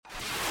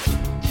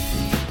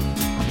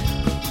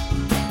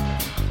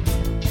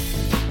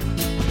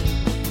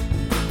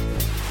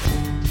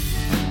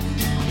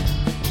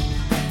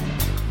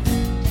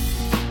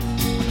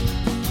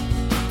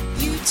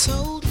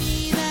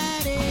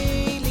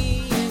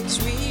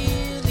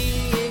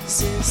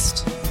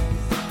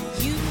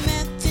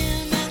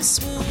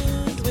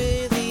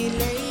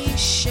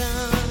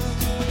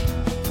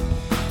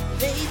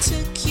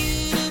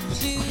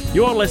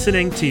You are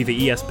listening to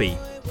the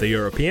ESP, the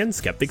European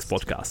Skeptics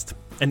Podcast,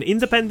 an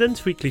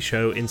independent weekly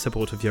show in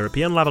support of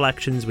European-level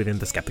actions within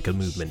the skeptical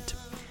movement.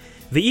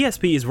 The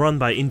ESP is run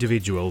by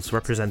individuals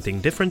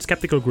representing different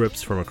skeptical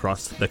groups from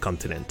across the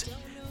continent.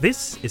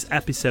 This is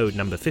episode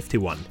number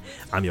 51.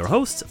 I'm your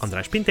host,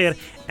 András Pintér,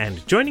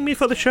 and joining me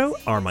for the show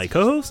are my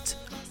co-hosts,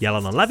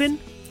 Jelena Levin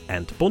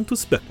and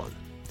Pontus Böckman.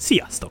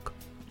 Sziasztok!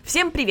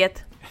 Всем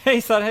привет!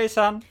 Hejsan,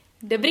 hejsan!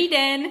 Dobrý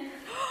den!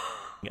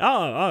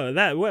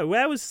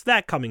 Where was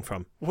that coming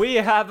from? We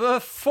have a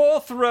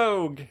fourth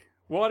rogue!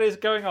 What is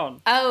going on?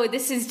 Oh,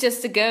 this is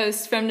just a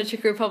ghost from the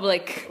Czech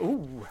Republic.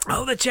 Ooh.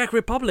 Oh, the Czech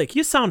Republic.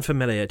 You sound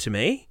familiar to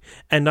me.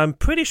 And I'm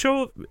pretty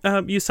sure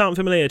you sound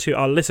familiar to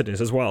our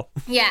listeners as well.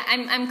 Yeah,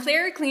 I'm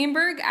Claire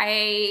Kleinberg.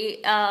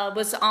 I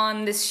was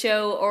on this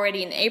show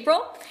already in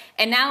April.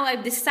 And now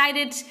I've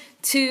decided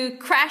to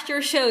crash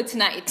your show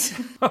tonight.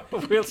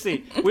 We'll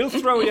see. We'll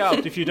throw you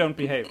out if you don't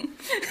behave.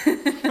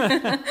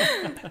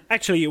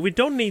 Actually, we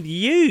don't need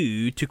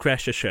you to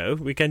crash the show.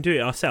 We can do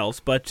it ourselves.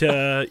 But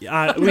That's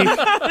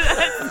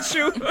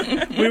true.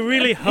 we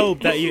really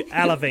hope that you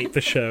elevate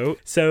the show.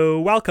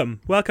 So welcome.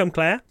 Welcome,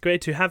 Claire.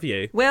 Great to have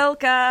you.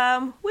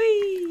 Welcome!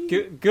 Whee!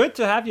 Good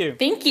to have you.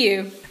 Thank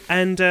you.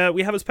 And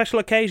we have a special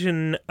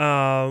occasion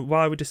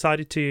why we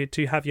decided to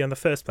have you in the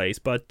first place.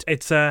 But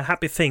it's a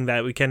happy thing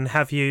that we can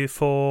have you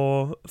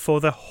for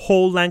the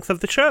whole length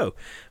of the show,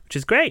 which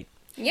is great.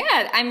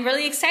 Yeah, I'm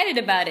really excited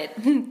about it.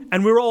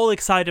 And we're all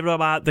excited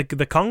about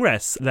the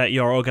Congress that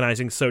you're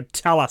organizing, so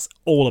tell us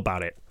all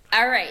about it.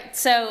 All right,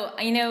 so,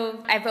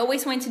 I've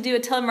always wanted to do a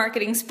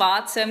telemarketing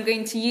spot, so I'm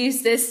going to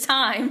use this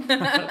time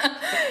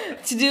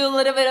to do a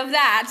little bit of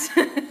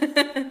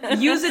that.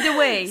 Use it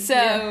away.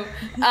 So,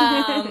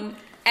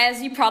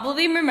 as you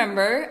probably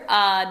remember,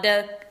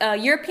 the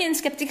European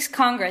Skeptics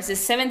Congress, the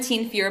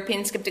 17th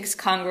European Skeptics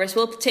Congress,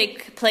 will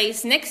take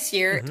place next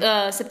year,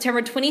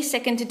 September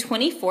 22nd to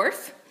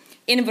 24th,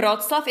 in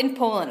Wrocław in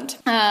Poland.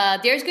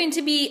 There's going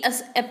to be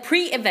a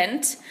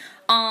pre-event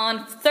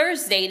on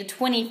Thursday, the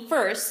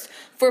 21st,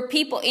 for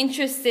people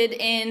interested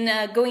in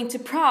going to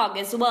Prague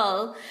as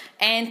well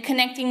and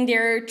connecting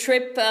their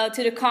trip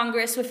to the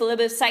Congress with a little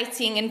bit of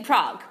sightseeing in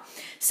Prague.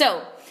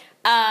 So,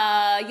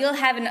 you'll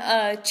have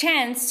a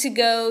chance to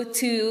go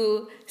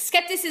to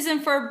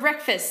Skepticism for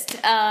Breakfast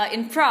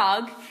in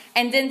Prague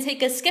and then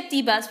take a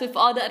Skepti bus with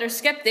all the other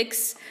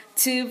skeptics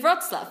to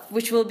Wrocław,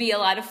 which will be a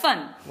lot of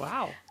fun.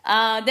 Wow.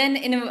 Then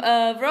in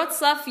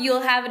Wrocław,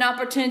 you'll have an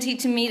opportunity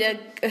to meet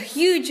a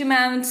huge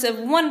amount of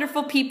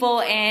wonderful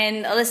people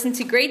and listen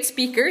to great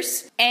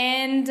speakers.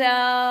 And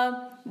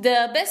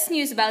the best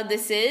news about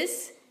this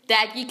is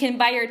that you can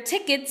buy your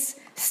tickets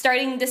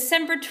starting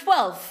December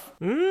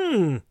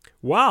 12th.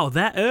 Wow,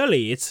 that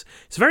early. It's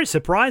very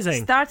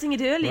surprising. Starting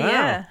it early, Wow.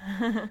 yeah.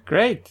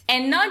 Great.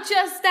 And not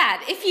just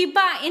that, if you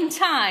buy in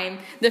time,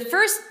 the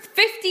first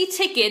 50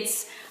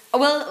 tickets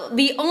will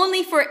be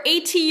only for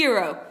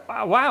 €80.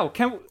 Wow.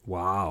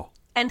 Wow.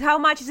 And how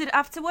much is it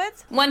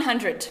afterwards?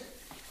 100.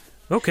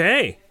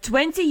 Okay.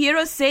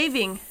 €20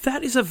 saving.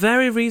 That is a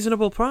very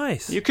reasonable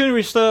price. You can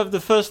reserve the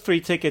first 3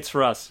 tickets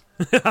for us.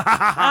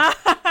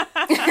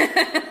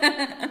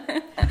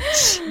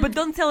 But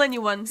don't tell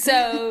anyone.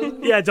 So,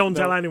 Yeah, don't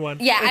tell anyone.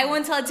 yeah, I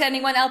won't tell it to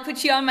anyone. I'll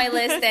put you on my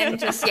list and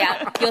just,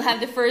 you'll have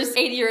the first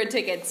 €80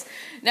 tickets.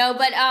 No,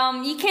 but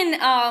you can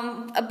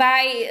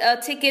buy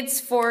tickets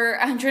for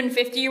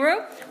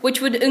 €150,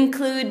 which would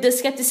include the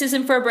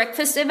Skepticism for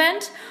Breakfast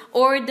event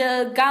or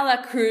the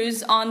gala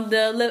cruise on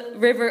the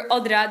river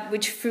Odra,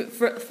 which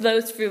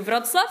flows through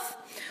Wrocław.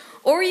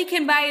 Or you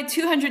can buy a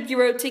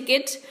 €200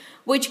 ticket,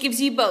 which gives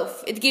you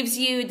both. It gives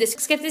you the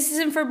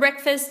Skepticism for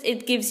Breakfast,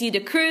 it gives you the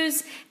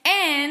cruise,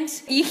 and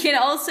you can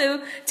also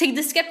take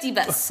the Skepti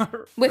bus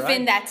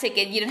within that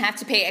ticket. You don't have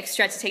to pay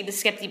extra to take the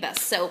Skepti bus.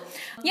 So,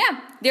 yeah,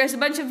 there's a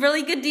bunch of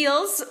really good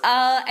deals,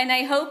 and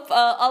I hope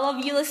all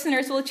of you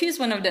listeners will choose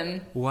one of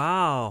them.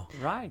 Wow.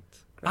 Right.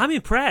 I'm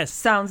impressed.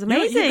 Sounds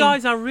amazing. You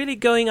guys are really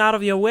going out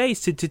of your ways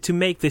to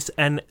make this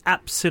an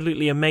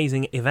absolutely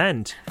amazing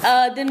event.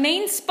 The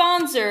main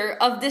sponsor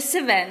of this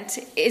event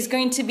is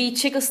going to be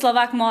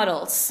Czechoslovak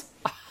Models.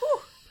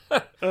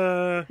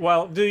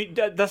 Well,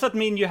 does that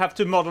mean you have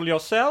to model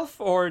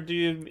yourself, or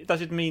does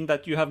it mean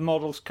that you have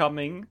models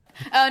coming?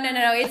 Oh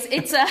no!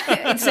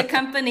 It's a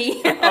company.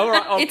 Oh,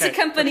 right, okay. It's a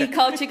company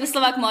called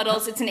Czechoslovak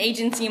Models. It's an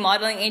agency,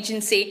 modeling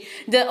agency,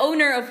 the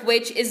owner of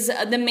which is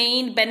the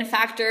main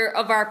benefactor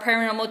of our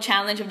paranormal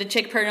challenge, of the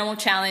Czech Paranormal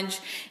Challenge,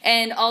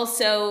 and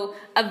also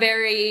a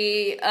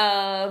very,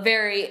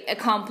 very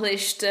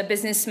accomplished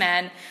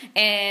businessman.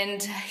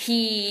 And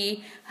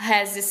he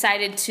has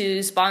decided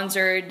to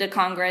sponsor the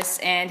Congress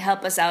and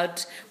help us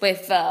out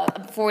with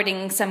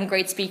affording some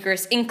great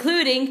speakers,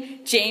 including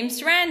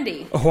James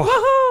Randi.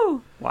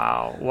 Woohoo!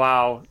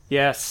 Wow.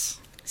 Yes.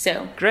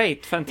 So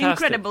Great. Fantastic.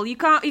 Incredible. You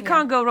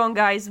can't go wrong,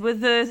 guys,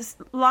 with the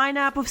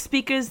lineup of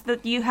speakers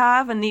that you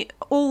have and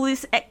all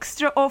these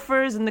extra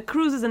offers and the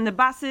cruises and the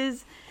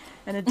buses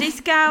and a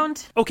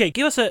discount. Okay,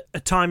 give us a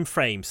time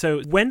frame.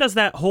 So when does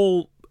that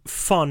whole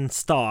fun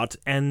start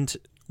and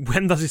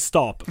when does it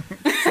stop?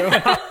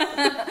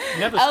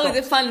 Never Oh, stops.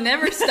 the fun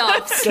never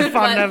stops. The fun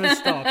But- never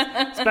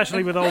stops,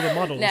 especially with all the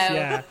models. No.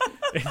 Yeah.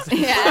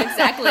 Yeah,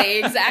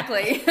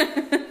 exactly.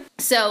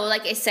 So,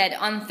 like I said,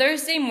 on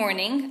Thursday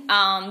morning,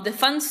 the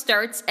fun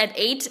starts at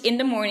 8 in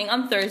the morning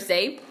on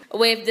Thursday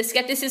with the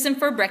Skepticism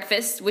for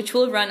Breakfast, which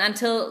will run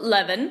until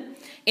 11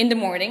 in the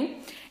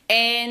morning.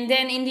 And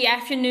then in the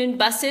afternoon,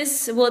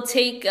 buses will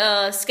take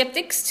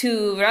skeptics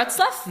to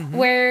Wrocław,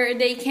 where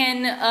they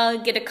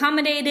can get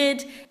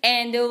accommodated,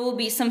 and there will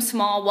be some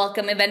small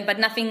welcome event, but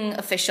nothing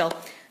official.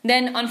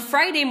 Then on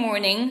Friday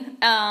morning,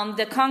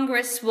 the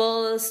Congress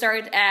will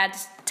start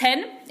at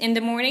 10 in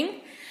the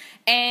morning,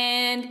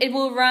 and it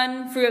will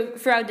run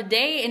throughout the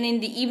day. And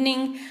in the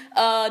evening,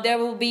 there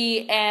will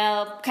be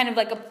a kind of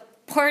like a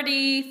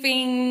party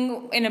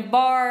thing in a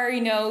bar,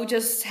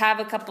 just have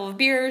a couple of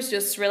beers,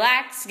 just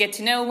relax, get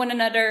to know one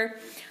another.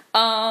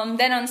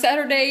 Then on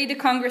Saturday, the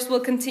Congress will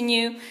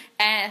continue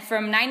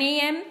from 9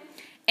 a.m.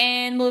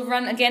 and will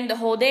run again the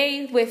whole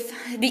day, with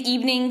the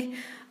evening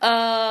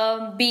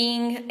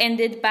being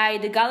ended by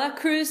the gala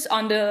cruise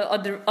on the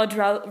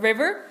Odra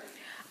River,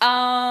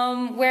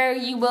 where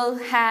you will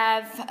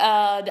have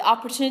the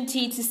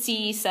opportunity to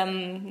see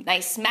some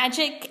nice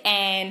magic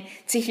and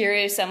to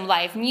hear some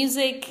live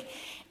music.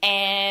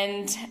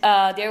 And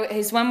there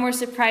is one more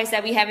surprise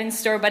that we have in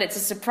store, but it's a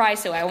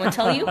surprise, so I won't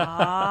tell you.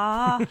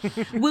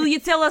 Will you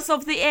tell us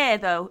off the air,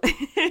 though?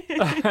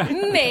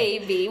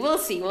 Maybe. We'll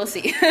see.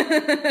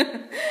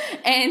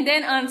 And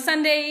then on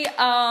Sunday,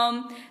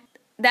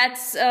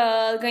 that's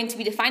going to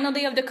be the final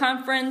day of the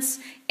conference.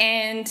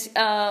 And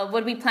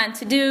what we plan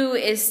to do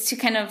is to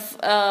kind of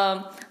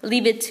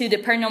leave it to the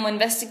paranormal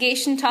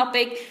investigation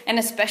topic, and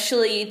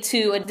especially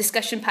to a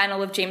discussion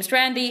panel with James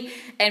Randi.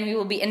 And we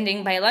will be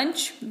ending by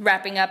lunch,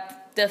 wrapping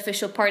up the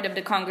official part of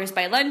the Congress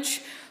by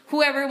lunch.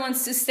 Whoever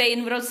wants to stay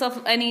in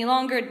Wrocław any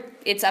longer,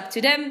 it's up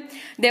to them.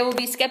 There will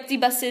be Skepti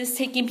buses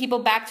taking people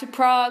back to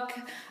Prague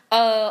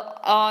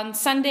on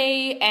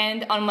Sunday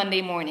and on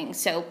Monday morning.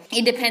 So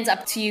it depends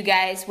up to you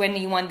guys when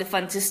you want the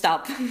fun to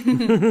stop.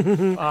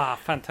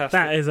 Fantastic.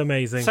 That is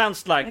amazing.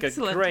 Sounds like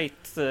Excellent. a great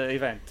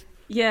event.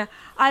 Yeah,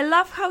 I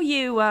love how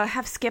you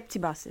have Skepti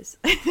buses.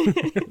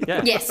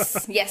 Yeah.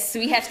 Yes,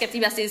 we have Skepti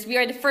buses. We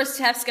are the first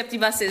to have Skepti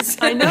buses.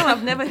 I know,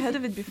 I've never heard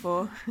of it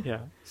before.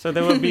 Yeah. So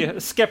there will be a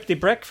Skepti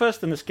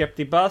breakfast and a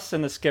Skepti bus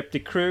and a Skepti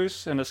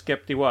cruise and a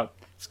Skepti what?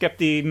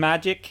 Skepti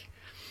magic.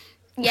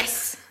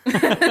 Yes.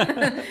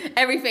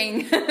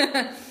 Everything.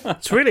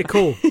 It's really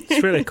cool.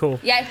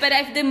 Yeah, but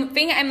the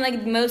thing I'm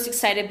like most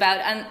excited about,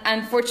 and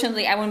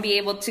unfortunately I won't be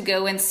able to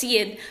go and see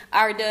it,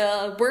 are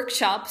the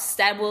workshops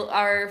that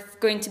are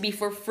going to be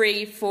for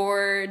free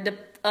for the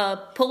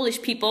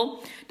Polish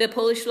people, the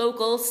Polish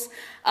locals.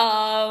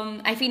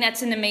 I think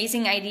that's an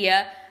amazing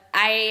idea.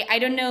 I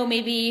don't know,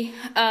 maybe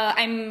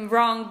I'm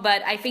wrong,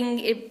 but I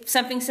think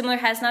something similar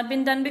has not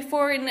been done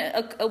before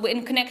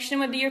in connection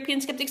with the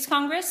European Skeptics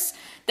Congress.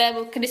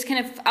 This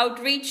kind of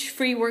outreach,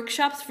 free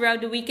workshops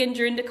throughout the weekend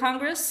during the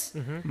Congress.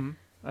 Mm-hmm.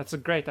 That's a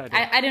great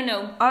idea. I don't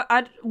know.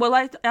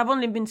 I've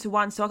only been to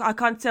one, so I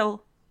can't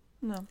tell.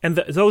 No. And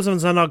those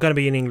ones are not going to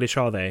be in English,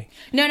 are they?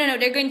 No.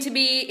 They're going to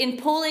be in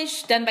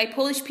Polish, done by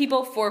Polish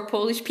people for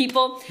Polish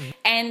people. Mm-hmm.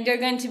 And they're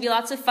going to be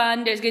lots of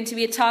fun. There's going to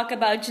be a talk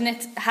about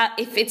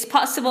if it's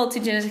possible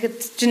to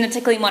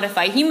genetically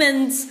modify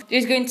humans.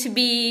 There's going to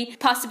be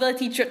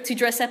possibility to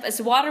dress up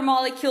as water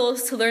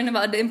molecules to learn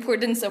about the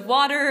importance of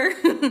water.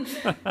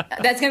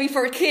 That's going to be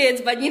for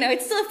kids, but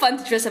it's still fun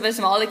to dress up as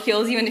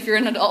molecules, even if you're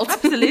an adult.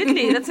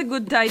 Absolutely, that's a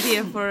good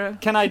idea for.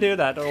 Can I do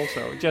that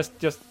also? Just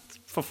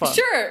for fun.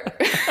 Sure.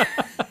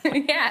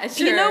 Yeah,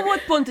 sure. You know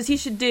what, Pontus, you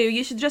should do?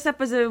 You should dress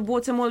up as a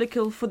water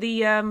molecule for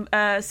the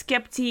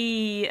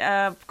Skepti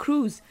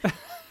cruise.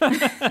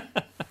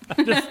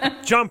 Just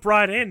jump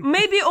right in.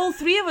 Maybe all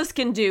three of us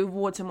can do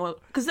water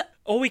molecule.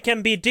 Or we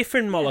can be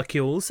different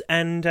molecules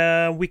and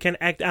we can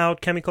act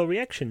out chemical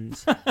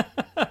reactions.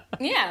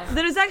 Yeah.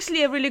 There is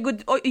actually a really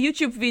good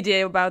YouTube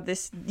video about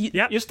this.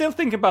 Yeah. You still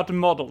think about the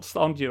models,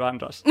 don't you,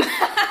 Andras?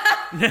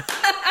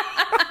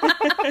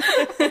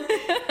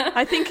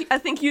 I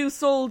think you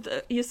sold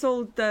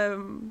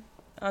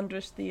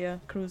Andres the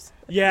cruise.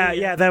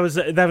 Yeah. There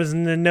was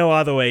no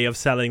other way of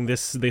selling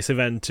this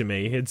event to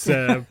me. It's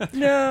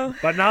No.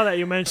 But now that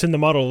you mentioned the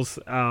models,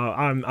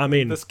 I'm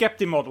in. The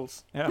Skepti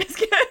models. Yeah.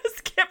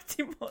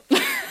 Skepti model.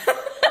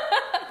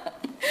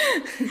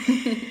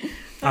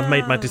 I've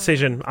made my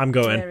decision. I'm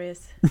going.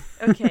 Hilarious.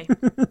 Okay.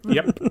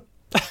 Yep.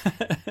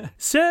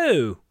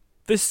 So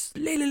this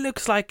really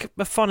looks like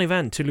a fun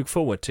event to look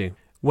forward to.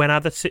 When are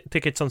the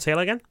tickets on sale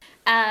again?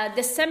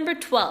 December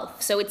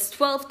 12th, so it's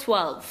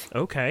 12/12.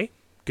 Okay,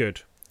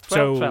 good.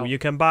 12. So you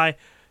can buy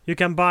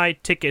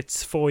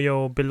tickets for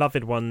your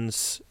beloved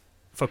ones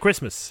for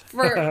Christmas.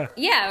 Or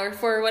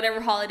for whatever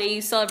holiday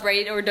you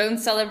celebrate or don't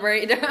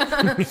celebrate.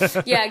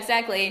 Yeah,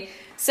 exactly.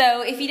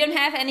 So if you don't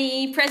have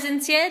any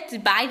presents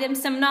yet, buy them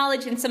some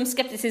knowledge and some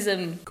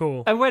skepticism.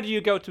 Cool. And where do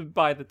you go to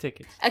buy the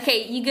tickets?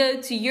 Okay, you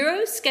go to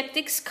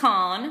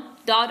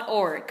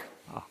euroskepticscon.org.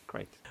 Oh,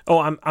 great. Oh,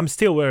 I'm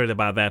still worried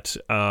about that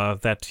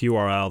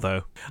URL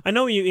though. I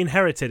know you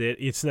inherited it.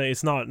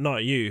 It's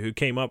not you who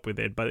came up with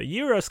it, but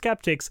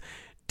Eurosceptics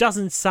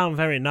doesn't sound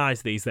very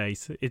nice these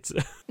days. It's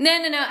No.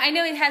 I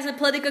know it has a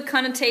political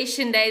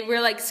connotation that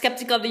we're like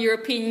skeptical of the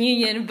European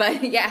Union,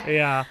 but yeah.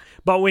 Yeah.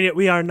 But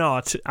we are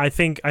not. I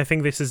think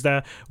this is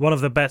one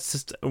of the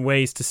best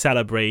ways to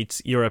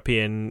celebrate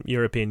European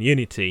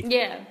unity.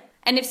 Yeah.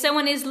 And if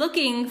someone is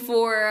looking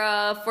for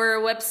a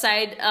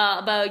website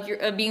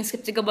about being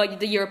skeptical about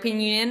the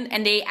European Union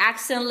and they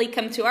accidentally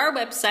come to our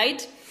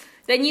website,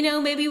 then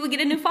maybe we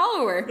get a new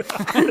follower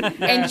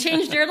and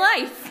change their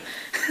life.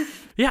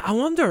 Yeah, I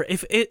wonder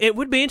if it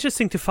would be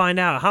interesting to find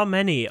out how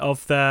many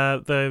of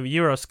the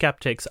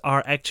Eurosceptics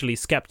are actually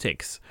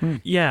skeptics.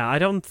 Yeah, I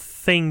don't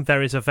think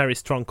there is a very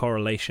strong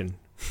correlation.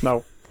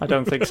 No, I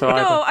don't think so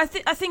either. No,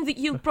 I think that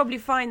you'll probably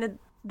find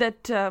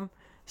that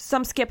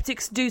some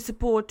skeptics do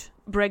support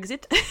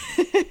Brexit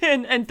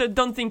and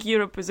don't think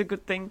Europe is a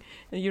good thing,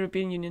 the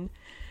European Union.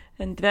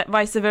 And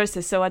vice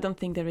versa, so I don't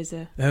think there is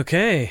a...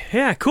 Okay,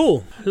 yeah,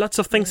 cool. Lots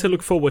of things to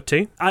look forward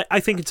to. I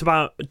think it's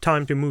about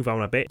time to move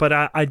on a bit, but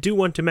I do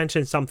want to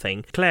mention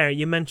something. Claire,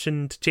 you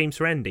mentioned James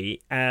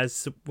Randi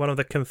as one of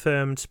the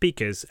confirmed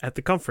speakers at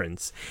the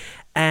conference,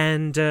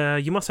 and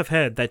you must have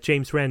heard that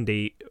James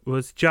Randi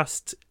was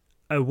just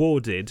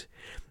awarded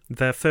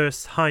the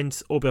first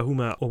Heinz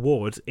Oberhummer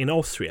Award in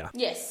Austria.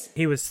 Yes.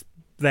 He was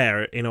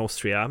there in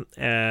Austria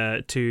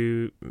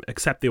to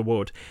accept the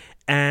award,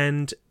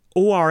 and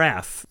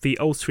ORF, the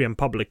Austrian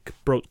Public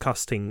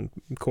Broadcasting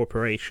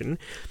Corporation,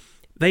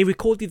 they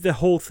recorded the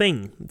whole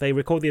thing. They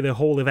recorded the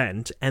whole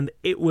event, and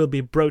it will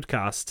be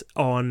broadcast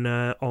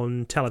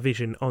on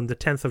television on the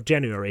 10th of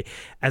January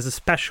as a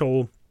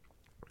special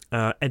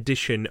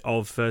edition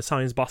of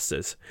Science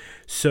Busters.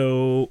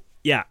 So,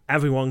 yeah,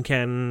 everyone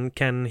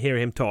can hear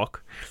him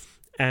talk.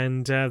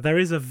 And there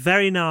is a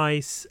very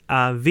nice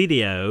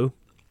video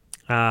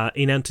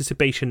in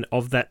anticipation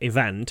of that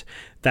event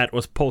that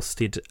was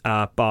posted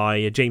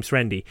by James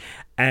Randi,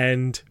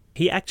 and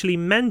he actually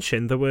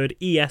mentioned the word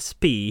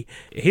ESP.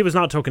 He was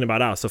not talking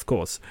about us, of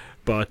course,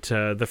 but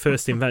the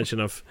first invention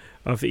of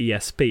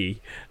ESP,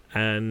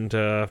 and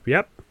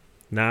yep,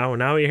 now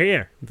we're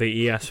here.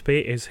 The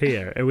ESP is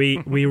here. We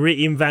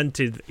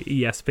reinvented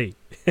ESP.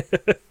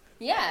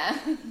 Yeah.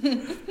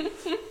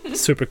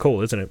 Super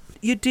cool, isn't it?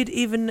 You did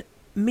even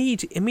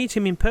meet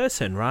him in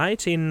person,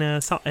 right?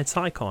 At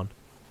SciCon.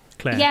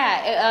 Claire.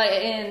 Yeah,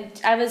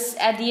 and I was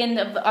at the end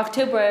of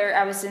October.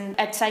 I was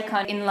at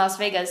SciCon in Las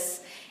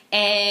Vegas,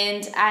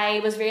 and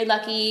I was very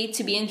lucky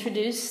to be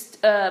introduced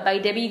by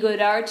Debbie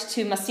Goddard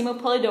to Massimo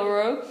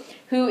Polidoro,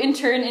 who in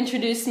turn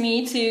introduced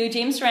me to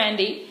James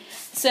Randi.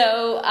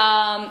 So,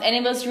 and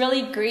it was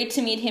really great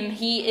to meet him.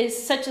 He is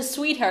such a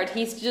sweetheart.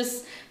 He's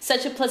just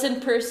such a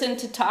pleasant person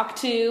to talk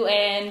to,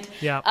 and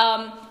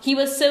he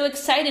was so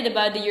excited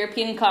about the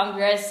European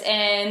Congress,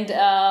 and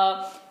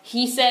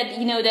he said,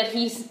 that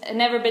he's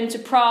never been to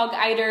Prague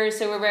either,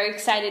 so we're very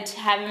excited to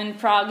have him in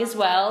Prague as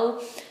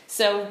well.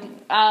 So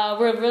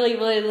we're really,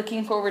 really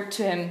looking forward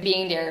to him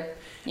being there.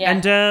 Yeah.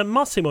 And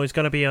Massimo is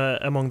going to be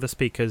among the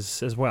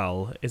speakers as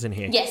well, isn't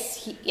he?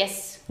 Yes,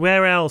 yes.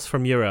 Where else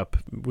from Europe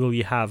will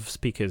you have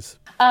speakers?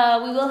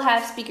 We will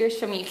have speakers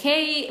from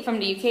UK. From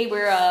the UK,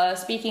 we're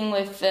speaking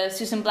with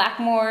Susan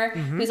Blackmore,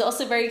 who's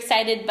also very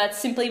excited, but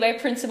simply by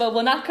principle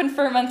will not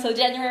confirm until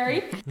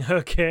January.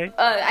 Okay.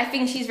 I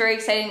think she's very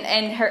excited,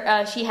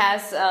 and she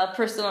has a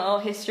personal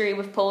history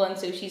with Poland,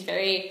 so she's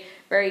very,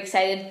 very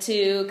excited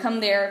to come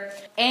there.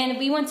 And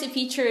we want to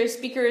feature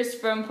speakers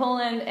from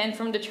Poland and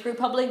from the Czech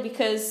Republic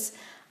because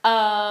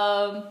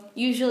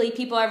usually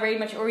people are very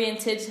much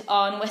oriented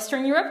on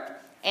Western Europe,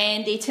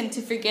 and they tend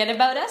to forget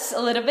about us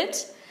a little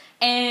bit.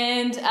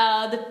 And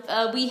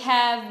we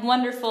have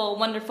wonderful,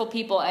 wonderful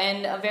people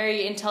and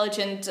very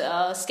intelligent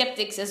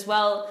skeptics as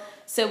well.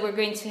 So we're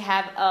going to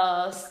have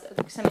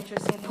some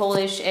interesting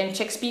Polish and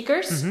Czech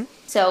speakers.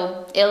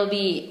 So it'll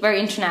be very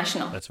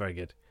international. That's very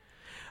good.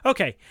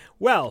 Okay,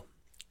 well,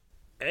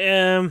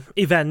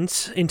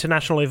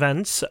 international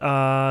events,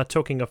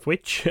 talking of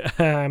which,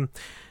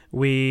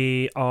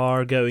 we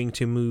are going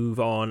to move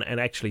on and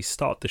actually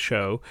start the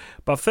show.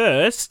 But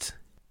first,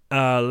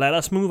 let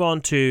us move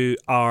on to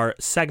our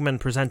segment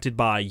presented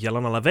by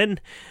Jelena Levin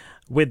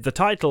with the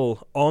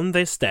title On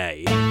This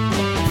Day.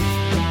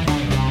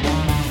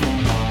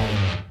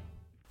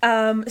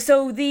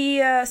 So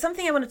the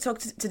something I want to talk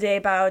today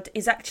about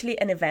is actually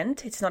an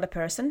event. It's not a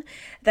person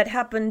that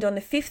happened on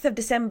the 5th of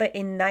December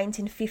in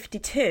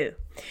 1952.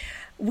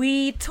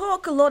 We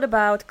talk a lot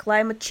about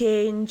climate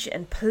change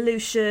and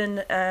pollution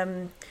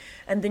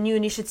and the new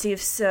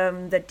initiatives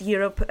that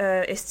Europe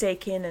is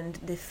taking and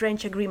the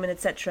French agreement,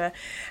 etc.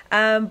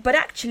 But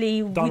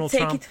actually, Donald we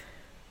take Trump. it.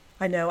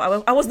 I know.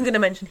 I wasn't going to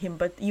mention him,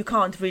 but you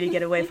can't really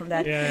get away from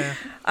that. Yeah.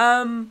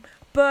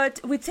 But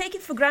we take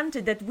it for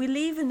granted that we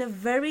live in a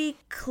very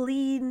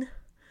clean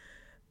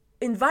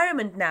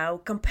environment now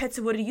compared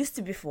to what it used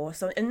to be before.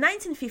 So in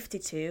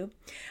 1952,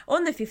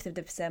 on the 5th of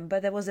December,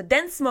 there was a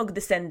dense smog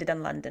descended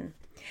on London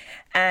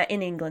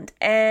in England,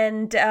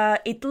 and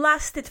it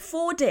lasted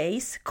 4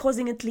 days,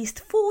 causing at least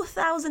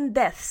 4,000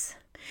 deaths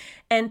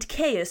and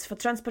chaos for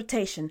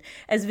transportation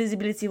as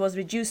visibility was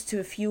reduced to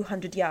a few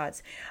hundred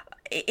yards.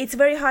 It's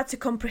very hard to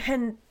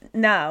comprehend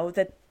now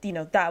that,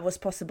 that was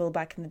possible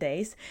back in the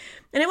days,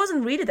 and it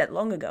wasn't really that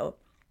long ago.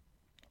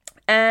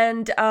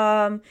 And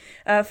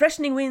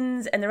freshening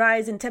winds and a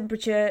rise in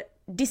temperature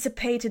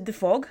dissipated the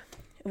fog,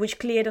 which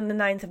cleared on the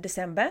 9th of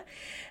December.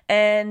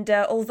 And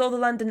although the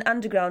London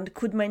Underground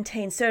could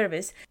maintain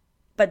service,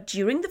 but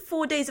during the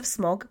 4 days of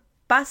smog,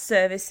 bus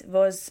service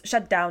was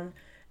shut down,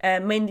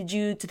 mainly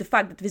due to the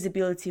fact that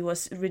visibility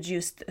was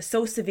reduced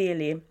so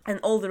severely and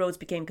all the roads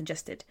became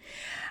congested.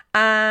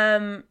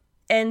 During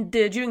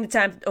the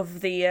time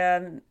of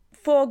the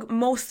fog,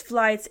 most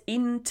flights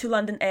into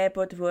London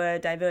Airport were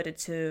diverted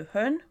to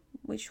Herne,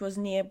 which was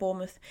near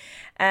Bournemouth,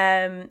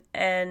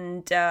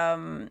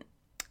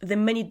 the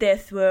many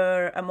deaths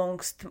were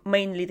amongst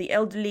mainly the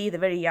elderly, the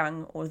very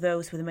young, or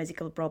those with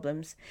medical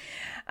problems.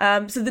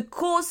 So the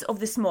cause of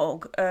the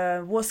smog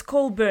was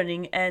coal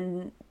burning,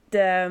 and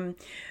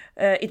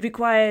it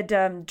required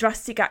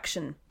drastic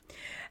action.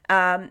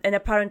 And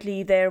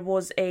apparently there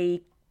was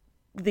the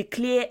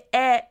Clear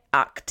Air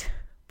Act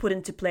put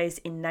into place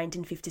in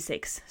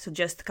 1956, so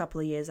just a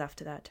couple of years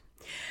after that.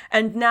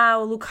 And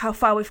now look how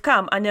far we've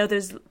come. I know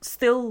there's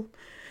still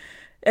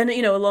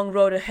a long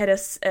road ahead of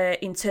us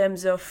in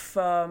terms of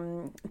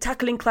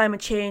tackling climate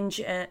change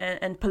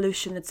and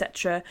pollution,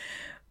 etc.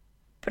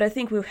 But I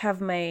think we have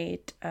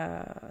made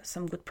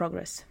some good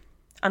progress,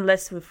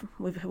 unless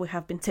we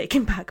have been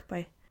taken back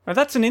by. Well,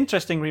 that's an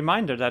interesting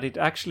reminder that it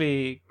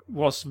actually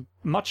was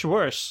much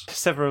worse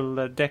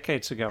several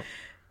decades ago.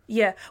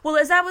 Yeah. Well,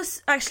 as I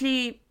was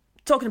actually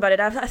talking about it,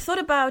 I thought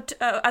about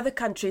other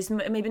countries,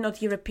 maybe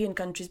not European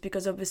countries,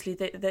 because obviously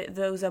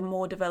those are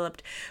more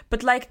developed,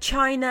 but like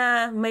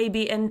China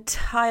maybe, and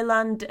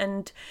Thailand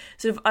and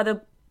sort of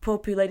other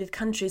populated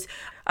countries.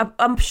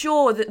 I'm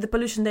sure that the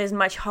pollution there is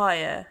much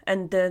higher,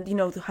 and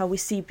how we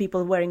see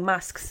people wearing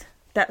masks,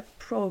 that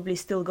probably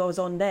still goes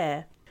on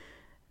there.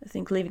 I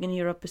think living in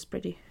Europe is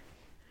pretty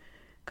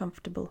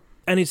comfortable.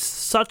 And it's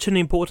such an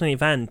important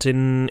event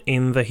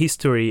in the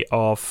history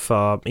of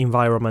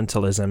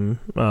environmentalism,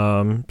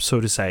 so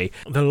to say.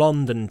 The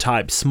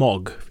London-type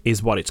smog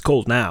is what it's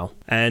called now,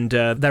 and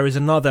there is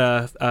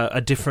another,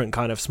 a different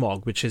kind of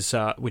smog, which is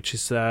the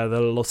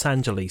Los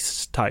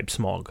Angeles-type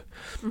smog,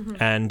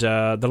 and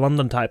the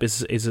London-type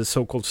is a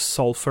so-called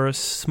sulfurous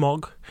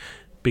smog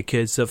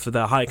because of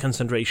the high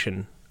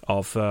concentration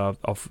of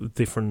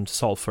different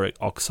sulfur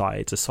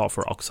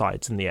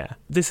oxides in the air.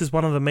 This is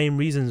one of the main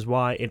reasons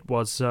why it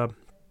was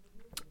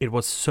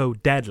so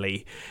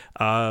deadly,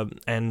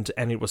 and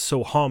it was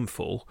so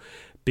harmful,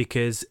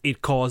 because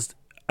it caused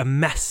a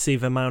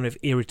massive amount of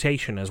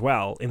irritation as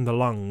well in the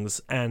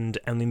lungs and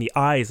in the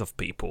eyes of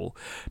people,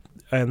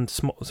 and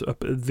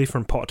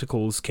different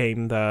particles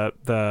came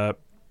the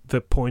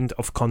point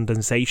of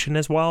condensation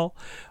as well,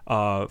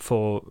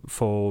 for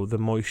the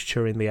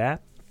moisture in the air.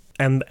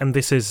 And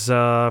this is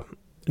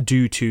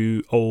due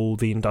to all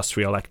the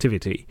industrial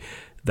activity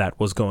that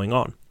was going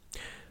on.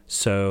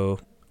 So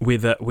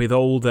with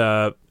all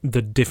the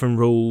different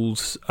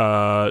rules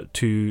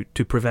to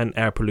prevent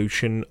air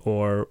pollution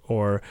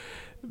or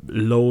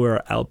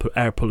lower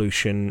air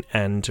pollution,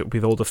 and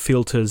with all the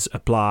filters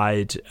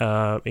applied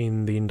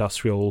in the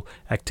industrial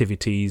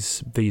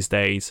activities these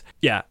days,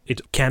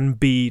 it can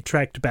be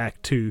tracked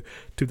back to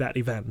that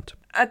event.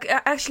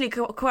 Actually,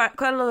 quite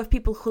a lot of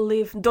people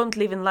who don't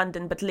live in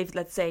London, but live,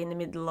 let's say, in the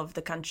middle of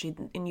the country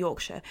in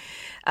Yorkshire,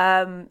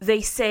 they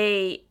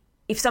say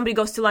if somebody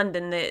goes to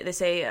London, they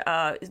say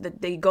that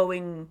they're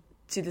going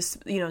to the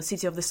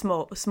city of the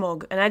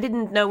smog, and I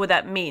didn't know what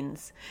that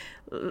means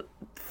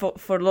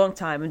for a long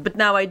time, but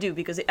now I do,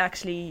 because it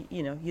actually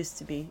used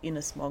to be in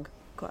a smog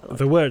quite a lot.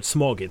 The word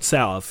smog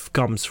itself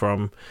comes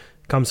from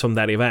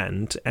that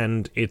event,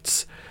 and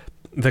it's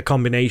the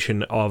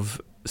combination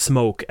of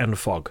smoke and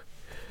fog.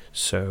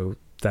 So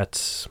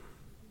that's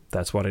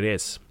what it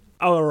is.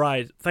 All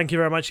right. Thank you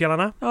very much,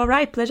 Jelena. All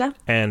right. Pleasure.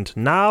 And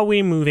now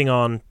we're moving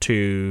on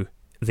to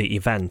the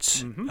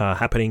events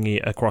happening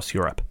across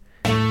Europe.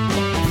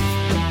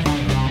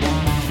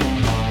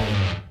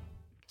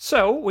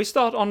 So we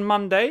start on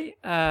Monday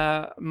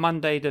the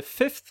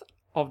 5th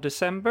of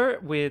December,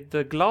 with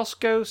the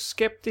Glasgow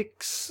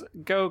skeptics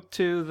go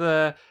to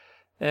the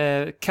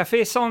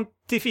Café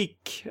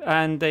Scientifique,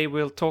 and they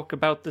will talk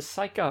about the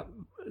Zika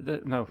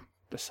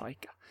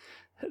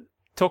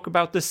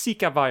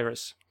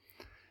virus.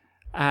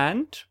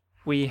 And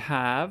we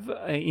have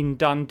in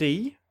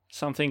Dundee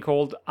something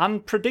called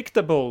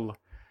Unpredictable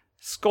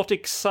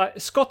Scottish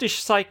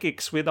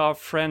Psychics with our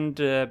friend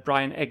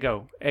Brian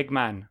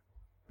Eggman.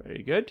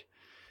 Very good.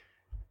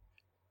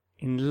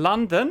 In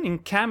London, in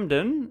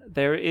Camden,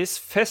 there is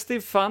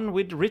Festive Fun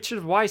with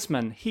Richard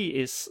Wiseman. He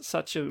is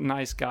such a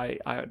nice guy.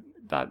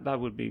 That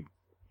would be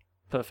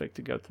perfect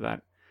to go to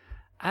that.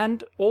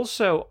 And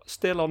also,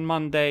 still on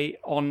Monday,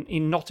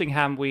 in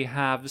Nottingham, we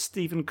have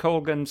Stephen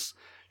Colgan's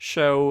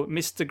show,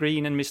 Mr.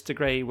 Green and Mr.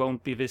 Grey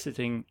Won't Be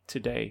Visiting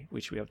Today,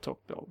 which we have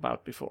talked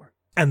about before.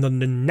 And on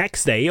the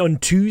next day, on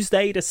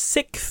Tuesday, the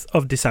 6th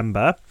of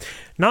December,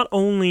 not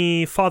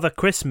only Father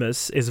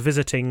Christmas is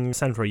visiting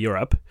Central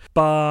Europe,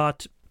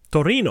 but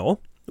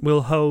Torino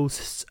will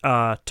host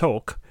a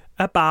talk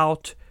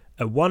about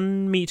a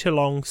 1 meter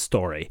long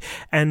story.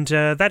 And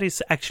that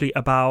is actually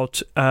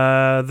about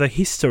the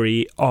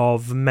history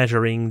of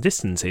measuring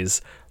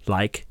distances,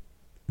 like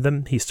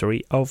the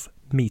history of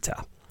meter.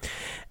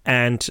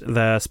 And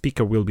the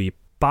speaker will be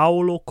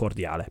Paolo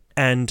Cordiale.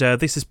 And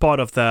this is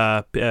part of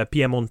the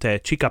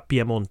CICAP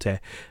Piemonte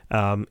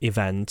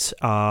event,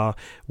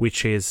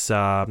 which is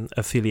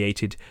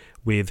affiliated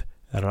with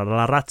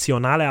La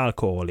Razionale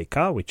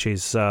Alcolica, which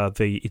is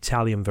the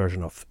Italian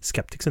version of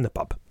Skeptics in the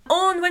Pub.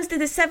 On Wednesday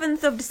the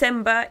 7th of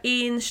December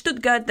in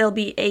Stuttgart, there'll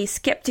be a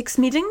Skeptics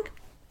meeting.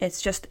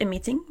 It's just a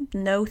meeting,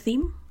 no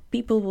theme.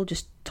 People will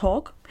just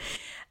talk.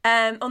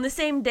 On the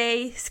same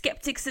day,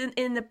 Skeptics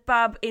in the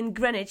Pub in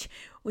Greenwich,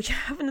 which I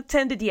haven't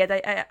attended yet.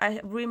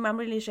 I'm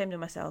really ashamed of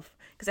myself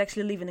because I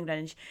actually live in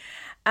Greenwich.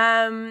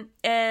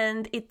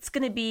 And it's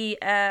going to be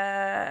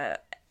a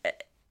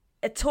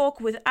talk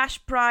with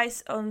Ash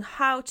Price on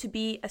how to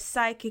be a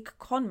psychic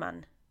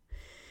conman.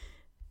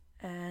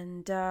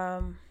 And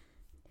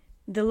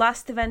the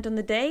last event on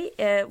the day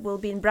will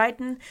be in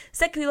Brighton,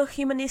 Secular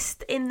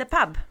Humanist in the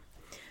Pub.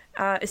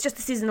 It's just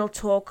a seasonal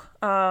talk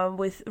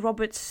with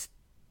Robert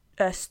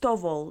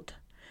Stovald.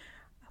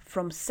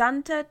 From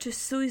Santa to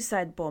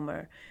Suicide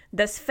Bomber.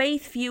 Does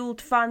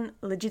faith-fueled fun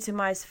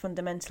legitimize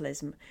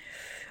fundamentalism?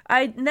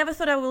 I never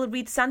thought I will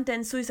read Santa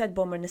and Suicide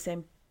Bomber in the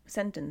same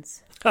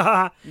sentence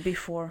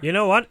before. You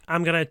know what?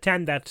 I'm going to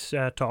attend that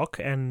talk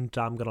and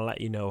I'm going to let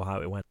you know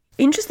how it went.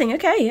 Interesting.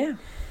 Okay, yeah.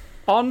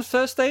 On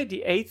Thursday,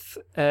 the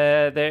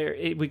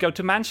 8th, we go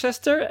to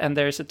Manchester and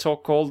there's a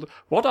talk called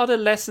What are the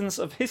Lessons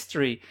of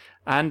History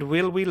and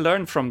Will We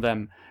Learn from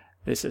Them?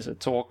 This is a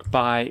talk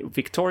by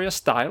Victoria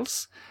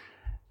Stiles.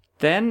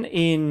 Then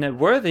in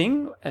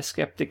Worthing,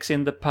 Skeptics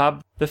in the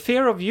Pub, The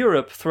Fear of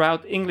Europe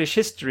Throughout English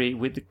History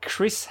with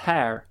Chris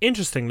Hare.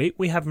 Interestingly,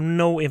 we have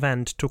no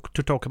event to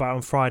talk about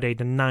on Friday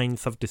the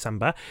 9th of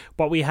December,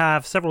 but we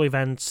have several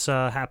events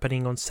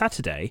happening on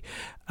Saturday.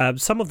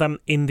 Some of them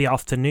in the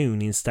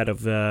afternoon instead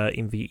of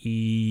in the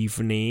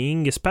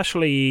evening,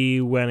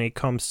 especially when it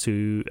comes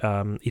to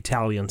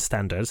Italian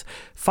standards.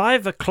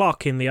 5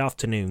 o'clock in the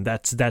afternoon,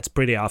 that's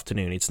pretty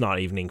afternoon, it's not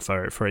evening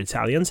for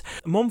Italians.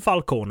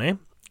 Monfalcone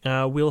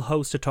will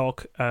host a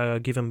talk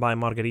given by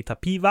Margherita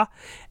Piva,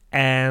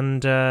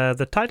 and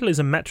the title is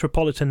A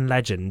Metropolitan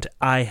Legend.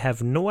 I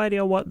have no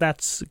idea what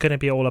that's going to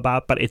be all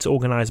about, but it's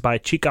organized by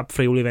CICAP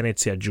Friuli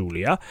Venezia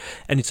Giulia,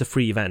 and it's a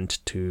free event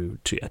to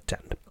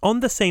attend.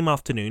 On the same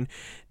afternoon,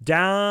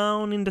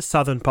 down in the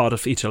southern part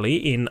of Italy,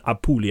 in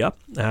Apulia,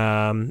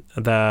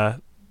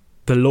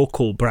 the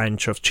local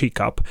branch of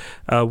CICAP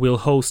will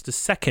host the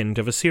second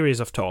of a series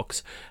of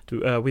talks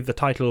with the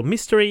title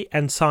Mystery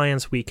and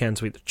Science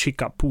Weekends with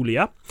CICAP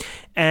Puglia.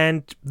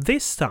 And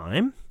this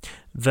time,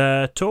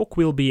 the talk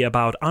will be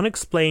about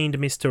unexplained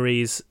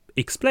mysteries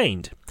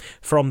explained,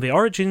 from the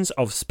origins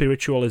of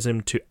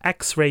spiritualism to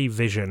X-ray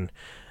vision.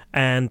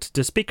 And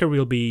the speaker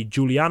will be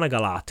Giuliana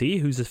Galati,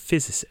 who's a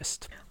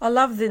physicist. I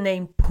love the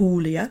name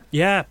Puglia.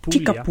 Yeah,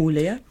 Puglia. CICAP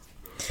Puglia.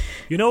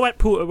 You know where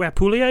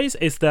Puglia is?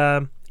 Is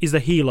the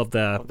heel of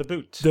the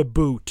boot. The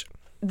boot.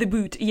 The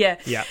boot, yeah.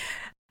 Yeah.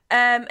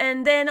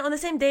 And then on the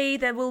same day,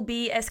 there will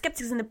be a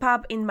Skeptics in the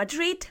Pub in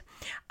Madrid.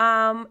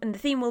 And the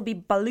theme will be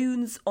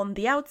balloons on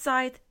the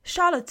outside,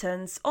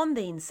 charlatans on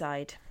the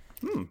inside.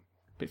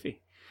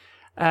 Biffy.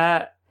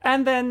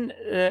 And then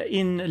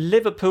in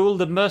Liverpool,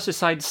 the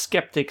Merseyside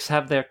Skeptics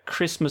have their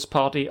Christmas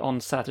party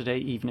on Saturday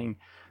evening.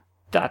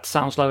 That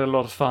sounds like a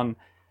lot of fun.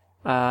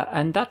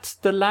 And that's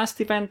the last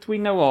event we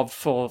know of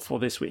for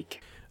this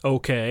week.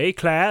 Okay,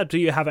 Claire, do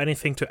you have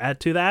anything to add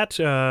to that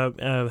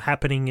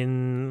happening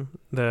in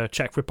the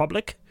Czech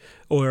Republic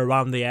or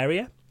around the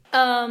area?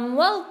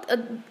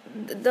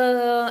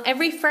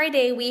 Every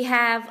Friday we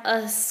have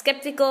a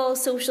skeptical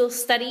social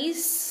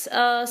studies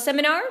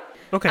seminar.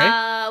 Okay.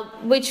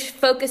 Which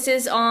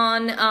focuses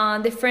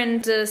on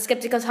different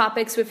skeptical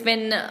topics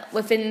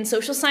within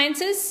social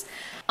sciences.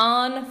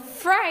 On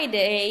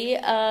Friday,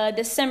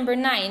 December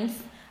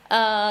 9th,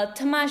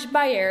 Tomasz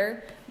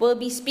Bayer will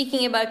be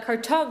speaking about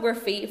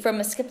cartography from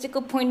a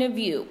skeptical point of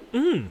view.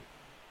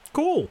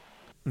 Cool.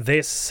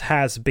 This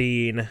has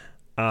been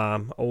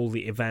all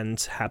the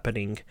events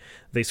happening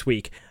this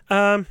week.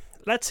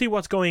 Let's see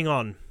what's going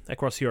on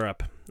across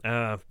Europe.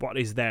 What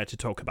is there to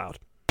talk about?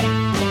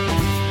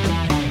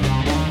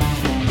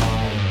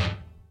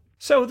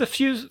 So the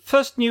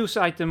first news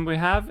item we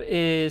have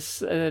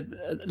is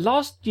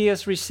last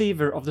year's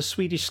receiver of the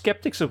Swedish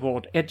Skeptics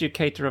Award,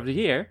 Educator of the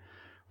Year,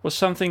 was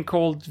something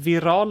called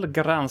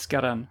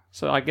Viralgranskaren.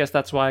 So I guess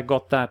that's why I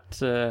got that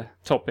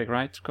topic,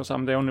 right? Because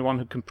I'm the only one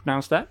who can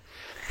pronounce that.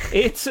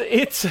 It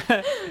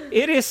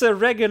is a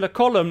regular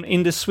column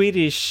in the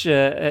Swedish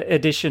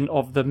edition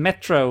of the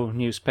Metro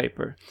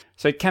newspaper.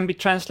 So it can be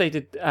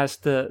translated as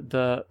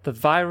the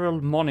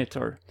viral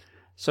monitor.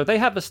 So they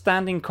have a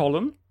standing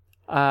column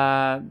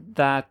where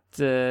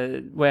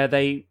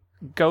they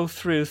go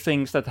through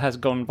things that has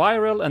gone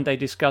viral and they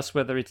discuss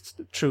whether it's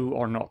true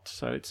or not.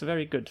 So it's a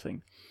very good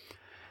thing.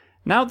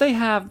 Now they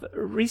have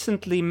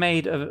recently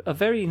made a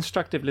very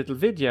instructive little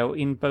video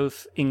in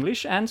both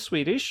English and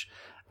Swedish,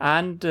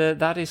 and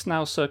that is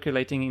now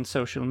circulating in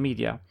social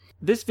media.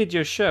 This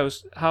video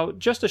shows how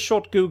just a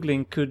short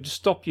Googling could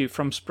stop you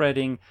from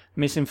spreading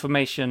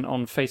misinformation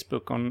on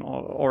Facebook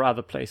or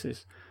other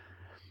places.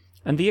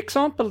 And the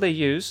example they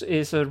use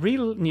is a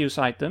real news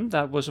item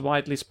that was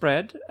widely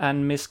spread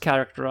and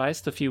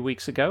mischaracterized a few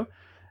weeks ago,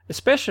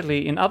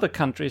 especially in other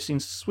countries than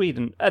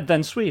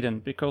Sweden,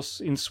 because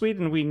in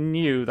Sweden we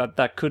knew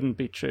that couldn't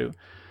be true.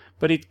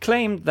 But it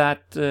claimed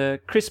that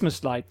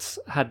Christmas lights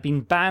had been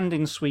banned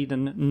in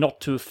Sweden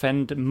not to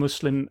offend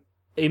Muslim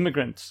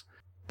immigrants.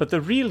 But the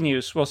real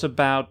news was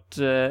about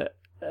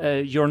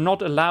you're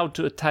not allowed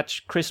to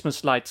attach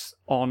Christmas lights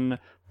on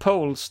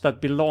poles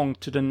that belong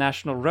to the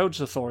national roads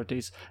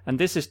authorities, and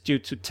this is due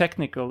to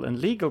technical and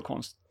legal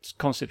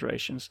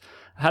considerations.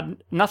 It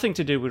had nothing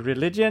to do with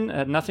religion,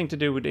 had nothing to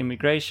do with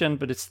immigration,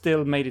 but it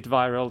still made it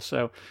viral,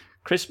 so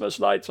Christmas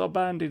lights are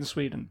banned in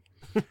Sweden.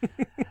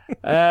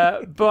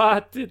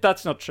 But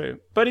that's not true.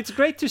 But it's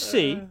great to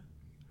see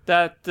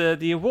that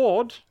the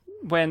award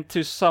went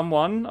to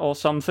someone or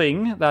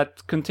something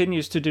that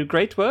continues to do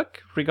great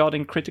work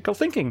regarding critical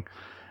thinking.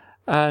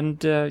 And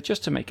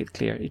just to make it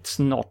clear, it's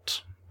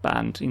not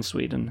banned in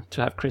Sweden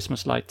to have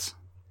Christmas lights.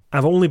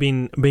 I've only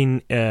been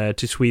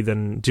to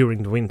Sweden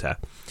during the winter,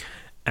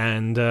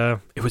 and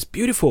it was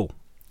beautiful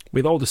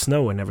with all the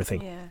snow and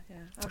everything. Yeah.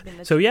 I've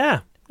been So yeah,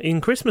 in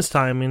Christmas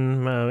time,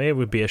 it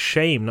would be a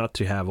shame not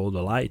to have all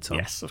the lights on.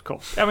 Yes, of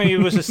course. I mean, it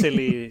was a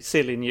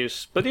silly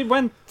news, but a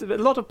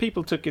lot of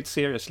people took it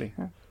seriously.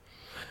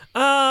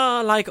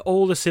 Like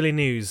all the silly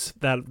news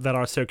that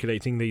are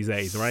circulating these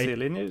days, right?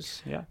 Silly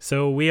news, yeah.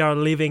 So we are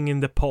living in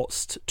the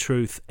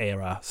post-truth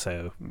era,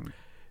 so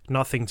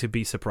nothing to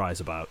be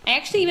surprised about. I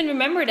actually even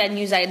remember that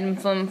news item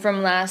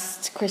from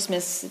last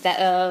Christmas,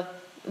 that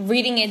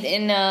reading it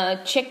in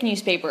a Czech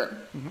newspaper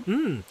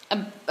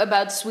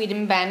about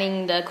Sweden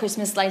banning the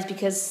Christmas lights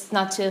because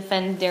not to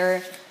offend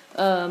their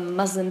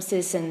Muslim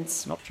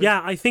citizens. Not true.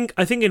 Yeah, I think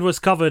it was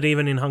covered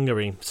even in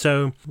Hungary.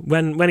 So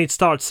when it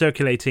starts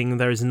circulating,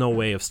 there is no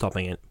way of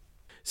stopping it.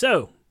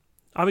 So,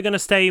 are we going to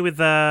stay with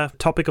the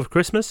topic of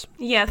Christmas?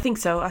 Yeah, I think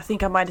so. I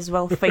think I might as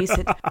well face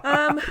it.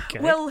 Okay.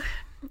 Well,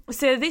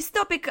 so this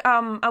topic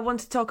I want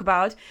to talk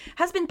about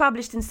has been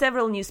published in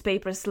several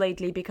newspapers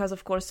lately because,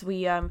 of course,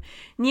 we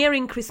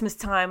nearing Christmas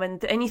time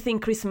and anything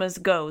Christmas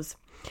goes.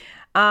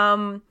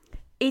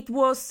 It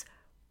was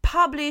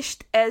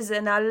published as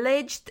an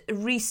alleged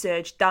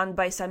research done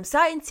by some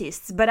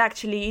scientists, but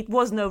actually it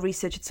was no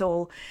research at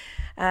all.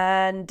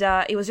 And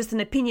it was just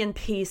an opinion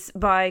piece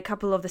by a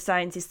couple of the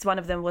scientists. One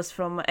of them was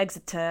from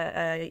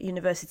Exeter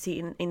University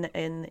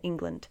in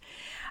England.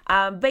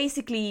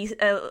 Basically,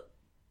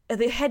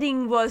 the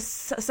heading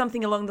was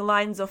something along the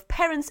lines of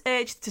parents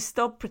urged to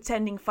stop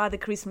pretending Father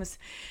Christmas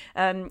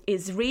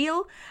is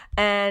real,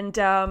 and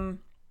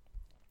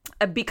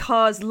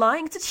because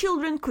lying to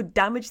children could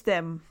damage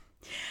them.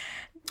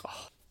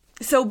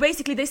 So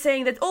basically they're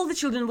saying that all the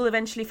children will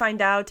eventually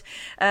find out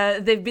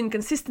they've been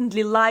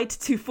consistently lied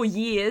to for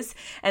years,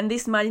 and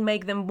this might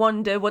make them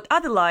wonder what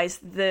other lies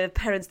the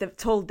parents have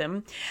told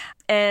them.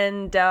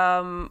 And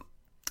one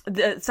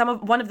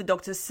of the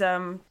doctors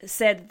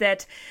said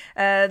that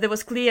there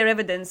was clear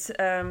evidence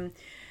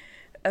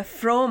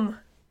from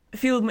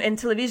film and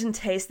television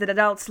taste that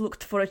adults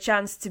looked for a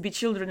chance to be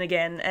children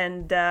again,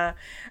 and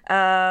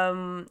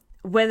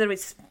whether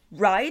it's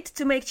right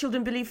to make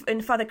children believe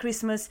in Father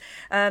Christmas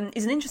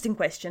is an interesting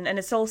question, and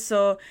it's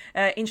also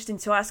interesting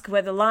to ask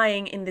whether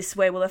lying in this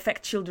way will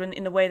affect children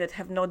in a way that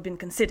have not been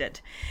considered.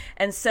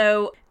 And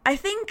so I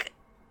think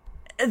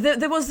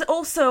there was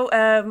also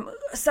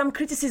some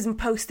criticism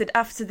posted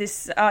after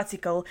this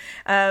article.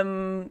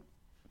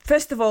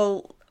 First of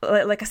all,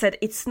 like I said,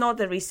 it's not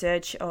a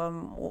research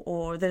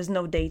or there's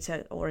no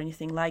data or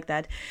anything like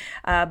that,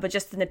 but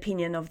just an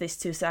opinion of these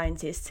two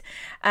scientists.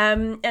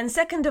 And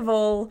second of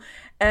all,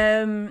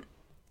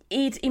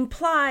 it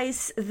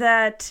implies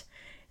that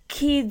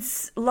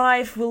kids'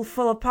 life will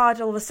fall apart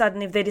all of a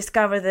sudden if they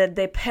discover that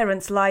their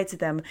parents lied to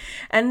them.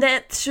 And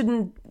that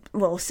certainly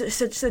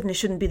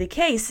shouldn't be the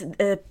case.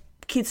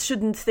 kids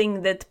shouldn't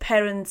think that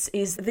parents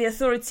is the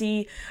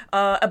authority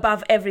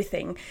above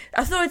everything.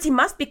 Authority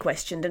must be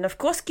questioned, and of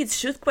course kids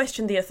should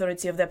question the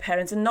authority of their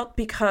parents, and not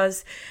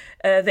because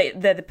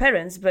they're the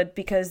parents, but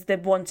because they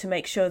want to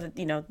make sure that,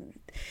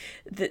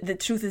 the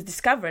truth is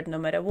discovered no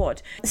matter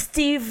what.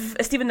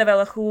 Steven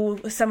Novella, who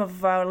some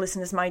of our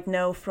listeners might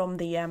know from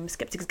the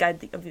Skeptic's Guide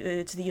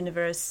to the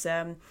Universe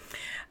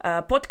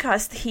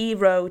podcast, he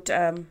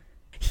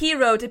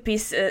wrote a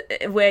piece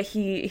where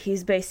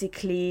he's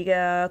basically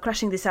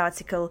crushing this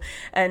article,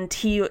 and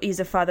he is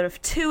a father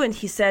of two, and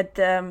he said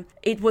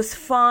it was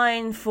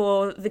fine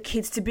for the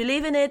kids to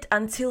believe in it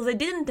until they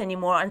didn't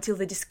anymore, until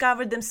they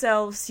discovered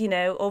themselves,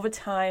 over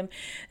time,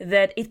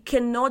 that it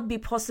cannot be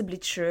possibly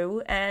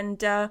true, and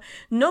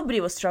nobody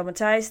was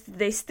traumatized.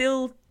 They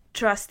still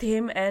trust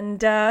him, and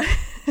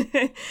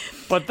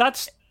But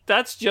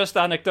that's just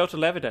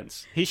anecdotal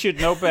evidence. He should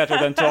know better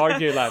than to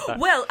argue like that.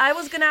 Well, I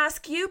was going to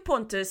ask you,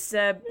 Pontus,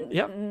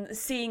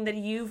 seeing that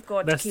you've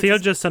got That's kids. still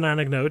just an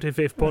anecdote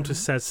if Pontus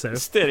says so.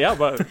 Still, yeah.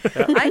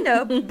 I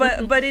know,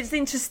 but it's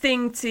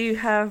interesting to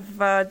have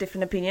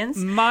different opinions.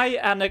 My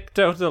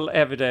anecdotal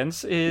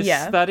evidence is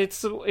that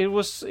it's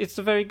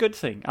a very good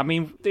thing. I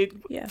mean,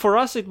 for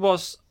us it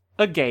was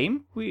a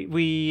game.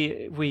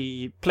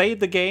 We played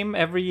the game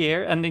every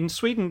year, and in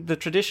Sweden the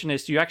tradition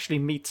is you actually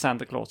meet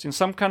Santa Claus. In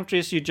some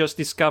countries you just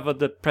discover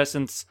the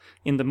presents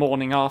in the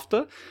morning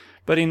after,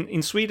 but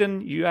in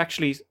Sweden you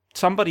actually,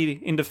 somebody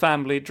in the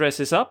family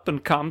dresses up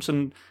and comes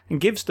and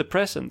gives the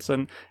presents,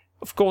 and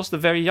of course the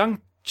very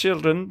young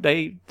children,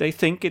 they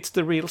think it's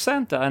the real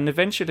Santa, and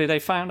eventually they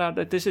found out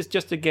that this is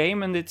just a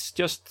game, and it's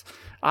just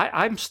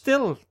I'm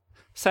still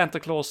Santa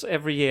Claus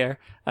every year,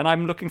 and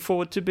I'm looking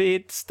forward to be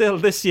it still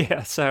this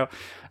year. So,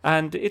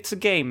 and it's a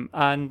game,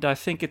 and I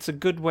think it's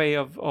a good way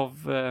of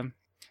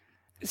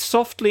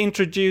softly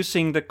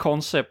introducing the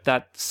concept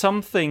that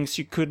some things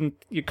you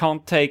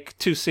can't take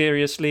too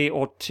seriously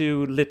or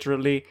too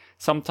literally.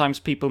 Sometimes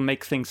people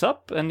make things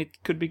up, and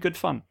it could be good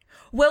fun.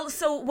 Well,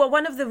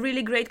 one of the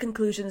really great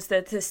conclusions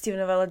that Steven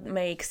Novella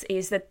makes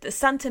is that the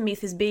Santa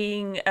myth is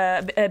being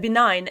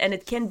benign, and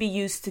it can be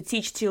used to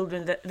teach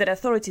children that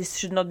authorities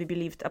should not be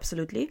believed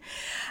absolutely.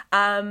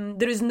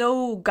 There is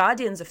no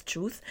guardians of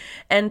truth,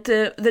 and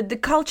the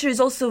culture is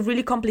also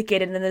really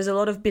complicated, and there's a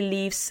lot of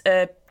beliefs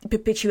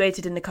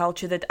perpetuated in the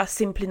culture that are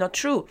simply not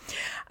true.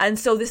 And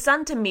so the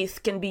Santa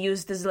myth can be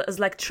used as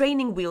like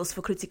training wheels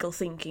for critical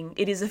thinking.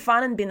 It is a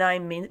fun and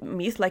benign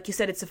myth. Like you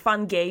said, it's a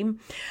fun game,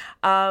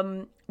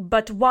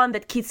 but one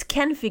that kids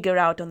can figure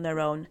out on their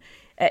own,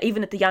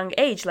 even at a young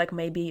age, like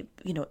maybe,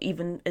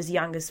 even as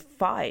young as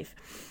 5.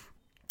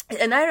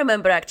 And I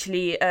remember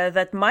actually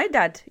that my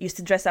dad used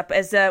to dress up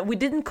as, we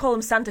didn't call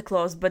him Santa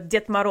Claus, but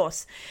Ded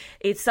Moroz.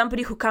 It's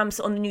somebody who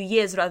comes on New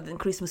Year's rather than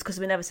Christmas, because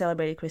we never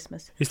celebrated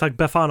Christmas. It's like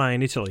Befana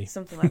in Italy.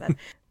 Something like that.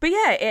 But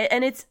yeah,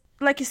 and it's,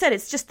 like you said,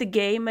 it's just a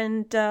game,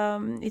 and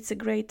it's a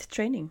great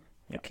training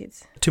for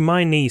kids. To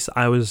my niece,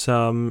 I was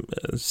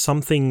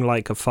something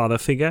like a father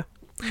figure.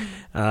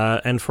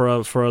 And for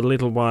a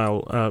little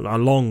while, a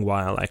long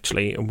while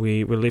actually,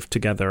 we lived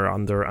together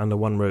under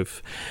one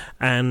roof,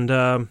 and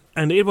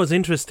it was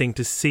interesting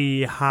to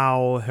see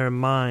how her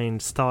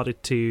mind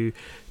started to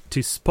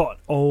spot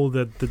all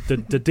the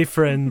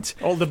different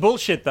all the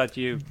bullshit that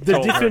you the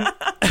told different.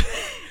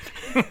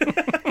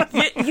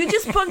 You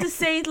just want to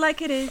say it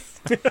like it is.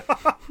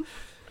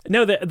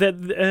 No,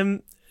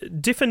 the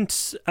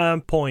different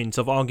points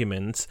of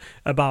arguments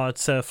about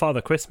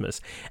Father Christmas,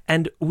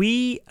 and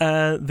we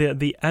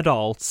the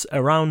adults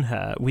around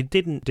her, we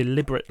didn't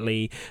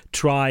deliberately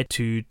try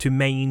to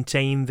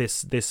maintain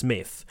this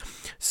myth.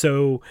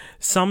 So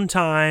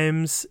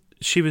sometimes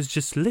she was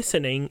just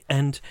listening,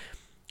 and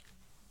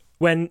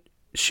when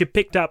she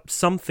picked up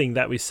something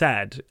that we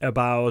said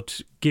about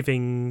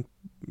giving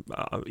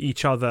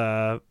each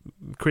other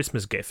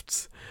Christmas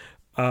gifts,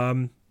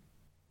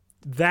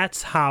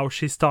 that's how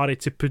she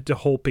started to put the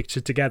whole picture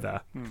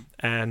together.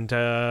 And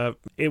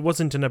it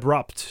wasn't an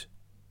abrupt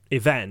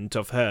event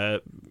of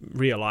her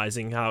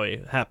realizing how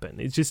it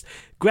happened. It just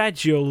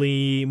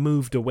gradually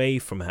moved away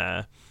from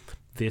her,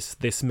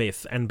 this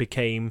myth, and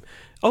became,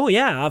 oh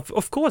yeah,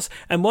 of course.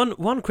 And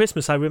one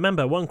Christmas, I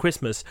remember one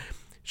Christmas,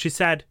 she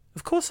said,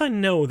 of course I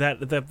know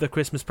that the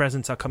Christmas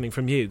presents are coming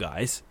from you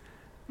guys.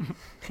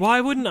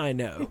 Why wouldn't I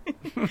know?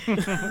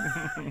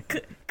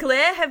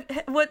 Claire,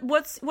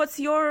 what's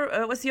your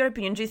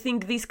opinion? Do you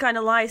think these kind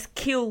of lies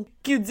kill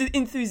kids'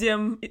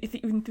 enthusiasm?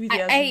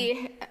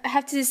 I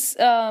have to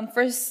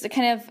first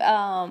kind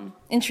of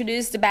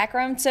introduce the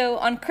background. So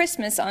on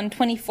Christmas, on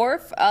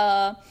 24th,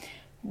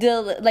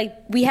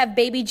 we have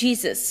baby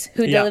Jesus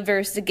who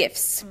delivers the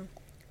gifts.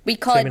 We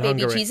call it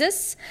baby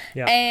Jesus,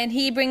 and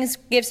he brings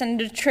gifts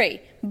under the tree.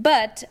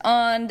 But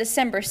on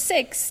December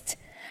 6th,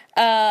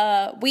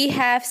 we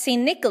have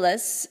St.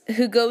 Nicholas,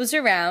 who goes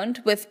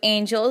around with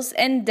angels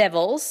and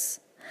devils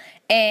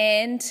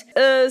and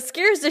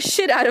scares the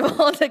shit out of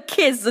all the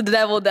kids, the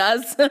devil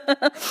does.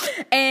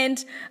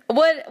 And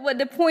what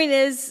the point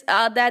is,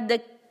 that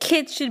the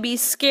kids should be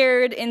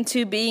scared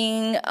into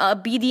being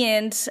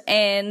obedient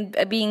and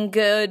being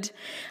good.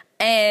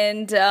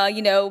 and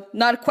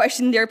not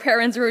question their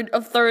parents'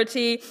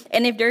 authority.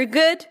 And if they're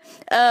good,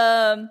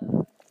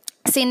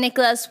 Saint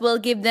Nicholas will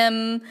give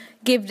them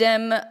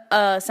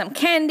some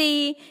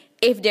candy.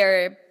 If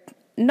they're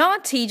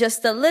naughty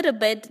just a little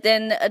bit,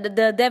 then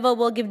the devil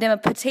will give them a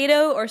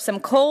potato or some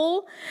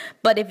coal.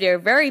 But if they're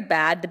very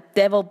bad, the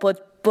devil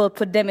will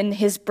put them in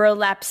his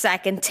burlap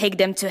sack and take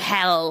them to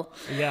hell.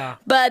 Yeah.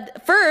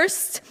 But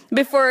first,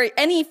 before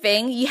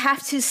anything, you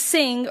have to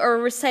sing or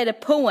recite a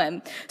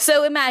poem.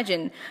 So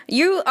imagine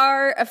you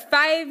are a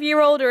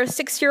 5-year-old or a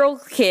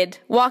 6-year-old kid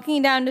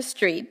walking down the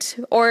street,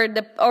 or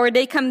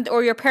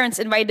your parents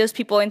invite those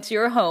people into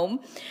your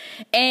home,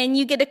 and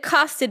you get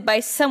accosted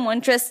by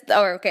someone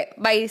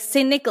by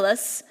Saint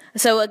Nicholas.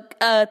 So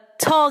a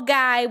tall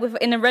guy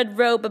in a red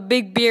robe, a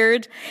big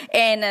beard,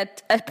 and a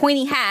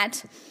pointy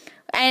hat,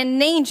 and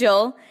an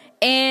angel,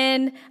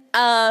 and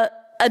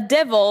a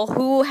devil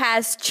who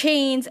has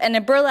chains and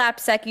a burlap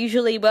sack,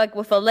 usually like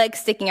with a leg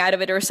sticking out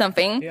of it or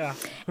something. Yeah.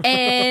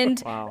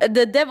 And Wow.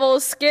 the devil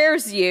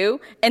scares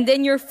you, and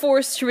then you're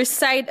forced to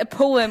recite a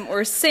poem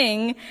or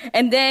sing,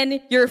 and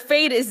then your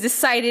fate is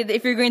decided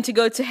if you're going to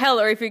go to hell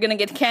or if you're going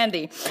to get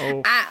candy.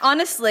 Oh.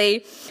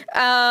 Honestly,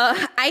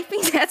 I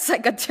think that's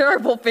like a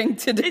terrible thing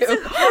to do.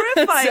 It's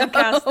horrifying,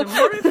 Custom.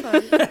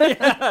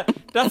 Horrifying.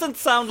 Doesn't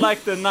sound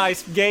like the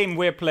nice game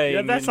we're playing.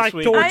 Yeah, that's in like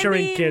Sweden.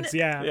 torturing I mean- kids,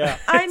 yeah. Yeah.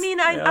 I mean,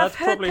 that I've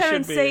heard probably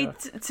parents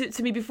should say be,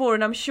 to me before,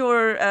 and I'm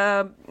sure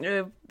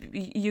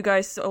you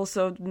guys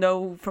also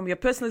know from your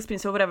personal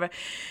experience or whatever,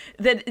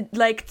 that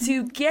like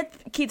to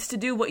get kids to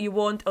do what you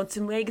want or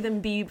to make them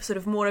be sort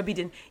of more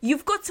obedient,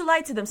 you've got to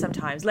lie to them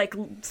sometimes, like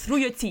through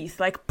your teeth,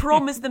 like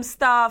promise them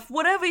stuff,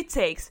 whatever it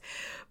takes.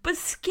 But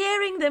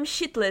scaring them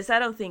shitless, I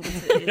don't think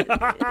it's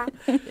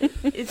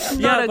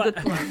not a good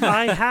plan.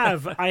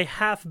 I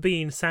have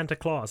been Santa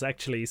Claus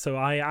actually, so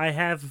I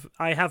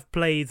have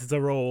played the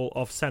role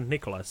of Saint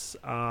Nicholas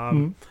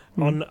on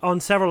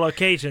several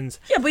occasions,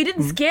 Yeah, but you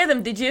didn't scare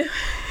them, did you?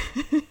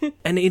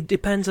 and it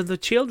depends on the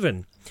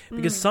children,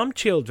 because some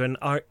children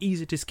are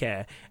easy to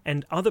scare,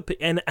 and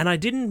and I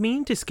didn't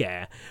mean to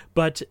scare,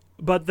 but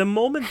the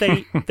moment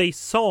they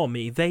saw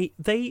me, they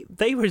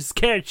were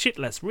scared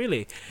shitless,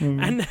 really,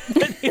 and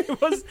it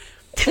was.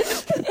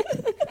 That's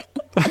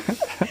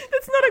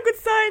not a good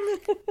sign.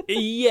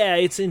 Yeah,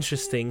 it's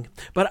interesting,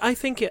 but I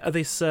think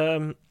this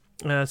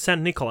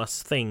Saint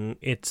Nicholas thing,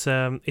 it's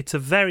a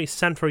very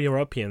Central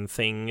European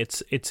thing.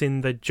 It's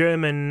in the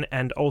German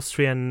and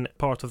Austrian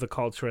part of the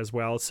culture as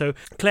well. So,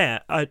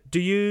 Claire, do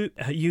you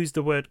use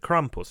the word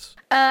Krampus?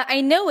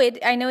 I know it.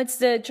 I know it's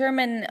the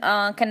German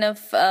kind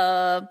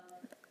of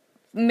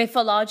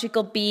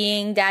mythological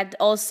being that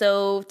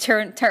also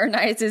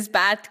tyrannizes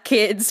bad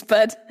kids,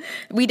 but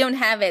we don't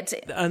have it.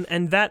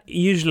 And that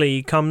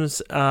usually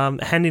comes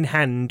hand in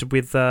hand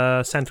with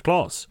Santa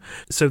Claus.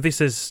 So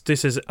this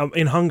is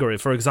in Hungary,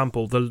 for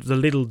example, the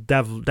little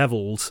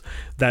devils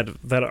that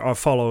are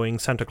following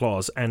Santa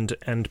Claus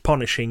and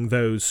punishing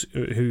those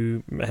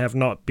who have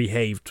not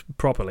behaved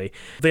properly.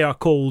 They are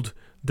called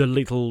the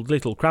little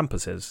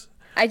Krampuses.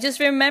 I just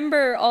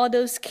remember all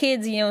those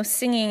kids,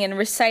 singing and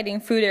reciting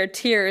through their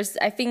tears.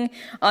 I think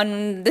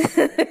on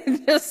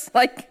just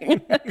like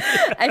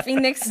I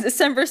think next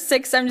December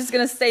 6th, I'm just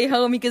gonna stay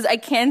home because I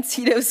can't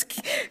see those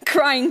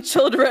crying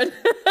children.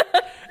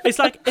 It's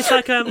like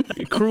a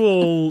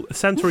cruel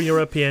Central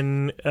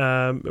European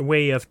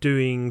way of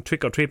doing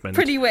trick or treatment.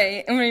 Pretty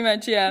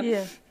much, yeah.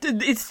 Yeah,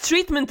 it's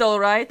treatment, all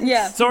right.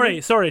 Yeah.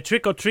 Sorry,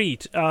 trick or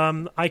treat.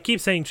 I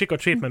keep saying trick or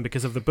treatment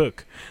because of the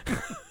book.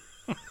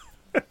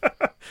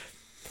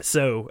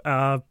 So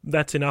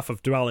that's enough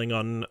of dwelling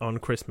on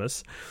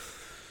Christmas.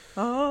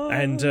 Oh,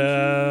 And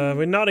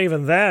we're not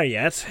even there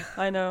yet.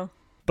 I know.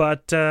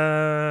 But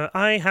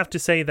I have to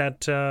say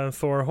that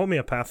for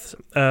homeopaths,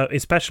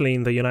 especially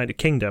in the United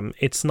Kingdom,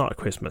 it's not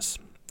Christmas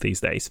these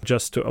days.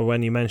 Just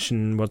when you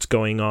mention what's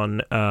going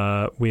on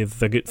with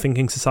the Good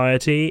Thinking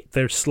Society,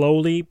 they're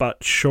slowly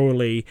but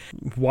surely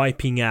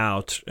wiping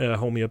out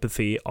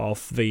homeopathy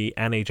off the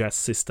NHS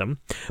system.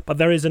 But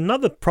there is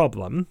another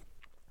problem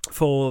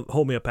for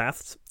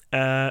homeopaths,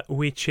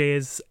 which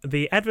is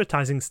the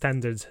Advertising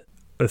Standards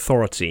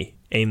Authority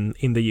in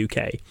the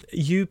UK.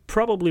 You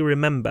probably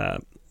remember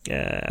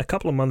a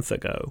couple of months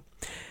ago,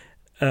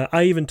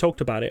 I even talked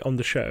about it on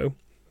the show,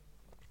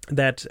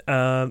 that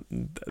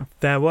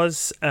there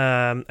was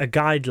a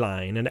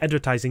guideline, an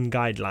advertising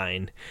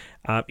guideline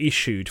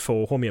issued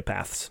for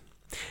homeopaths.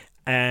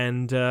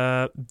 And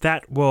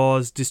that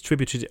was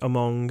distributed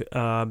among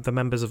the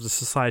members of the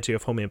Society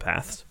of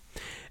Homeopaths.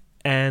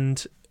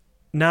 And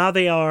now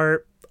they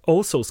are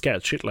also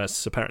scared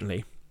shitless,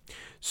 apparently.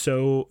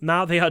 So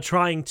now they are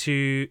trying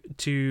to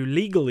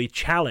legally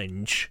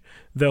challenge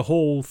the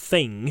whole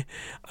thing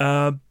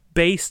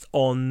based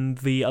on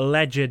the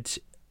alleged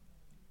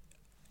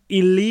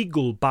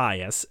illegal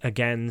bias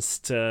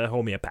against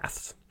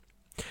homeopaths.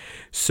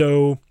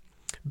 So,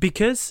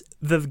 because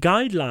the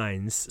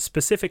guidelines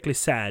specifically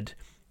said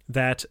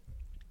that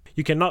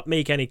You cannot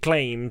make any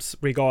claims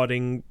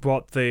regarding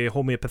what the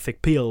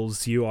homeopathic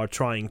pills you are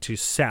trying to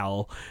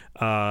sell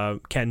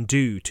can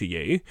do to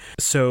you.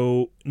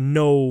 So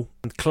no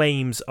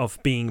claims of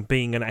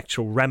being an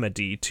actual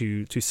remedy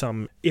to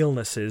some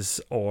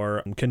illnesses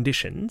or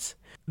conditions.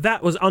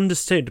 That was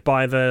understood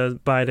by the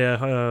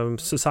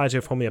Society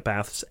of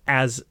Homeopaths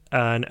as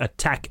an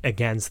attack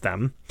against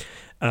them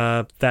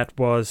that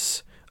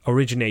was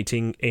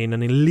originating in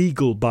an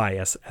illegal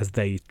bias, as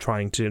they're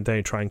trying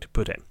to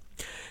put it.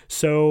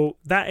 So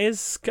that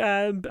is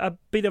a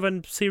bit of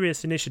a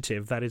serious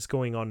initiative that is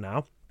going on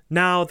now.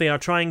 Now they are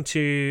trying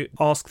to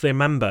ask their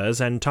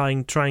members and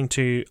trying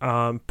to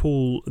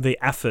pull the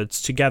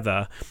efforts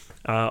together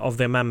of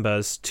their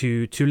members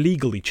to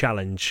legally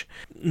challenge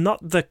not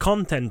the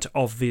content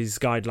of these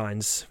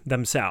guidelines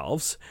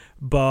themselves,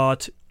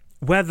 but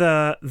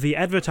whether the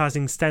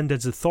Advertising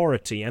Standards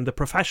Authority and the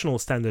Professional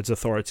Standards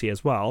Authority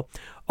as well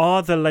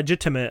are the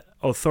legitimate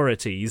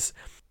authorities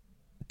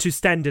to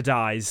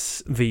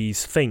standardize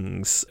these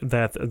things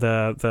that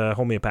the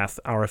homeopaths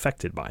are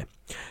affected by.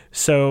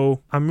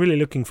 So I'm really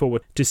looking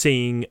forward to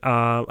seeing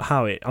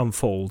how it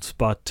unfolds,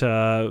 but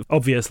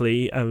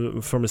obviously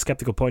from a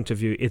skeptical point of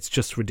view, it's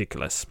just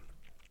ridiculous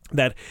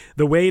that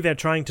the way they're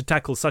trying to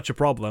tackle such a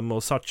problem, or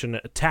such an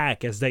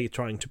attack as they're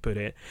trying to put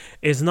it,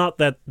 is not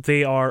that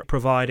they are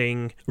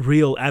providing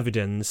real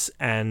evidence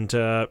and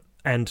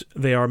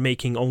they are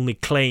making only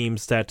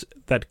claims that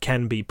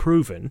can be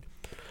proven.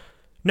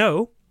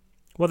 No,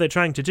 what they're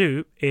trying to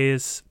do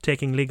is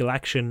taking legal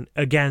action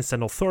against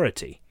an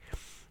authority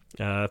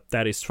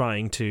that is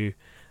trying to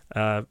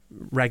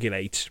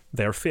regulate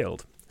their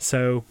field.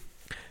 So,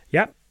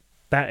 yeah,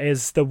 that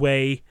is the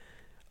way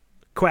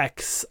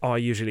quacks are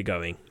usually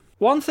going.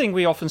 One thing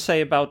we often say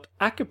about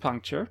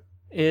acupuncture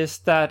is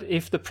that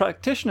if the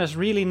practitioners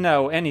really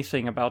know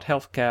anything about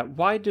healthcare,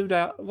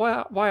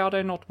 why are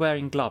they not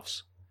wearing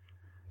gloves?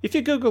 If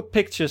you Google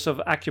pictures of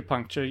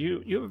acupuncture,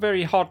 you're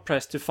very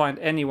hard-pressed to find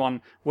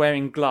anyone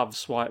wearing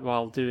gloves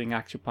while doing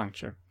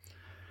acupuncture.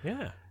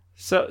 Yeah.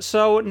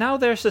 So now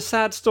there's a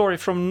sad story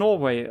from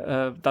Norway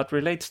that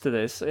relates to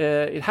this.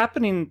 It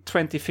happened in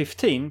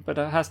 2015, but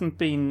it hasn't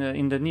been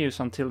in the news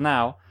until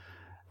now,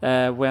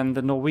 when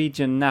the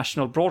Norwegian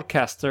national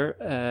broadcaster,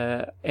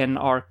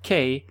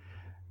 NRK,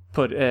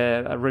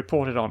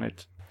 reported on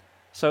it.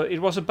 So it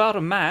was about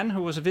a man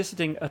who was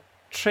visiting a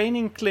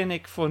training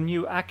clinic for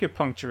new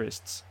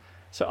acupuncturists.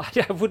 So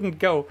I wouldn't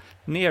go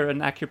near an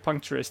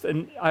acupuncturist,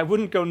 and I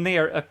wouldn't go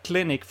near a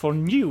clinic for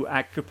new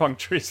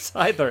acupuncturists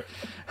either.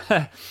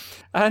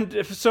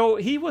 And so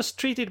he was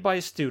treated by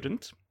a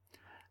student,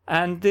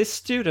 and this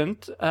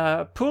student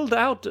pulled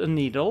out a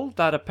needle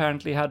that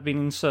apparently had been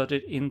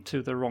inserted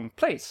into the wrong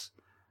place.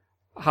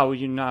 How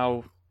you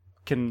now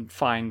can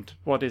find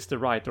what is the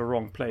right or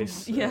wrong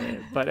place. Yeah.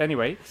 But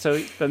anyway, so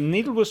the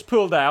needle was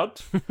pulled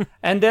out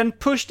and then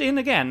pushed in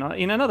again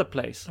in another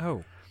place.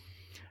 Oh.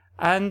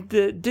 And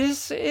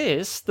this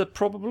is the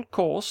probable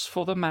cause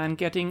for the man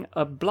getting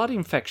a blood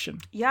infection.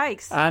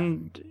 Yikes.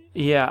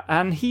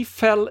 And he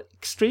fell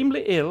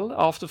extremely ill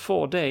after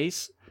 4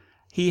 days.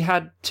 He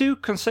had 2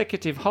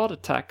 consecutive heart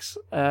attacks,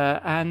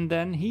 and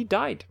then he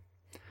died.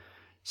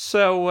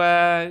 So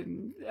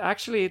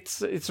actually,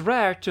 it's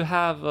rare to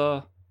have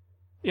a.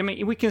 I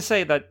mean, we can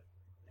say that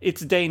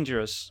it's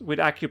dangerous with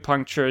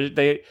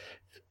acupuncture.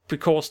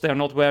 Because they're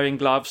not wearing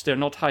gloves, they're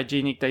not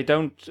hygienic, they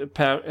don't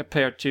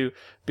appear to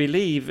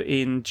believe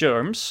in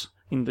germs,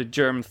 in the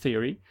germ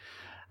theory.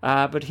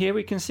 But here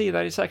we can see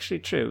that it's actually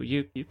true.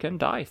 You can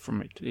die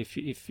from it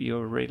if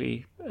you're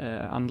really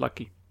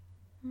unlucky.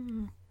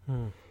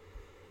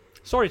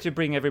 Sorry to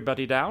bring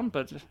everybody down,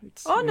 but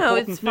it's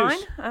important it's news.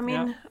 fine. I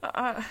mean,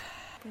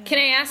 Can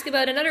I ask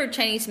about another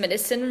Chinese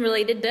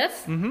medicine-related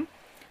death? Mm-hmm.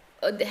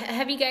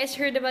 Have you guys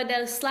heard about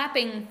the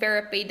slapping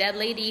therapy? That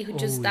lady who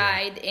just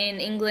died in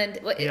England.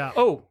 Yeah.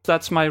 Oh,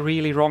 that's my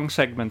really wrong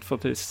segment for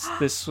this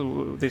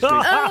week.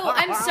 Oh,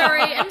 I'm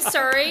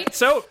sorry.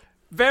 So,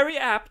 very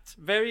apt,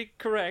 very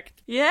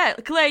correct. yeah,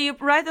 Claire, you're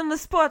right on the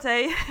spot,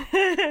 eh?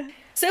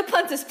 So,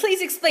 Pontus,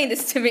 please explain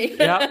this to me.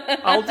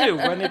 Yeah, I'll do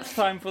when it's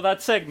time for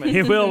that segment.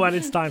 He will when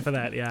it's time for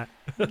that, yeah.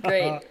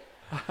 Great.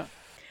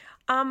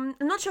 I'm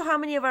not sure how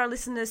many of our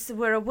listeners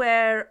were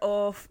aware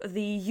of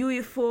the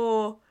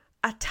UFO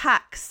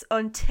attacks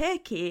on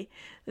Turkey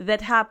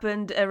that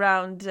happened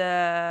around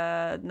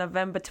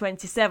November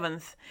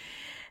 27th.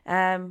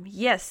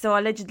 Yes, so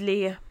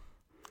allegedly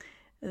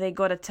they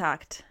got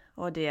attacked.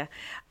 Oh dear.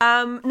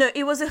 No,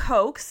 it was a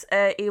hoax.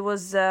 It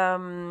was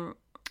a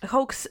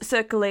hoax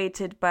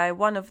circulated by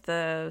one of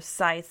the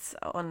sites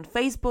on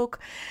Facebook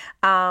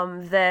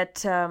that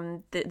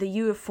the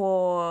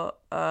UFO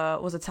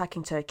was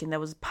attacking Turkey, and there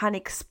was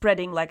panic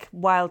spreading like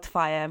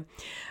wildfire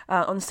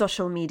on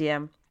social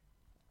media.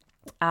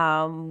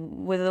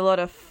 With a lot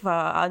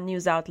of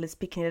news outlets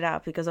picking it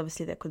up because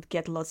obviously they could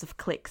get lots of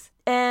clicks.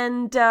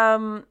 And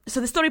so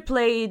the story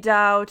played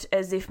out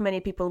as if many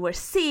people were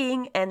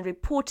seeing and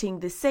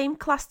reporting the same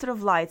cluster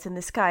of lights in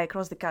the sky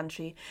across the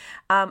country,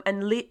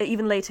 and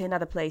even later in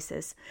other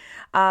places.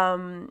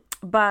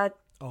 But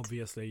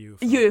Obviously UFO.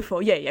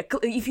 UFO, yeah.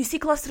 If you see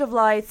cluster of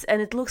lights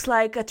and it looks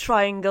like a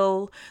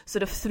triangle,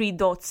 sort of 3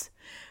 dots,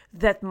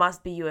 that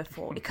must be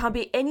UFO. It can't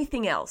be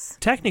anything else.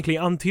 Technically,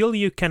 until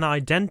you can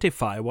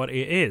identify what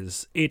it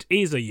is a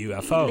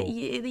UFO.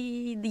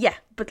 Yeah,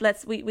 but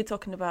we're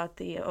talking about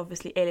the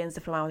obviously aliens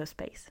from outer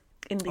space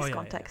in this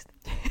context.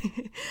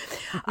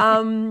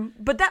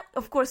 But that,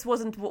 of course,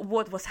 wasn't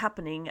what was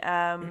happening.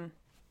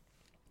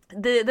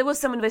 There was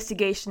some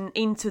investigation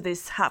into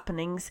these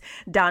happenings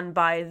done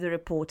by the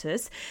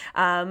reporters,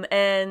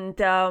 and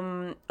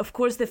of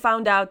course they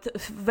found out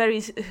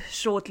very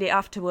shortly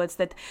afterwards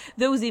that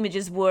those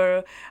images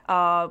were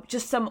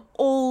just some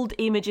old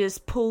images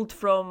pulled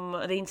from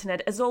the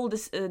internet, as old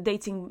as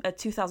dating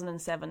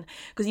 2007,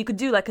 because you could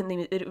do like an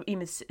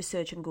image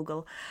search on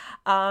Google,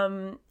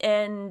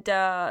 and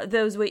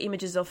those were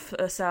images of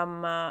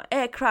some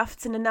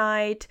aircrafts in the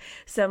night,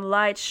 some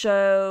light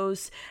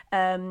shows.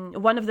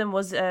 One of them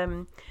was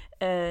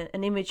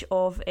an image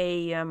of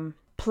a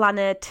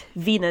planet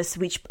Venus,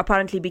 which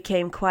apparently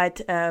became quite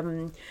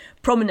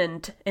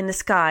prominent in the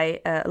sky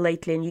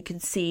lately, and you can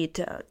see it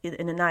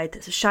in the night.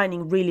 It's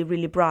shining really,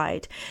 really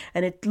bright,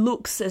 and it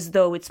looks as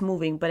though it's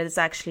moving, but it's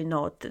actually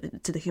not.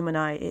 To the human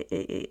eye,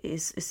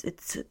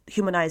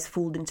 human eye is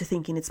fooled into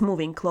thinking it's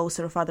moving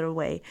closer or farther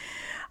away,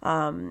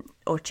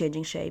 or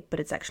changing shape, but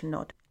it's actually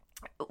not.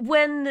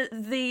 When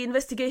the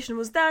investigation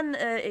was done,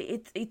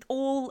 it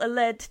all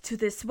led to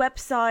this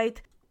website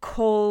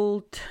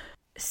called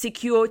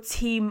Secure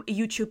Team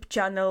YouTube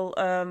channel,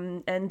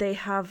 and they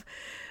have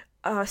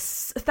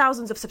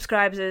thousands of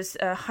subscribers,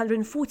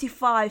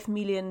 145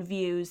 million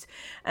views,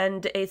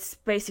 and it's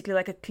basically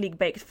like a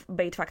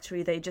clickbait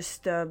factory. They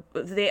just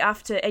they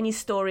after any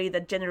story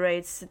that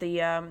generates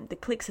the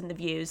clicks and the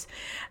views,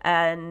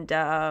 and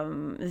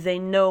they're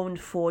known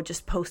for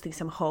just posting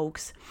some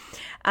hoax.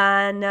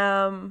 And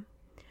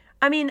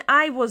I mean,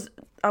 I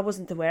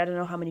wasn't aware. I don't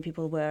know how many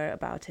people were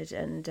about it,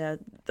 and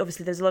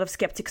obviously there's a lot of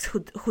skeptics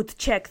who'd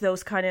check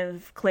those kind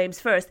of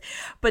claims first.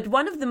 But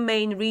one of the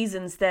main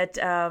reasons that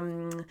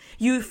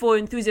UFO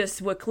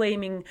enthusiasts were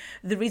claiming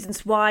the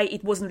reasons why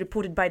it wasn't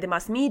reported by the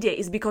mass media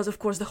is because, of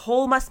course, the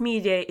whole mass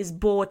media is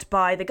bought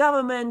by the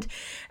government,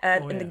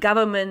 and the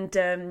government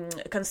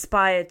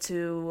conspired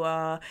to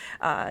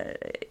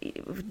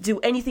do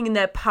anything in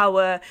their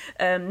power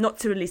not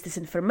to release this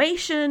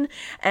information,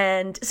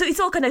 and so it's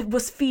all kind of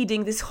was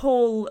feeding this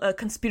whole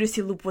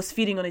conspiracy loop was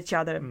feeding on each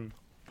other.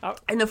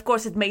 And of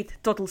course it made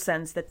total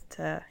sense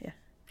that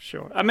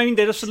Sure. I mean,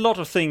 there's a lot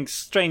of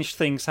strange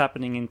things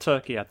happening in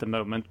Turkey at the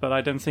moment, but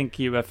I don't think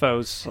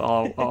UFOs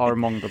are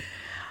among them.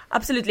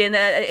 Absolutely, and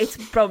it's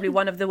probably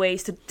one of the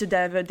ways to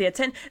divert the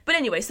attention. But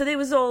anyway, so there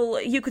was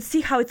you could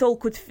see how it all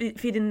could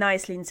fit in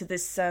nicely into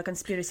this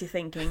conspiracy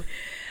thinking.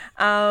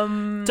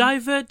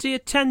 Divert the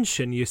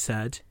attention, you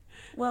said?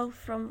 Well,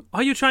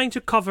 Are you trying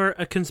to cover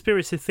a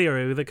conspiracy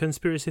theory with a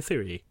conspiracy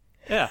theory?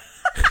 Yeah.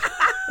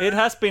 It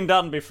has been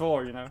done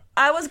before, you know.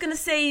 I was going to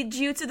say,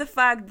 due to the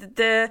fact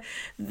that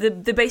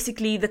the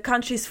basically the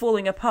country is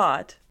falling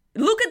apart.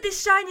 Look at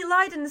this shiny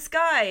light in the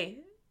sky.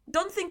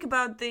 Don't think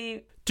about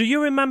the... Do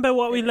you remember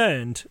what we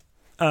learned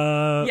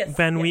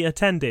when we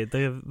attended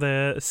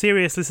the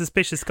Seriously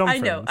Suspicious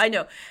conference? I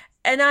know.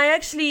 And I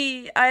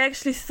actually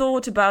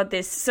thought about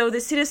this. So the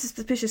Seriously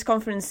Suspicious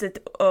conference that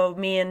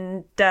me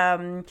and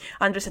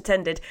Andres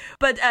attended.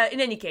 But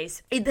in any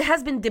case, it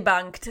has been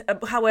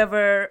debunked.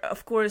 However,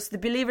 of course, the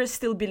believers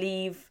still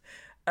believe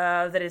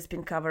that it's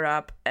been covered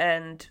up.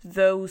 And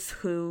those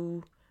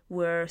who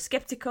were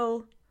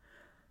skeptical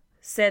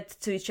said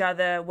to each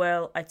other,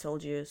 well, I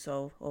told you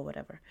so, or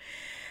whatever.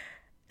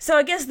 So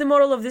I guess the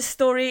moral of this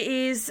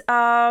story is...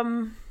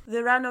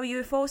 there are no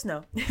UFOs?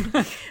 No.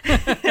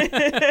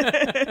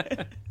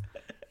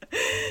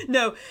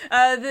 No.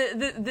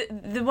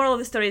 The moral of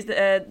the story is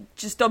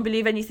just don't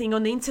believe anything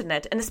on the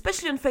internet, and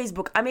especially on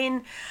Facebook. I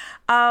mean,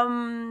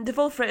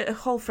 the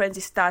whole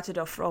frenzy started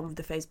off from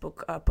the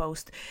Facebook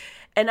post,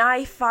 and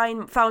I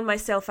found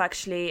myself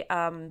actually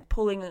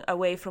pulling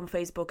away from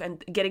Facebook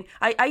and getting...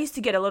 I used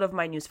to get a lot of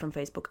my news from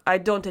Facebook. I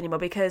don't anymore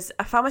because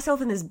I found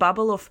myself in this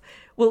bubble of...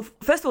 Well,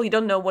 first of all, you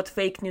don't know what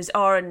fake news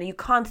are, and you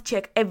can't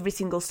check every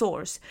single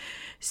source.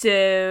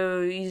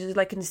 So you're just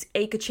like in this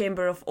echo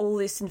chamber of all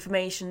this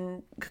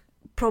information,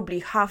 probably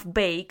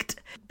half-baked,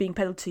 being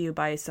peddled to you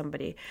by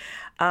somebody.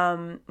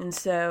 And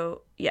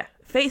so, yeah,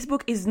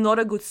 Facebook is not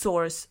a good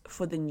source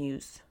for the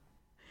news.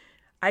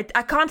 I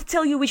can't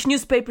tell you which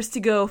newspapers to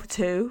go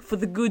to for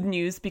the good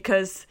news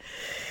because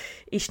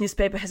each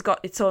newspaper has got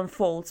its own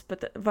faults,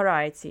 but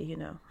variety, you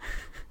know.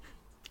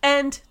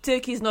 And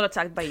Turkey is not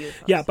attacked by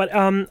UFOs. Yeah, but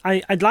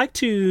I'd like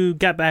to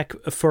get back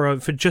for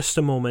just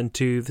a moment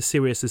to the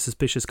Seriously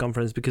Suspicious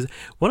conference, because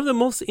one of the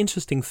most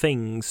interesting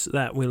things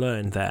that we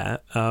learned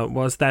there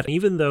was that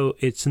even though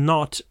it's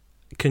not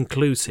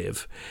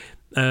conclusive,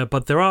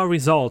 but there are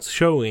results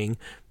showing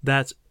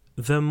that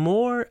the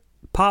more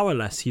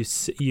powerless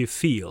you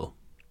feel,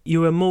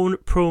 you are more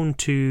prone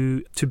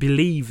to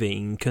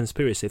believing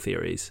conspiracy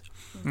theories,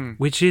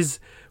 which is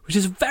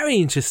very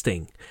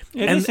interesting.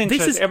 It is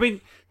interesting. I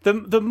mean,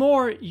 the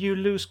more you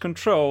lose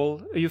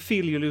control, you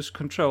feel you lose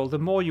control, the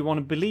more you want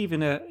to believe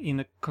in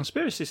a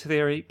conspiracy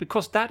theory,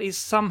 because that is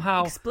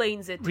somehow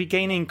Explains it.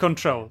 regaining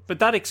control. But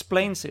that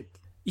explains it.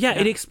 Yeah,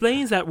 it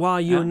explains that why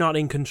you're not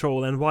in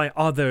control and why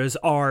others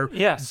are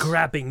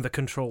grabbing the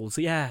controls.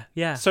 Yeah.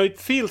 So it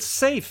feels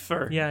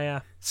safer.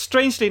 Yeah.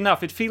 Strangely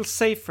enough, it feels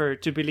safer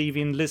to believe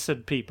in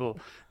lizard people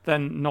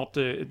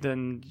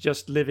than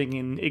just living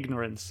in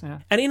ignorance. Yeah.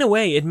 And in a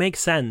way, it makes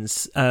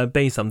sense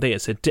based on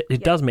this.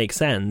 It does make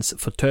sense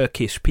for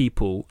Turkish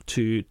people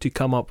to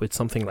come up with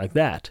something like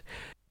that,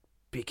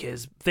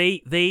 because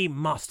they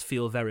must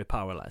feel very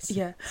powerless.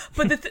 Yeah,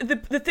 but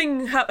the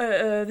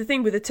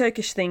thing with the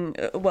Turkish thing,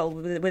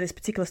 with this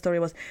particular story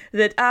was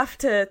that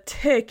after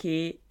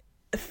Turkey,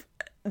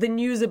 the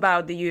news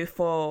about the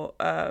UFO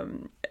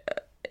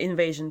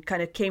invasion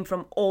kind of came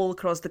from all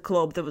across the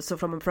globe. There was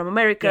from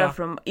America,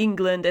 from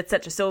England,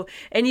 etc. So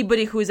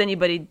anybody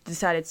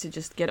decided to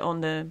just get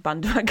on the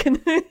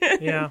bandwagon.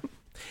 Yeah,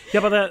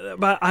 but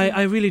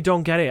I really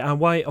don't get it. And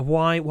why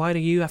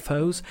the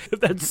UFOs?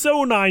 That's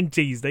so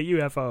 90s, the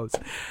UFOs,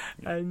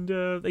 and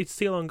it's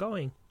still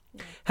ongoing.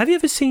 Yeah. Have you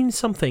ever seen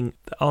something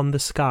on the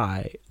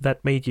sky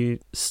that made you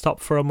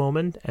stop for a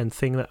moment and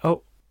think that,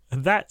 oh,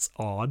 that's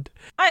odd?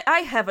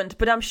 I haven't,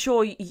 but I'm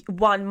sure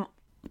one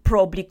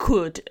probably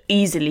could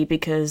easily,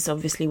 because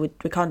obviously we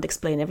can't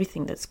explain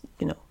everything that's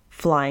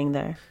flying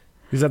there.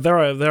 Because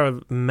there are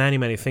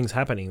many things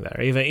happening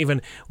there.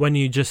 Even when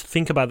you just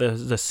think about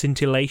the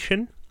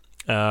scintillation,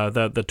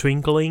 the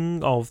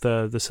twinkling of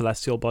the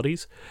celestial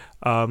bodies,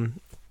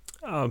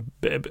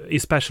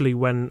 especially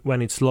when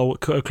it's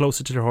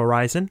closer to the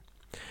horizon,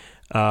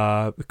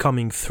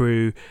 coming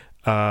through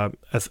a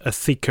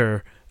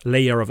thicker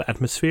layer of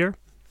atmosphere,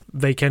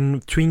 they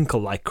can twinkle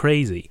like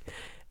crazy.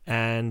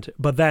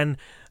 But then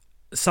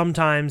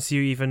sometimes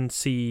you even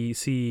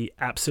see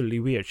absolutely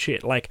weird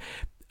shit. Like,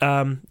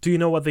 do you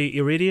know what the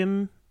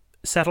Iridium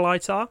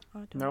satellites are?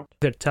 No.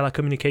 They're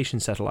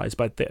telecommunication satellites,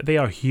 but they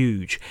are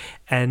huge.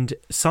 And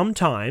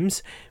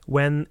sometimes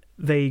when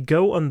they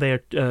go on their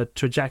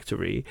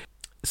trajectory,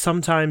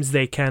 sometimes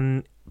they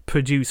can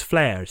produce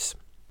flares.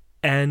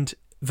 And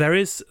there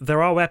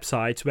are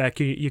websites where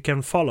you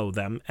can follow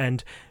them,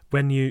 and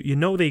when you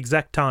know the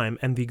exact time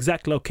and the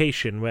exact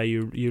location where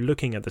you're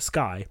looking at the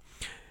sky,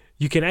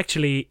 you can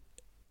actually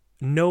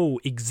know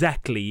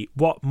exactly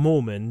what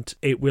moment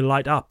it will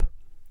light up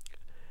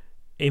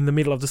in the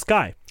middle of the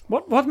sky.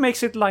 What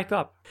makes it light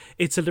up?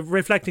 It's a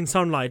reflecting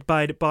sunlight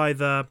by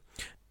the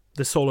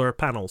solar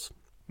panels.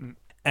 Mm.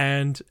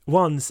 And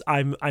once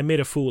I made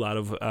a fool out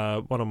of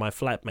one of my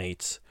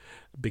flatmates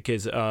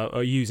because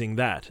using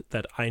that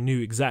I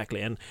knew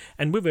exactly,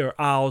 and we were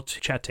out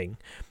chatting,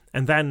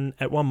 and then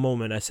at one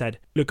moment I said,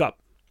 "Look up."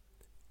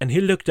 And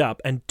he looked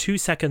up, and 2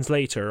 seconds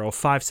later, or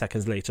 5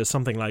 seconds later,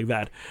 something like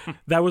that,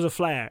 there was a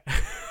flare.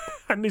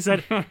 And he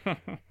said,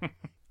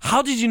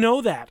 "How did you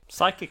know that?"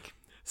 Psychic.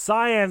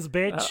 Science,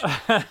 bitch.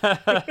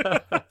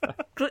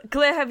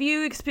 Claire, have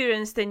you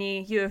experienced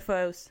any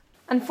UFOs?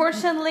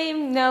 Unfortunately,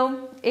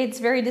 no. It's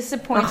very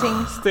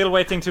disappointing. Still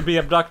waiting to be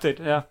abducted,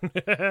 yeah.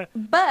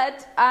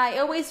 But I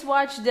always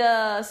watch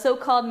the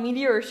so-called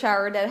meteor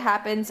shower that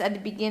happens at the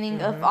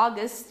beginning of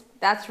August.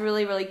 That's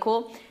really, really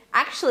cool.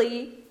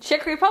 Actually,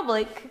 Czech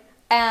Republic,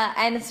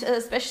 and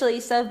especially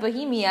South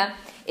Bohemia,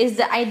 is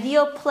the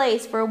ideal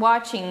place for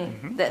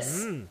watching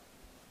this.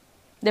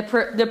 The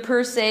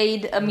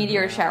Perseid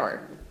meteor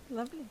shower.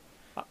 Lovely.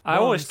 I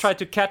always try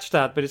to catch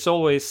that, but it's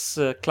always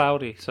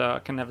cloudy, so I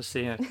can never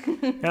see it.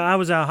 I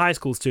was a high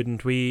school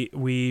student.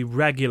 We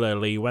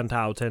regularly went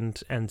out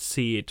and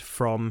see it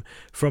from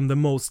the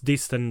most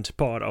distant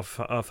part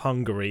of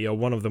Hungary, or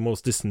one of the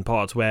most distant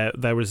parts, where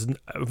there was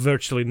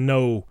virtually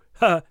no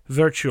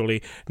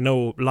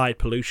light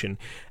pollution.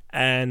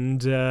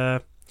 And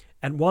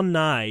one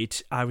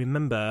night, I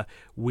remember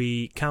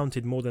we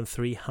counted more than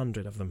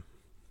 300 of them.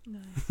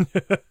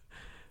 Nice.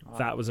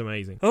 That was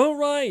amazing. All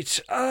right.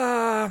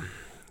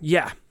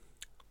 Yeah.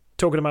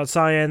 Talking about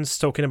science,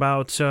 talking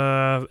about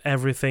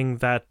everything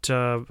that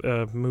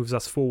moves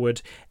us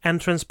forward,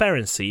 and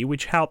transparency,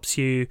 which helps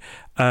you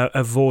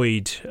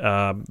avoid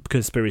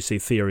conspiracy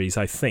theories,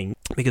 I think,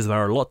 because there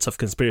are lots of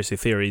conspiracy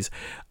theories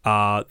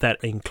that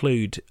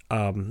include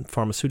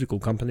pharmaceutical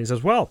companies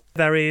as well.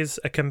 There is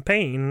a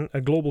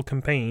global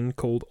campaign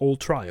called All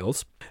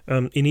Trials,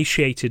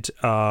 initiated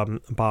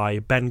by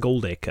Ben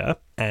Goldacre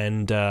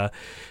and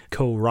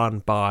co-run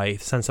by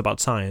Sense About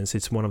Science.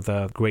 It's one of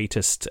the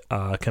greatest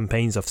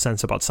campaigns of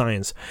Sense About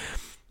Science.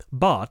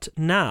 But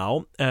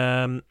now,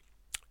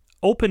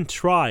 Open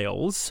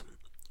Trials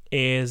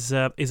is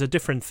a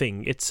different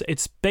thing.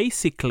 It's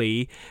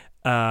basically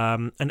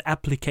an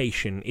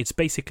application. It's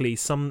basically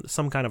some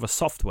kind of a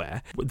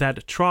software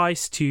that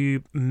tries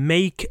to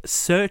make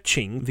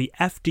searching the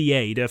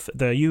FDA,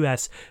 the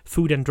US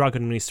Food and Drug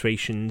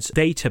Administration's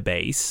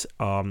database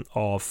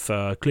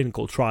of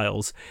clinical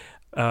trials,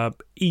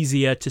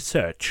 easier to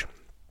search.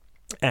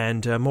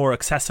 and more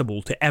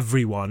accessible to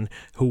everyone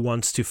who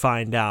wants to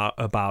find out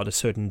about a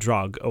certain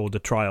drug or the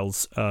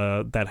trials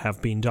that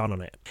have been done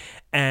on it.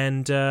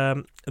 And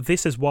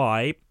this is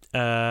why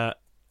the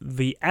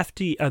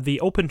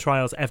Open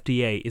Trials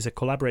FDA is a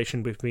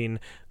collaboration between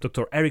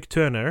Dr. Eric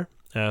Turner,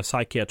 a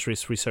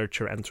psychiatrist,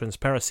 researcher, and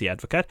transparency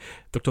advocate,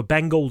 Dr.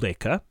 Ben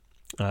Goldacre,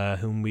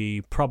 whom we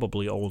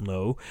probably all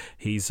know.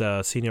 He's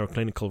a senior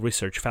clinical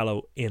research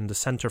fellow in the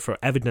Centre for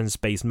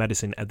Evidence-Based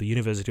Medicine at the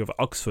University of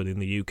Oxford in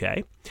the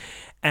UK.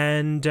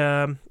 And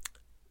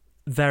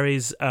there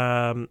is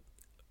an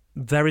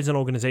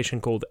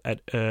organization called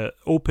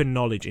Open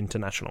Knowledge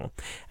International,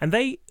 and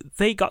they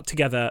got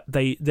together.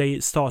 They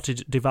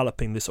started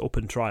developing this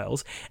Open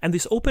Trials, and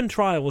this Open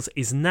Trials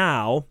is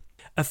now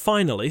a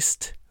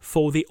finalist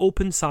for the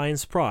Open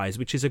Science Prize,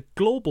 which is a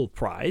global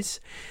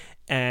prize.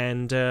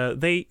 And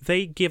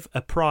they give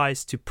a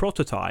prize to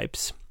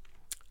prototypes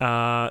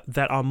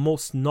that are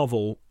most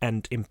novel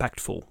and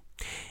impactful.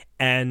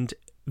 And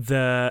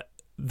the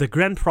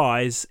grand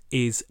prize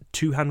is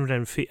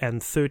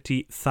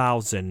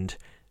 $230,000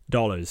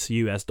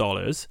 US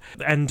dollars,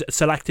 and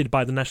selected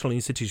by the National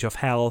Institute of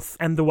Health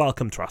and the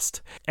Wellcome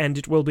Trust, and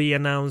it will be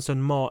announced in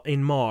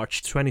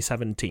March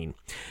 2017.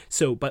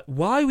 So, but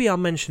why we are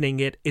mentioning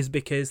it is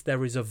because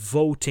there is a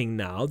voting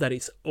now that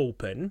is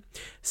open,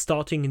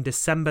 starting in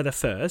December the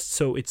 1st,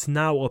 so it's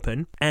now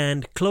open,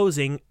 and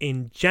closing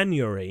in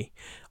January,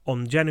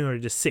 on January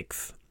the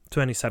 6th,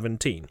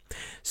 2017.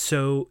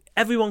 So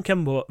everyone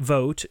can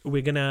vote.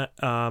 We're gonna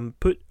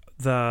put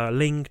the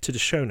link to the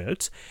show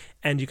notes,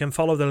 and you can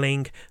follow the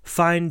link,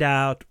 find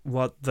out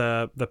what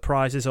the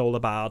prize is all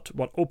about,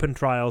 what Open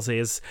Trials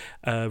is,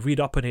 read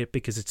up on it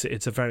because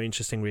it's a very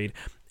interesting read,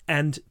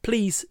 and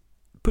please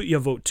put your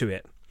vote to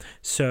it.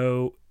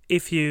 So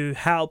if you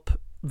help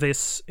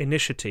this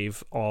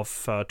initiative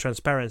of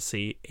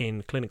transparency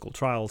in clinical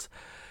trials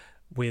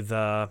with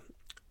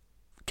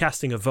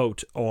casting a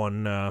vote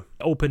on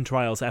Open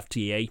Trials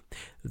FDA,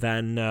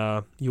 then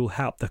you'll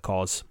help the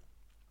cause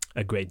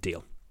a great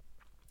deal.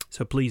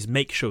 So please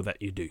make sure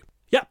that you do.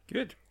 Yeah.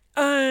 Good.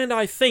 And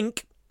I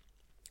think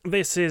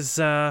this is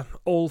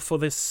all for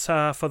this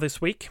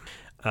week.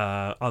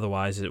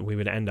 Otherwise, we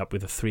would end up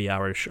with a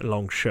 3-hour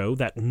long show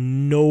that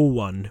no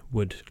one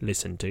would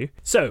listen to.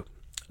 So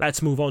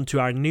let's move on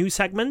to our new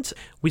segment.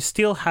 We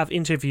still have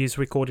interviews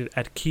recorded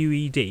at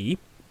QED.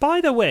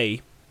 By the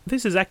way,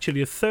 this is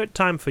actually the third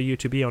time for you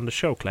to be on the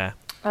show, Claire.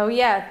 Oh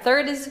yeah,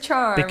 third is the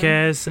charm.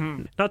 Because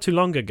not too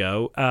long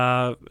ago,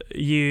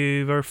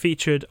 you were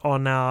featured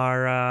on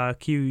our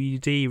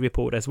QED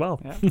report as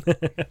well. Yeah.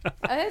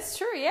 That's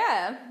true,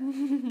 yeah.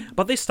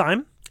 But this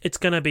time, it's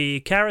going to be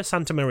Cara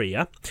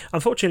Santamaria.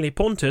 Unfortunately,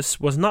 Pontus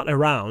was not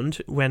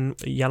around when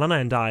Jelena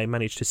and I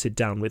managed to sit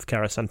down with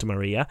Cara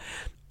Santamaria.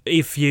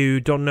 If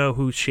you don't know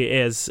who she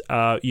is,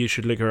 you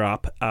should look her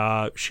up.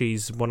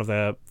 She's one of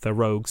the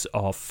rogues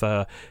of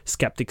the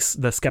Skeptic's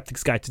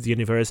Guide to the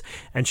Universe,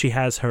 and she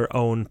has her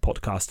own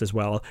podcast as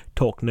well,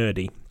 Talk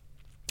Nerdy.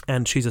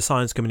 And she's a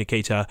science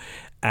communicator,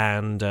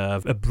 and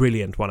a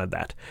brilliant one at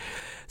that.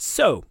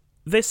 So,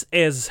 this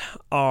is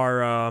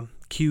our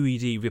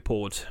QED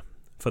report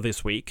for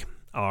this week,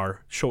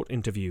 our short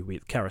interview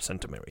with Cara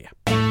Santamaria.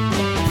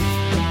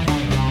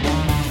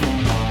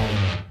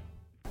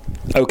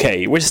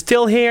 Okay, we're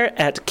still here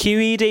at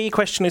QED,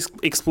 Question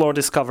Explore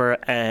Discover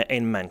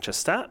in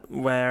Manchester,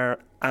 where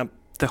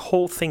the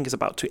whole thing is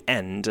about to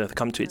end,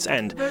 come to its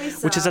end,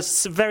 which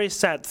is a very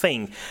sad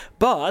thing.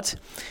 But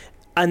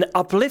an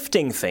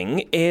uplifting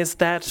thing is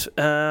that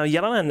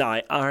Jelena and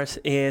I are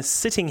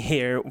sitting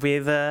here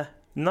with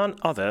none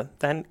other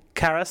than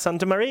Cara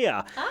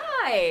Santamaria.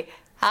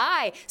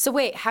 Hi. So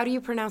wait, how do you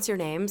pronounce your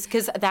names?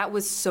 Because that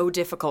was so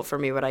difficult for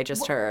me what I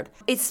just heard.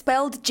 It's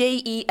spelled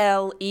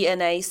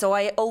Jelena, so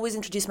I always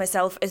introduce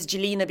myself as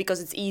Jelena because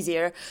it's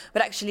easier,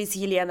 but actually it's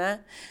Yelena.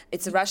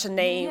 It's a Russian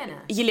name.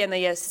 Yelena,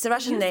 yes, it's a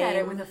Russian name. You said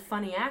it with a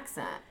funny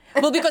accent.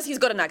 Well, because he's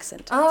got an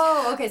accent.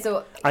 Oh, okay,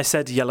 so... I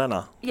said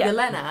Jelena. Yeah.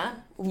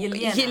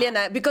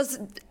 Yelena, because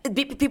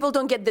people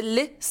don't get the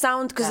L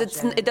sound because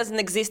Gotcha. it doesn't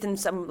exist in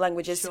some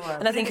languages, Sure.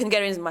 and I think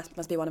Hungarian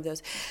must be one of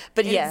those.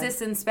 But it yeah,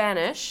 exists in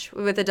Spanish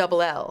with a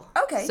double L.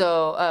 Okay.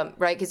 So,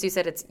 right, because you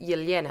said it's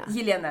Yelena.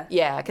 Yelena.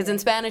 Yeah, because in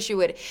Spanish it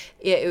would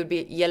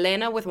be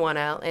Yelena with one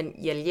L and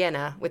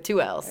Yelena with two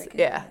L's. Okay.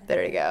 Yeah,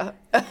 there you go.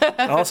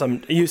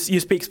 Awesome. You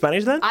speak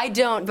Spanish then? I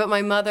don't, but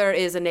my mother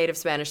is a native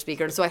Spanish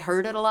speaker, so I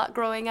heard it a lot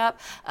growing up.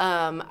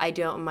 I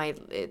don't.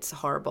 It's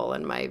horrible,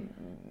 and my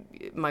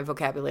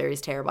vocabulary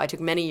is terrible. I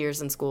took many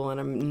years in school, and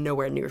I'm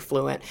nowhere near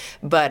fluent.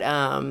 But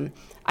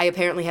I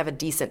apparently have a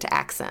decent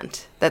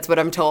accent. That's what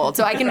I'm told.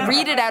 So I can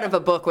read it out of a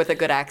book with a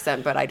good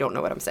accent, but I don't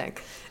know what I'm saying.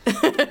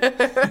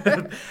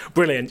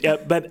 Brilliant. Yeah,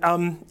 but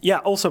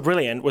also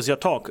brilliant was your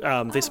talk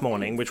this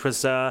morning, which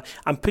was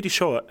I'm pretty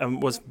sure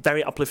was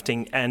very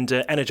uplifting and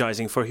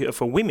energizing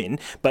for women.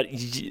 But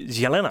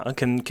Jelena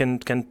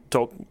can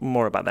talk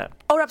more about that.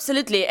 Oh,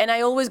 absolutely. And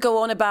I always go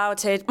on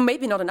about it,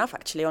 maybe not enough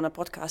actually on a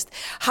podcast,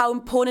 how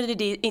important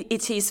opportunity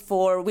it is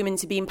for women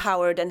to be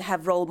empowered and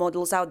have role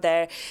models out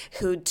there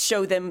who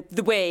show them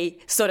the way,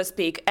 so to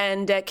speak.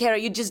 And Kara,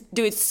 you just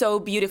do it so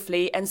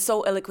beautifully and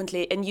so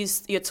eloquently, and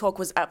your talk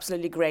was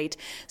absolutely great.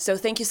 So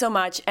thank you so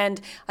much.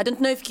 And I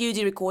don't know if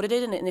QD recorded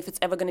it and if it's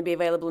ever going to be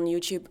available on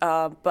YouTube,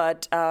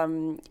 but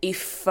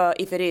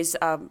if it is,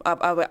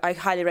 I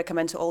highly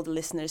recommend to all the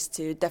listeners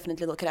to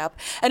definitely look it up.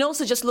 And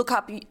also just look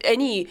up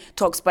any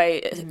talks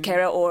by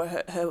Kara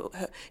or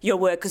your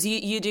work, because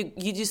you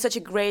do such a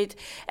great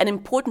and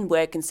important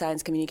work in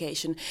science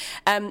communication.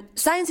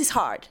 Science is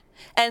hard,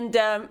 and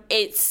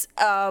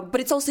but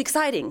it's also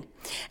exciting.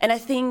 And I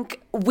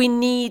think we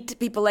need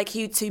people like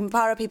you to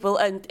empower people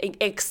and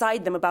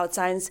excite them about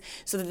science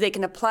so that they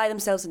can apply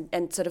themselves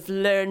and sort of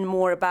learn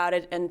more about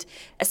it, and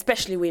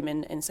especially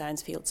women in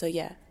science field. So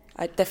yeah,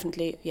 I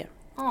definitely, yeah.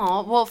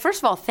 Oh, well, first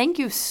of all, thank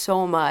you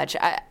so much.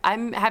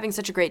 I'm having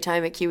such a great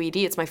time at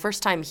QED. It's my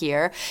first time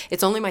here.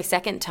 It's only my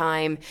second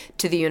time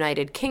to the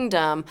United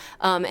Kingdom.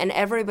 And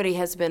everybody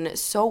has been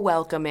so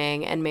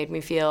welcoming and made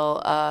me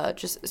feel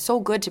just so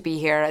good to be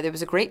here. There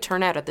was a great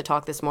turnout at the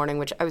talk this morning,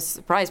 which I was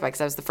surprised by because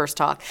that was the first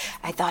talk.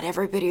 I thought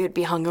everybody would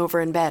be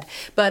hungover in bed.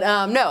 But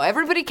no,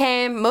 everybody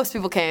came. Most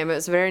people came. It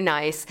was very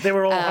nice. They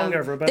were all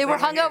hungover. But they were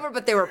hungover,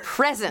 but they were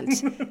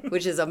present,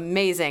 which is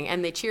amazing.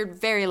 And they cheered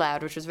very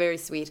loud, which was very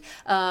sweet.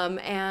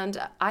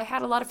 And I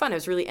had a lot of fun. I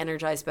was really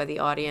energized by the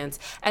audience.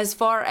 As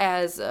far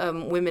as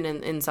women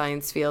in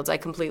science fields, I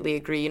completely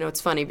agree. You know, it's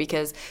funny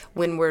because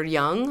when we're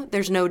young,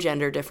 there's no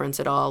gender difference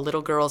at all.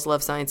 Little girls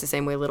love science the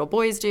same way little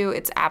boys do.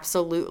 It's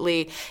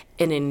absolutely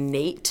an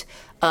innate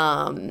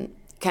kind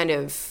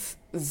of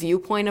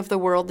viewpoint of the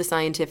world, the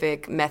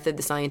scientific method,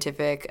 the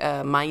scientific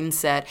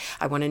mindset.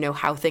 I want to know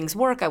how things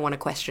work. I want to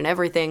question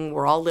everything.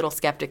 We're all little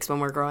skeptics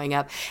when we're growing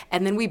up.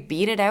 And then we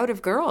beat it out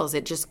of girls.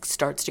 It just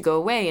starts to go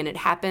away. And it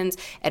happens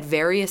at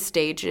various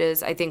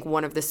stages. I think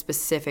one of the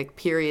specific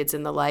periods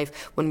in the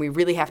life when we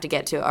really have to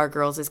get to our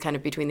girls is kind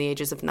of between the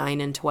ages of 9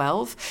 and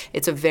 12.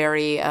 It's a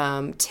very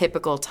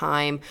typical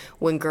time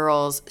when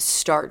girls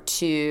start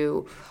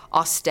to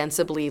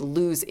ostensibly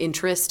lose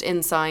interest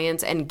in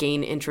science and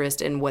gain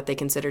interest in what they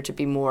consider to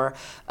be more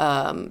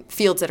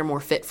fields that are more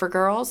fit for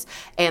girls.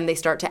 And they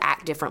start to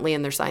act differently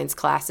in their science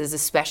classes,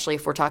 especially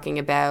if we're talking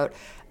about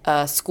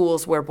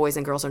schools where boys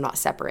and girls are not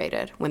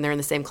separated. When they're in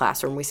the same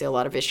classroom, we see a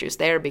lot of issues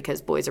there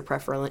because boys are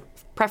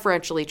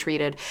preferentially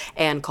treated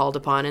and called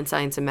upon in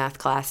science and math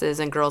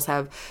classes, and girls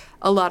have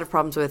a lot of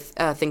problems with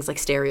things like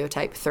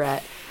stereotype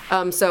threat.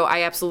 So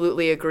I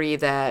absolutely agree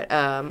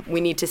that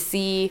we need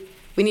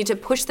to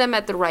push them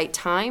at the right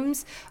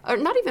times, or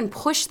not even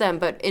push them,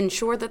 but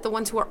ensure that the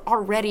ones who are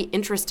already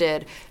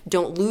interested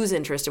don't lose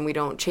interest and we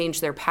don't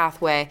change their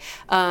pathway.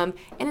 And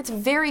it's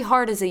very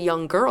hard as a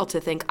young girl to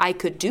think, I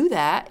could do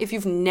that, if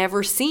you've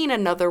never seen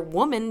another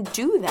woman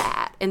do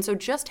that. And so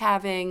just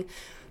having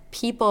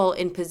people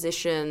in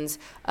positions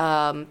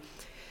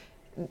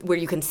where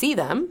you can see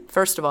them,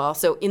 first of all,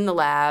 so in the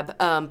lab,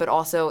 but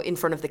also in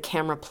front of the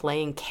camera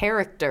playing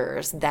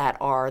characters that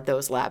are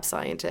those lab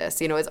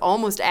scientists. You know, it's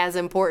almost as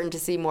important to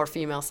see more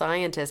female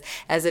scientists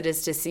as it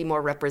is to see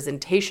more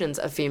representations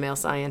of female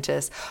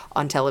scientists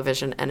on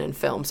television and in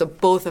film. So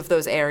both of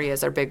those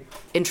areas are big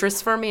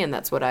interests for me, and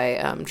that's what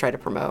I try to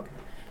promote.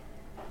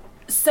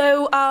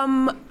 So,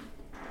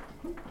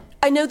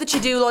 I know that you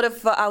do a lot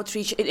of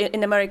outreach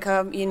in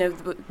America, you know,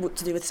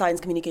 to do with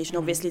science communication.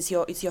 Obviously,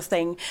 it's your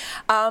thing.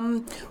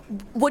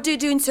 What do you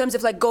do in terms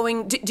of like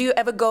going? Do you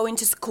ever go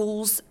into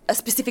schools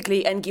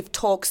specifically and give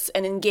talks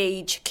and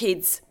engage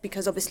kids?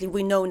 Because obviously,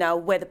 we know now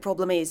where the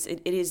problem is.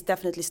 It is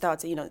definitely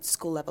starts, you know, at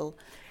school level.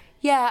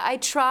 Yeah, I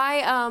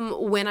try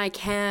when I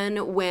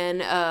can. When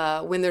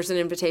there's an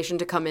invitation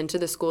to come into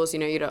the schools,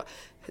 you know,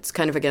 it's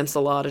kind of against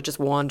the law to just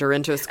wander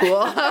into a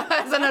school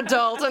as an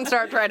adult and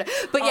start trying to.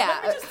 But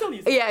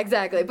yeah,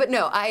 exactly. But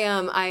no, I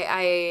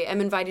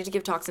am invited to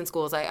give talks in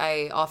schools.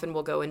 I often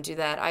will go and do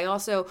that. I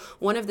also,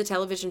 one of the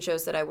television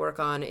shows that I work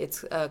on,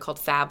 it's called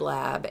Fab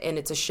Lab, and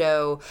it's a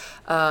show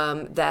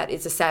that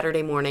it's a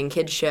Saturday morning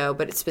kids show,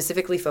 but it's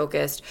specifically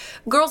focused.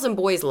 Girls and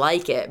boys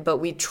like it, but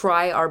we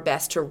try our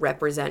best to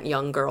represent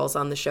young girls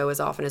on the show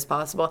as often as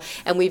possible.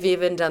 And we've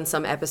even done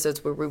some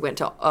episodes where we went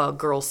to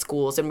girls'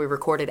 schools and we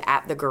recorded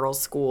at the girls'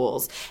 schools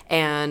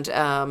and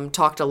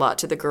talked a lot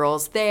to the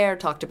girls there,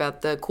 talked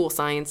about the cool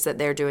science that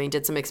they're doing,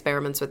 did some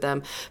experiments with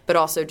them, but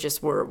also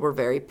just were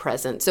very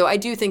present. So I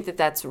do think that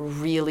that's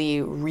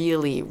really,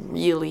 really,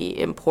 really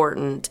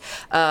important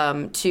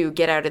to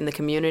get out in the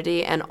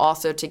community and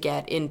also to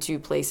get into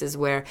places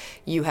where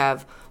you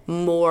have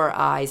more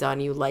eyes on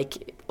you,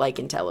 like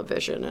in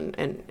television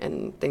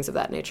and things of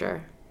that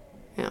nature.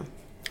 Yeah.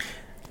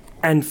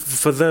 And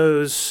for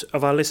those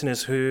of our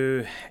listeners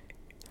who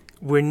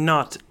were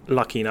not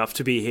lucky enough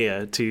to be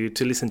here to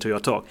listen to your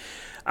talk,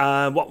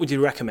 what would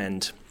you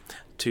recommend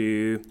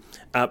to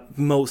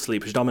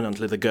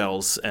predominantly the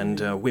girls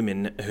and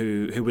women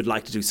who would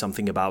like to do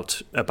something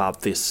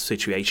about this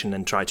situation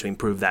and try to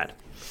improve that?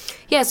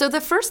 Yeah, so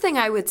the first thing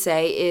I would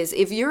say is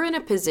if you're in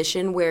a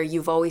position where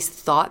you've always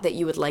thought that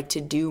you would like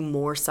to do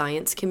more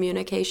science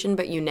communication,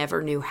 but you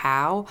never knew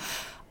how,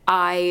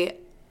 I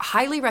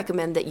highly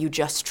recommend that you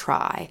just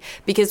try,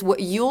 because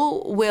what you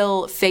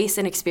will face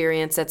an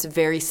experience that's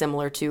very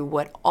similar to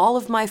what all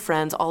of my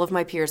friends, all of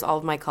my peers, all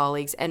of my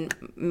colleagues, and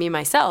me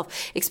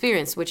myself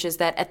experienced, which is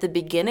that at the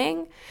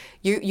beginning,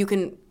 you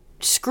can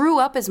screw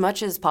up as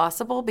much as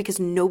possible because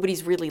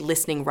nobody's really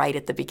listening right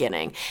at the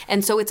beginning.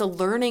 And so it's a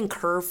learning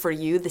curve for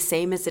you, the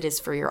same as it is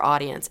for your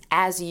audience.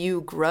 As you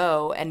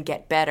grow and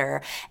get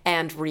better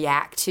and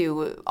react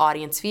to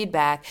audience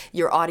feedback,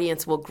 your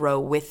audience will grow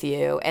with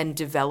you and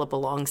develop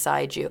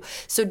alongside you.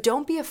 So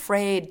don't be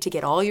afraid to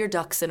get all your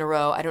ducks in a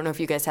row. I don't know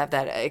if you guys have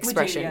that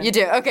expression. We do,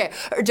 yeah. You do? Okay.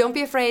 Or don't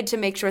be afraid to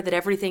make sure that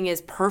everything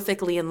is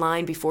perfectly in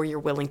line before you're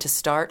willing to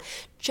start.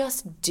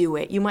 Just do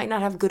it. You might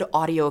not have good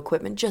audio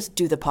equipment. Just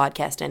do the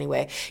podcast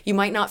anyway. You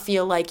might not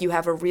feel like you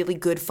have a really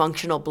good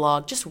functional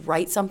blog. Just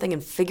write something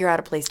and figure out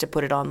a place to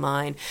put it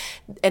online.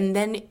 And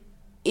then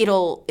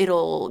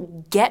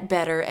it'll get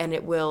better and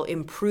it will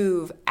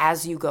improve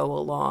as you go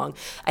along.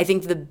 I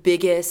think the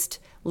biggest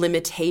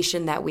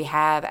limitation that we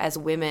have as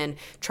women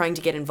trying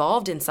to get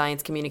involved in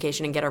science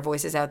communication and get our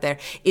voices out there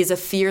is a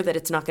fear that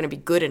it's not going to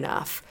be good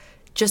enough.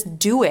 Just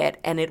do it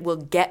and it will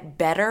get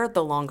better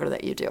the longer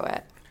that you do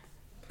it.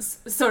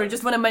 Sorry,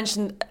 just want to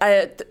mention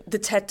the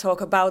TED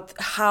Talk about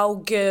how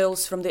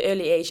girls from the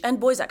early age, and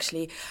boys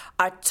actually,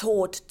 are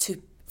taught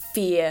to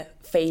fear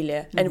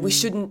failure. And we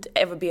shouldn't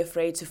ever be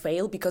afraid to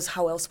fail, because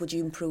how else would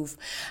you improve?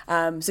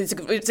 So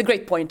it's a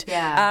great point.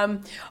 Yeah.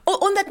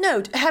 On that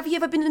note, have you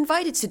ever been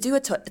invited to do a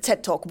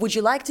TED Talk? Would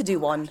you like to do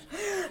one?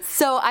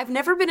 So I've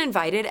never been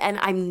invited, and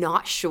I'm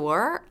not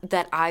sure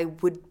that I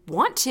would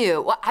want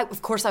to. Well,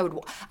 of course I would.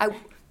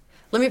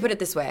 Let me put it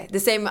this way. The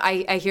same,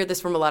 I hear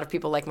this from a lot of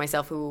people like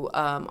myself who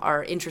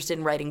are interested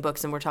in writing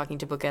books, and we're talking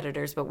to book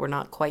editors, but we're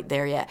not quite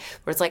there yet.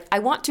 Where it's like, I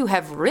want to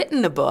have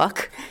written a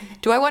book.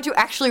 Do I want to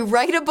actually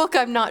write a book?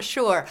 I'm not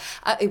sure.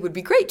 It would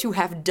be great to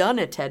have done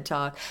a TED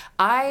Talk.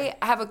 I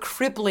have a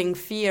crippling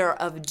fear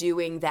of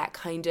doing that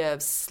kind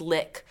of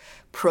slick,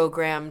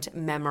 programmed,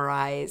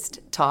 memorized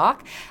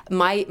talk.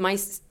 My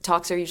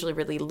talks are usually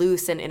really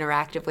loose and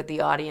interactive with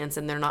the audience,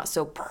 and they're not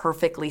so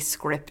perfectly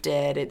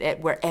scripted,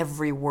 where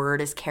every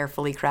word is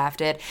carefully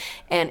crafted.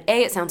 And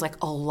A, it sounds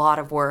like a lot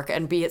of work,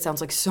 and B, it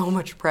sounds like so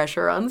much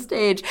pressure on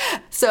stage.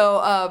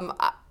 So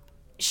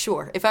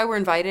sure, if I were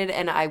invited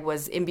and I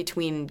was in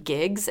between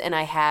gigs and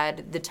I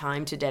had the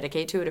time to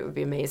dedicate to it, it would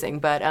be amazing.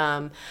 But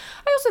I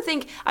also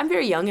think I'm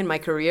very young in my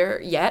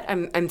career yet.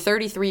 I'm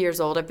 33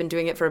 years old. I've been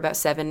doing it for about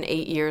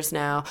 7-8 years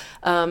now.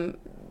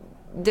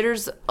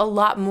 There's a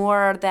lot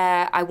more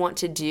that I want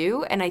to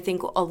do, and I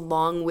think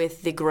along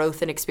with the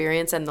growth and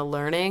experience and the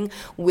learning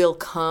will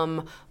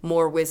come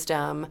more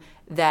wisdom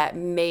that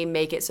may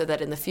make it so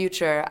that in the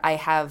future I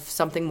have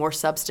something more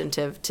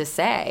substantive to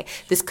say.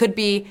 This could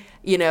be,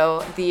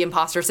 the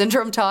imposter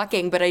syndrome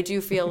talking, but I do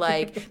feel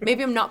like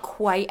maybe I'm not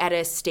quite at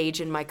a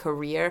stage in my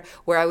career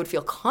where I would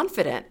feel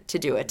confident to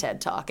do a TED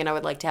Talk, and I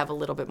would like to have a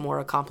little bit more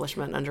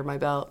accomplishment under my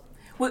belt.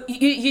 Well,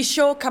 you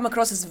sure come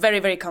across as very,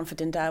 very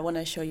confident. I want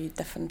to show you,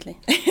 definitely.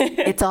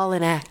 It's all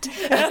an act.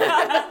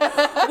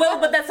 Well,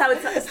 but that's how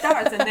it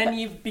starts, and then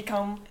you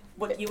become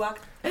what you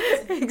act.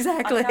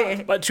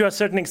 Exactly. But to a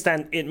certain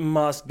extent, it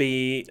must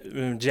be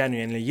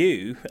genuinely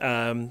you,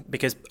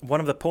 because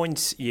one of the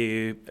points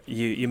you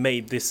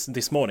made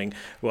this morning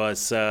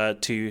was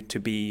to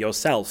be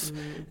yourself,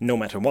 no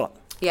matter what.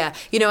 Yeah,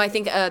 I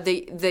think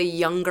the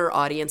younger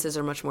audiences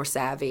are much more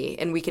savvy,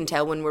 and we can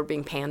tell when we're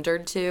being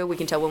pandered to, we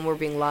can tell when we're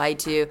being lied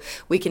to,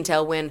 we can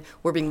tell when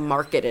we're being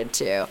marketed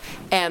to.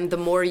 And the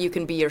more you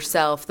can be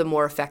yourself, the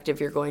more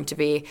effective you're going to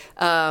be.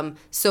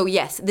 So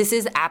yes, this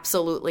is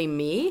absolutely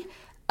me.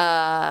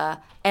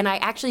 And I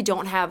actually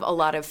don't have a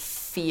lot of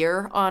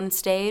fear on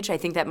stage. I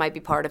think that might be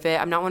part of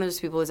it. I'm not one of those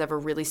people who's ever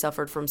really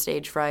suffered from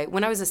stage fright.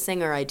 When I was a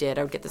singer, I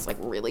would get this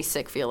really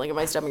sick feeling in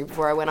my stomach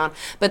before I went on,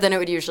 but then it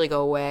would usually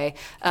go away.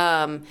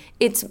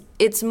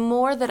 It's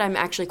more that I'm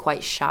actually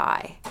quite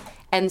shy.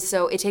 And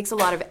so it takes a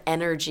lot of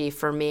energy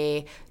for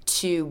me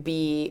to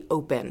be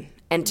open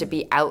and to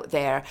be out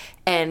there.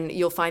 And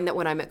you'll find that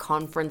when I'm at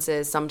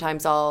conferences,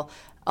 sometimes I'll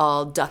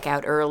duck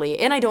out early.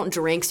 And I don't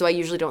drink, so I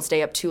usually don't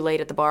stay up too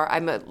late at the bar.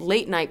 I'm a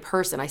late night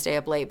person. I stay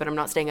up late, but I'm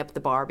not staying up at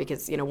the bar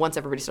because, once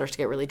everybody starts to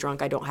get really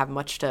drunk, I don't have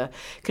much to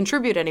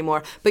contribute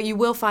anymore. But you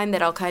will find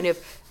that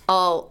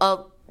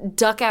I'll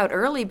duck out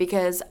early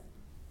because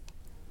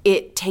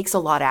it takes a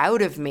lot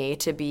out of me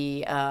to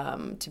be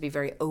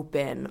very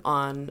open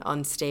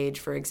on stage,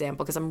 for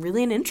example, because I'm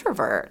really an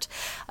introvert.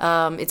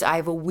 I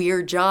have a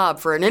weird job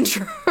for an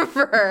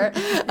introvert,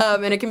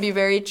 and it can be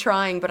very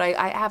trying, but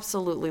I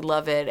absolutely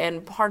love it.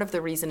 And part of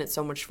the reason it's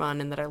so much fun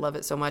and that I love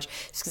it so much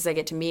is because I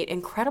get to meet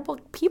incredible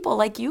people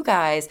like you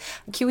guys.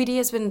 QED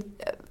has been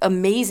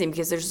amazing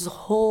because there's this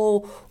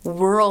whole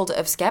world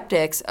of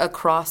skeptics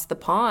across the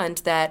pond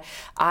that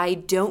I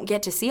don't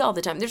get to see all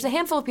the time. There's a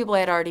handful of people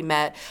I had already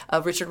met.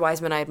 Richard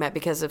Wiseman I had met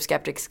because of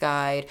Skeptics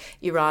Guide.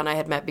 Iran I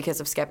had met because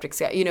of Skeptics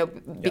Guide,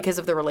 because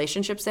of the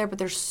relationships there. But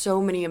there's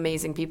so many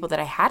amazing people that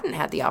I hadn't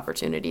had the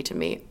opportunity to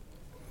meet.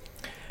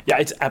 Yeah,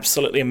 it's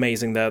absolutely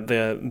amazing.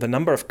 The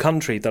number of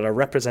countries that are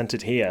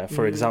represented here,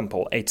 for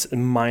example, it's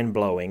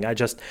mind-blowing. I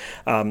just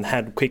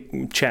had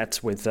quick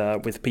chats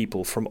with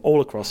people from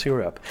all across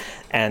Europe,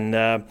 and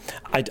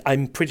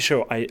I'm pretty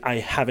sure I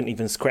haven't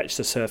even scratched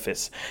the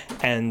surface,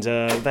 and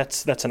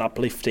that's an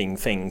uplifting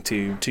thing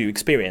to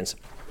experience.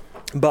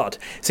 But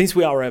since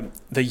we are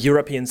the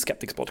European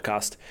Skeptics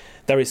podcast,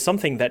 there is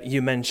something that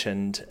you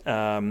mentioned,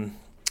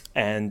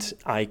 and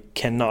I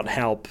cannot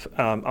help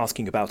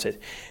asking about it.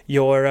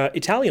 Your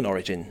Italian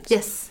origins.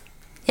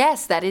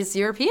 Yes, that is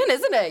European,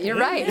 isn't it? You're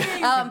right.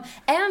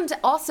 And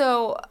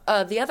also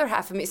the other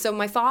half of me. So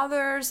my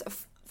father's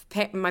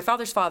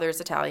father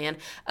is Italian,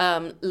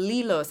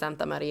 Lilo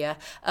Santamaria,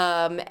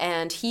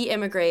 and he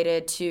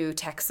immigrated to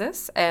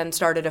Texas and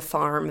started a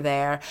farm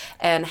there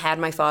and had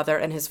my father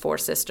and his 4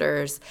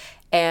 sisters.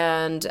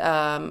 And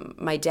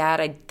my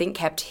dad, I think,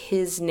 kept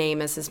his name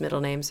as his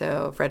middle name,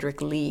 so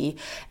Frederick Lee.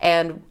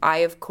 And I,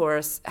 of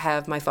course,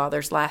 have my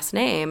father's last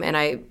name, and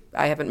I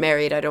haven't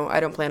married. I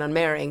don't plan on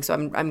marrying, so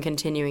I'm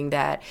continuing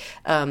that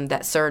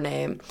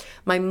surname.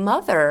 My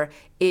mother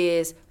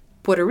is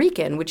Puerto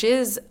Rican, which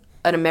is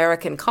an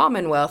American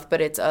Commonwealth, but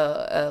it's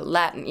a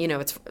Latin,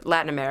 it's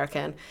Latin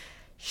American.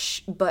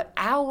 But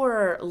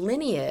our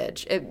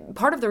lineage,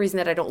 part of the reason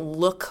that I don't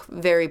look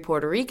very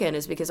Puerto Rican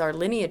is because our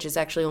lineage is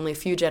actually only a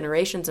few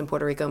generations in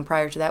Puerto Rico, and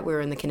prior to that we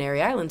were in the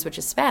Canary Islands, which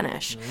is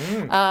Spanish.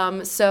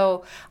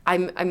 So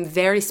I'm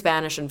very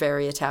Spanish and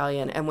very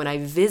Italian, and when I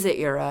visit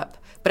Europe,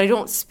 but I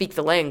don't speak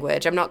the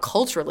language. I'm not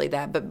culturally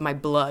that, but my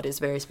blood is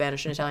very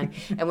Spanish and Italian.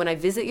 And when I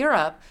visit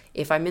Europe,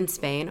 if I'm in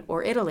Spain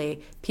or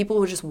Italy, people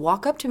will just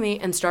walk up to me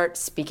and start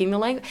speaking the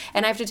language.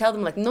 And I have to tell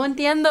them, like, no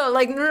entiendo,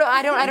 like, no,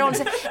 I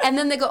don't. And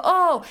then they go,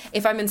 oh,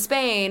 if I'm in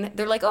Spain,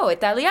 they're like, oh,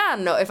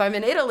 italiano. If I'm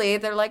in Italy,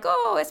 they're like,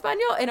 oh,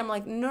 español. And I'm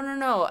like,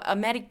 no,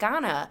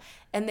 americana.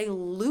 And they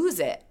lose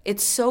it.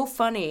 It's so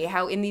funny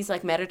how in these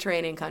like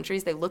Mediterranean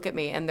countries, they look at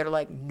me and they're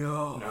like,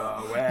 no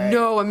way.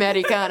 No,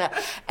 Americana.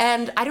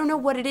 And I don't know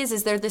what it is.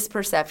 Is there this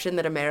perception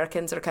that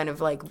Americans are kind of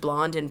like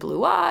blonde and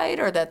blue-eyed,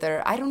 or that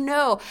they're, I don't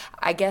know.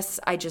 I guess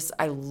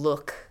I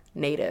look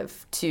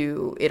native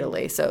to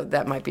Italy, so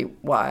that might be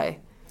why.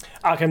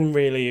 I can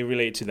really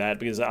relate to that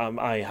because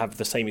I have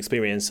the same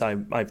experience.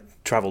 I've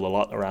traveled a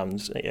lot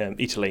around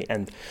Italy,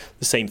 and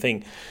the same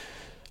thing.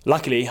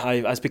 Luckily,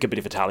 I speak a bit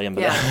of Italian.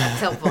 But yeah,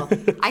 that's helpful.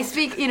 I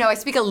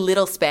speak a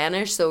little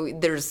Spanish, so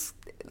there's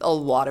a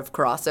lot of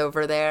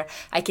crossover there.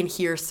 I can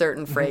hear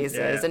certain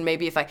phrases, and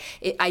maybe if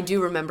I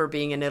do remember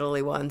being in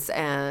Italy once,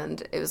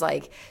 and it was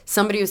like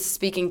somebody was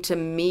speaking to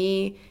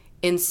me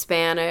in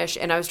Spanish,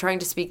 and I was trying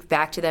to speak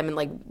back to them in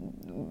like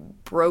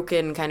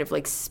broken kind of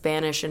like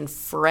Spanish and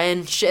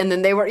French, and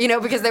then they were,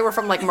 because they were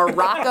from like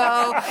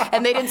Morocco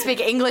and they didn't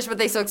speak English, but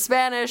they spoke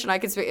Spanish, and I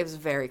could speak. It was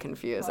very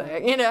confusing.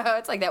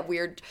 It's like that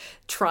weird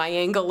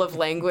triangle of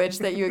language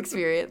that you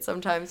experience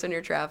sometimes when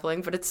you're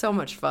traveling, but it's so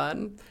much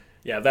fun.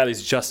 Yeah, that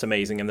is just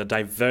amazing, and the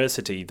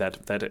diversity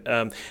that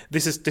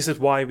this is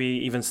why we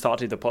even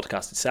started the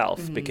podcast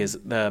itself, because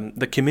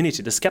the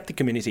community, the skeptic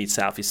community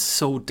itself, is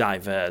so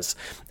diverse,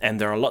 and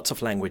there are lots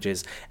of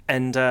languages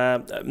and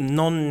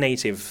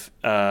non-native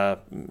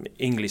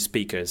English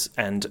speakers,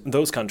 and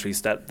those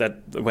countries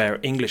that where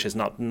English is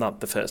not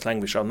the first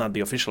language or not the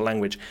official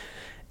language,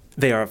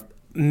 they are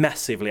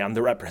massively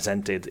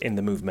underrepresented in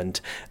the movement,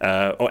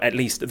 or at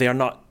least they are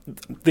not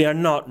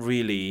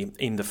really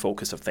in the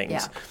focus of things.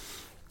 Yeah.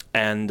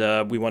 And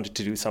we wanted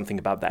to do something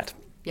about that.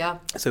 Yeah.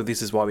 So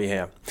this is why we're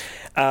here.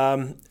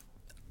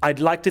 I'd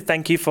like to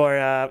thank you for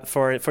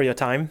your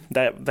time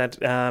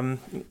that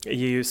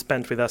you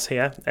spent with us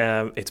here.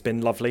 It's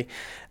been lovely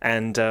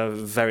and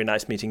very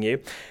nice meeting you.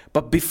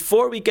 But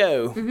before we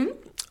go,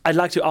 I'd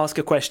like to ask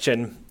a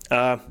question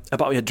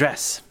about your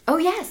dress. Oh,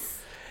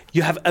 yes.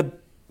 You have a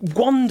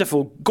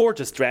wonderful,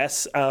 gorgeous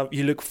dress.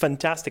 You look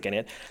fantastic in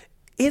it.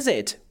 Is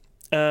it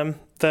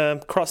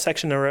the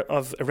cross-section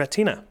of a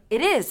retina?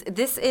 It is.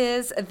 This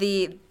is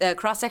the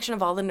cross-section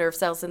of all the nerve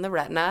cells in the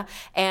retina,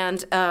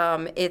 and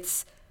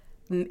it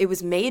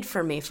was made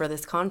for me for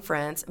this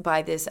conference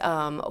by this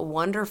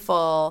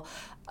wonderful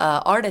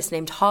artist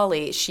named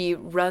Holly. She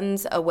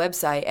runs a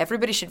website.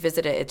 Everybody should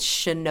visit it. It's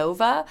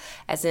Shenova,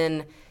 as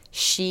in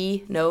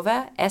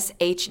Shenova,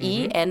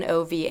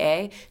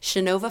 Shenova,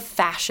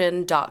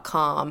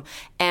 shenovafashion.com,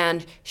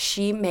 and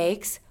she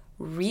makes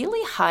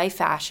really high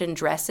fashion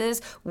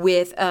dresses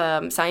with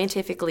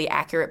scientifically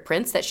accurate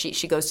prints that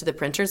she goes to the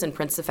printers and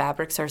prints the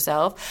fabrics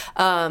herself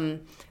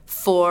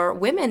for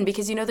women,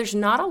 because there's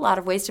not a lot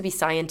of ways to be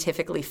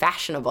scientifically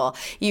fashionable.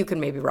 You can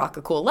maybe rock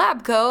a cool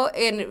lab coat,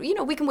 and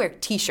we can wear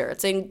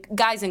t-shirts, and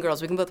guys and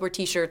girls, we can both wear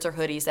t-shirts or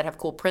hoodies that have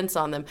cool prints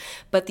on them.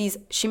 But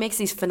she makes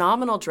these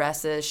phenomenal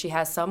dresses. She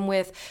has some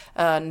with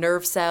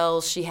nerve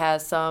cells. She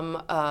has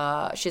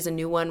a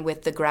new one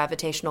with the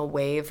gravitational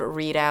wave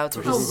readouts,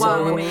 which is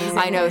so amazing.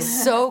 I know,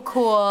 so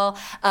cool.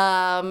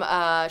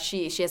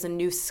 She has a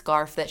new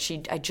scarf that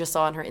I just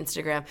saw on her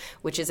Instagram,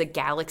 which is a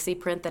galaxy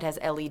print that has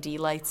LED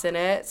lights in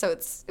it. So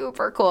it's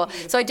super cool.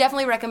 So I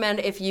definitely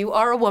recommend if you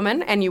are a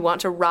woman and you want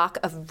to rock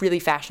a really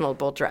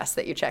fashionable dress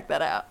that you check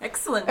that out.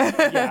 Excellent.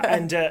 Yeah,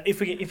 and if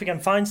we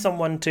can find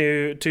someone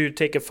to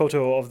take a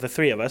photo of the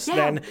three of us,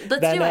 then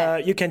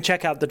you can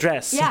check out the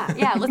dress.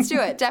 Yeah, let's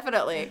do it.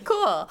 Definitely.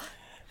 Cool.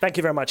 Thank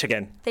you very much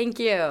again. Thank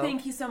you.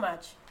 Thank you so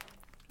much.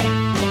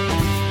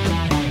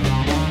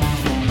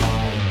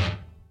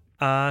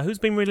 Who's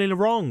been really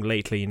wrong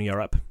lately in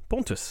Europe?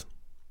 Pontus,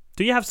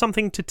 do you have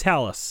something to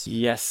tell us?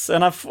 Yes,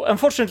 and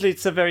unfortunately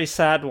it's a very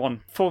sad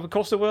one,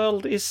 because the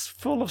world is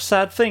full of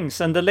sad things,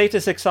 and the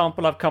latest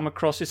example I've come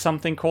across is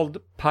something called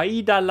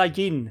Paida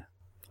Lajin,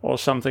 or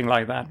something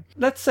like that.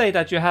 Let's say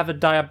that you have a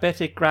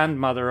diabetic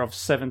grandmother of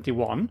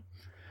 71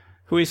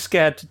 who is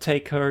scared to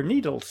take her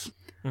needles.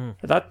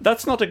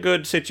 That's not a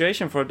good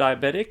situation for a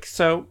diabetic.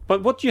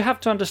 But what you have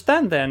to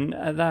understand then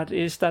that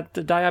is that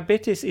the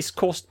diabetes is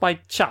caused by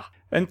cha.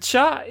 And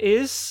cha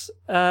is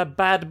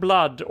bad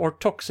blood or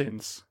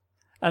toxins.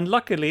 And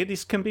luckily,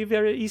 this can be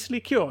very easily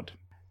cured.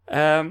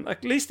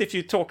 At least if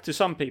you talk to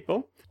some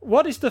people.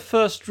 What is the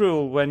first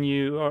rule when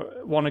you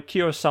want to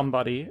cure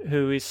somebody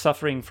who is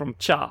suffering from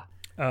cha?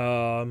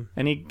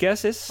 Any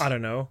guesses? I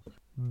don't know.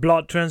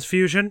 Blood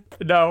transfusion?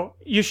 No,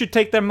 you should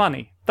take their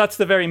money. That's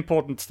the very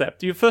important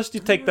step. You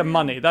take their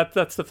money.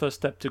 That's the first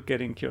step to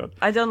getting cured.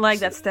 I don't like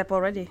that step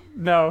already.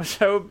 No,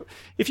 so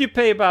if you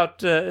pay about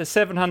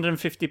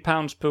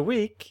 £750 per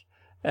week,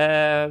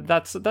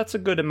 that's a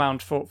good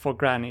amount for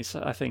grannies,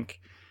 I think.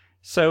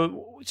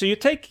 So you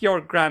take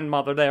your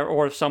grandmother there,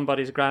 or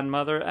somebody's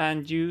grandmother,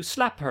 and you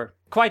slap her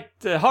quite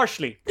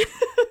harshly.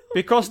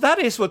 Because that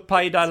is what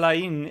Paida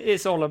Lajin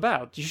is all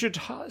about. You should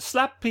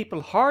slap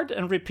people hard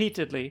and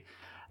repeatedly.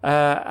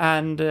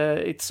 And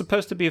it's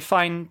supposed to be a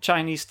fine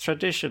Chinese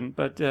tradition,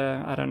 but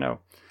I don't know.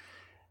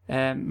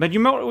 But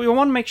you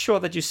want to make sure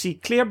that you see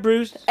clear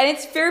bruise. And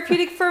it's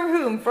therapeutic for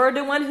whom? For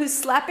the one who's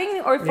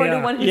slapping, or for the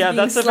one who's being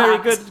that's slapped? a very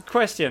good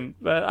question.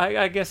 But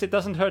I guess it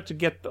doesn't hurt to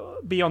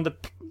be on the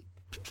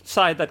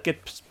side that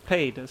gets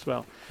paid as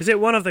well. Is it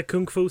one of the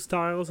kung fu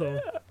styles?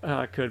 Or?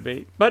 Could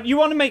be. But you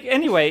want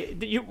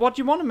to what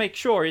you want to make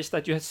sure is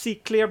that you see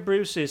clear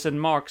bruises and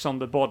marks on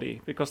the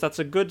body, because that's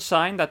a good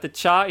sign that the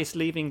cha is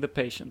leaving the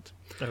patient.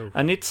 Oh.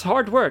 And it's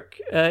hard work.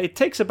 It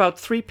takes about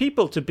 3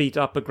 people to beat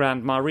up a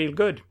grandma real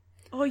good.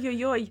 Oi,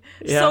 oi, oi.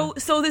 Yeah.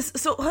 So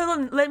hold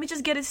on, let me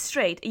just get it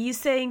straight. Are you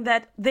saying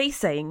that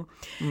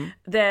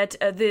that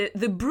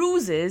the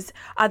bruises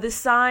are the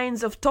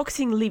signs of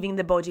toxin leaving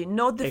the body,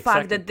 not the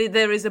fact that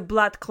there is a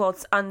blood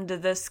clots under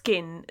the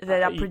skin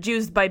that are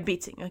produced by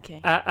beating? Okay.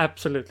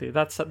 Absolutely.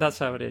 That's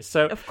how it is.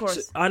 So of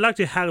course. I'd like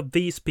to help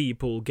these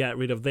people get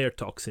rid of their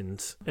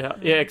toxins. Yeah,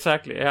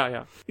 exactly.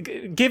 Yeah.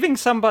 Giving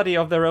somebody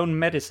of their own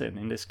medicine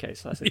in this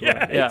case, as it were.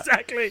 Yeah,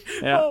 exactly.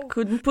 Yeah. Oh.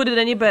 Couldn't put it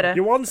any better.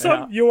 You want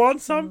some? Yeah. You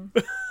want some?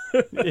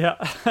 Yeah.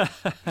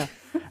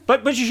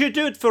 But you should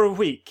do it for a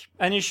week,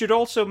 and you should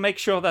also make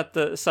sure that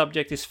the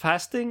subject is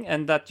fasting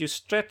and that you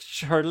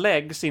stretch her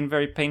legs in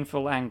very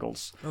painful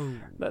angles. Oh.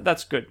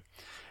 That's good.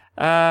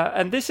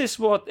 And this is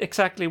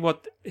exactly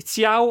what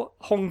Xiao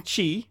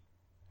Hongqi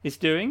is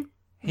doing.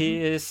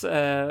 He is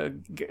a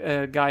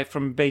guy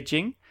from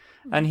Beijing,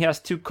 and he has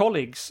 2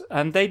 colleagues,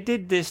 and they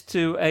did this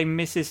to a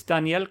Mrs.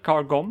 Danielle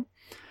Cargom,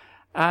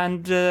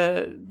 and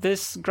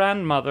this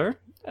grandmother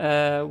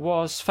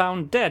was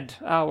found dead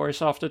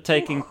hours after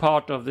taking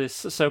part of this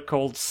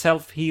so-called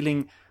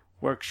self-healing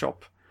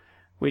workshop,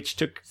 which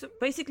took... So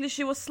basically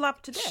she was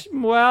slapped to death.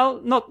 Well,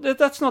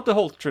 that's not the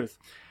whole truth.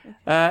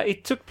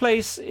 It took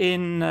place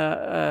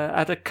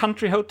at a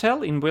country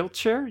hotel in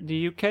Wiltshire,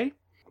 the UK.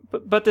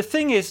 But the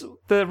thing is,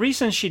 the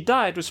reason she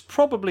died was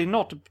probably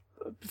not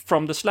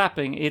from the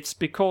slapping. It's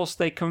because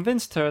they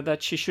convinced her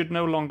that she should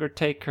no longer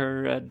take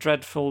her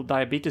dreadful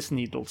diabetes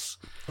needles.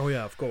 Oh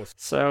yeah, of course.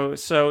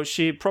 So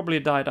she probably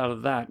died out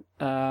of that.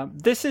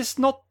 This is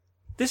not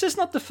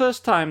the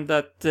first time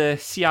that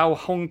Xiao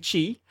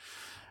Hongqi,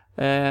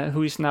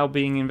 who is now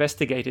being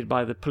investigated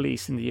by the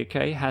police in the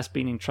UK, has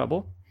been in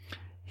trouble.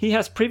 He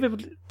has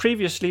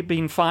previously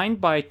been fined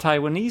by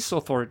Taiwanese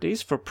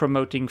authorities for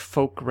promoting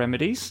folk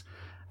remedies,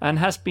 and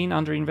has been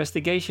under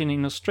investigation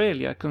in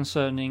Australia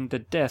concerning the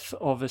death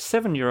of a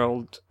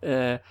 7-year-old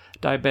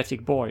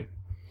diabetic boy.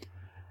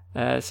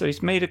 So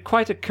he's made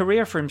quite a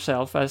career for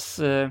himself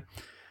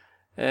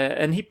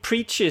and he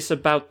preaches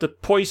about the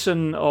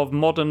poison of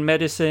modern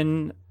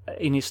medicine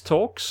in his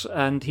talks,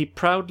 and he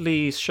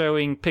proudly is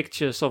showing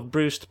pictures of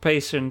bruised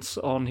patients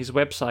on his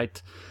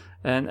website,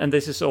 and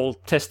this is all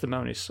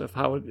testimonies of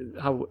how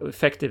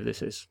effective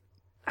this is.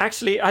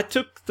 Actually, I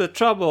took the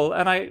trouble,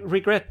 and I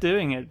regret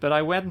doing it, but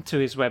I went to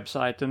his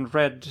website and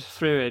read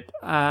through it,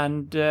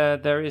 and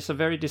there is a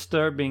very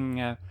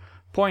disturbing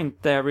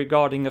point there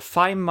regarding a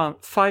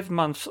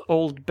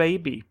 5-month-old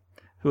baby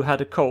who had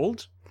a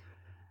cold.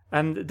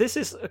 And this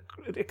is an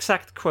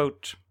exact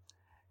quote.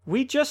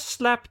 "We just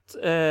slapped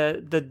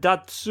the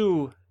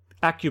Datsu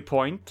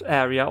acupoint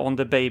area on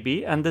the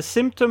baby, and the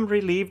symptom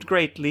relieved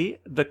greatly.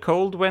 The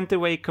cold went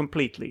away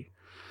completely."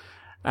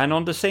 And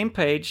on the same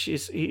page,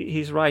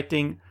 he's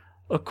writing,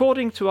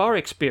 according to our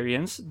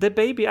experience, the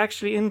baby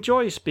actually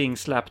enjoys being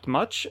slapped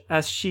much,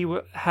 as she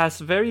has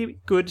very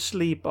good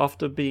sleep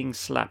after being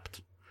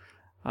slapped.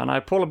 And I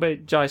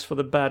apologize for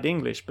the bad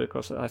English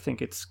because I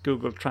think it's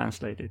Google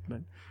translated.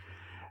 But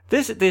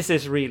this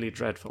is really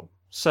dreadful.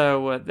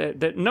 So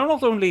they're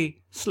not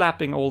only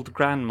slapping old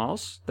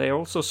grandmas, they're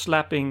also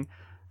slapping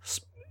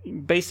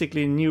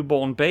basically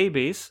newborn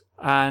babies,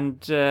 and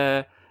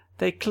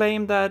they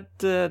claim that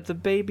the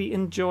baby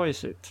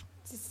enjoys it.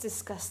 It's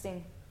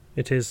disgusting.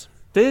 It is.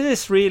 This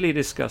is really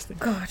disgusting.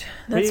 God,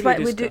 that's Really why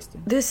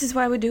disgusting. we do. This is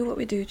why we do what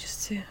we do,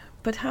 just to.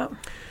 But how?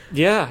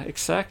 Yeah,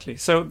 exactly.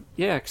 So,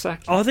 yeah,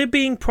 exactly. Are they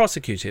being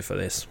prosecuted for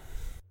this?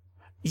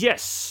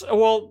 Yes,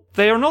 well,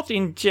 they are not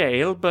in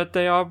jail, but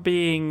they are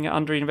being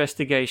under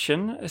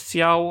investigation.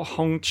 Xiao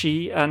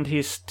Hongqi and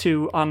his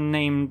two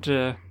unnamed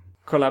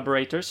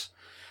collaborators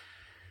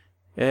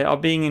are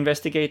being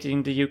investigated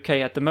in the UK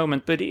at the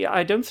moment, but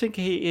I don't think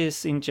he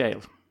is in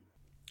jail.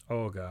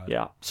 Oh, God.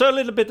 Yeah, so a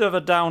little bit of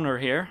a downer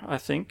here, I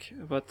think,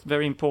 but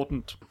very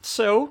important.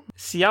 So,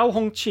 Xiao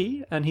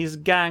Hongqi and his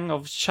gang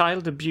of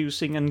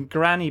child-abusing and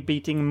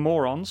granny-beating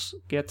morons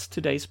gets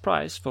today's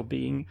prize for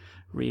being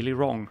really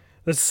wrong.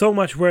 That's so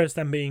much worse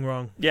than being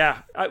wrong. Yeah,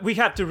 we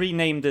have to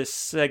rename this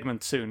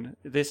segment soon.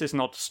 This is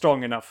not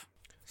strong enough.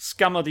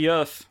 Scum of the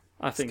Earth,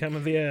 I think. Scum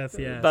of the Earth,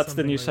 yeah. That's the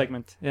something new like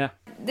segment, yeah.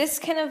 This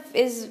kind of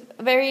is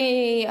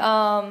very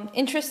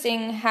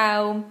interesting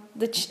how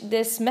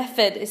this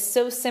method is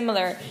so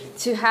similar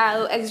to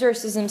how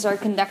exorcisms are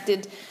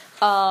conducted.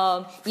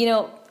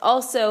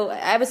 Also,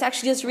 I was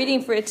actually just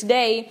reading for it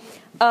today,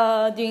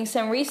 doing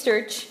some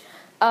research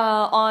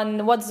on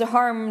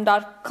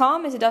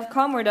whatstheharm.com. Is it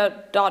 .com or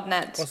 .net?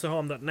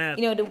 Whatstheharm.net.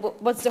 The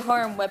What's the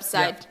Harm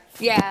website.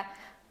 Yeah.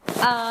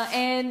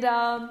 And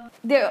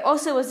there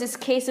also was this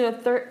case of a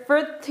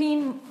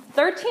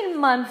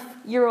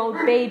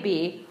 13-month-old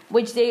baby,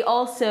 which they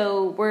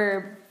also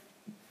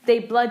they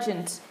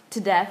bludgeoned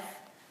to death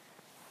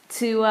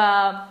to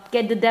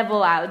get the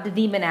devil out, the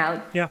demon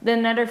out. Yeah. Then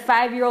another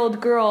 5-year-old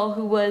girl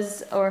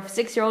or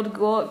 6-year-old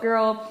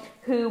girl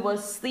who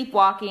was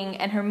sleepwalking,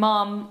 and her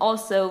mom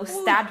also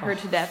stabbed her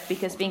to death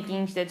because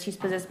thinking that she's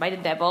possessed by the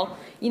devil.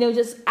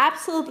 Just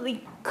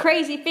absolutely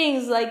crazy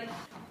things. Like,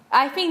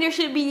 I think there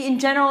should be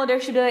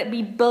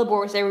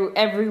billboards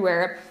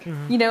everywhere.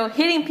 Mm-hmm.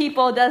 Hitting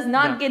people does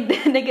not get the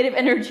negative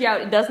energy out.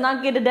 It does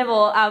not get the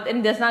devil out, and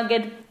it does not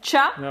get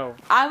Cha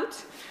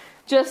out.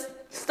 Just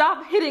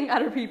stop hitting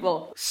other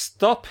people.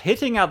 Stop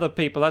hitting other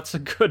people. That's a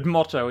good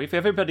motto. If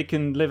everybody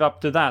can live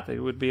up to that,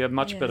 it would be a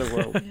much better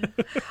world. Yeah.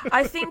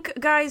 I think,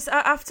 guys,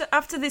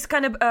 after this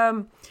kind of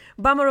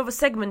bummer of a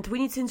segment, we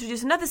need to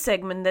introduce another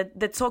segment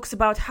that talks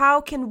about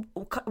how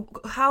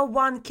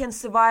one can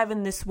survive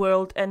in this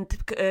world and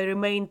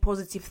remain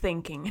positive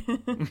thinking.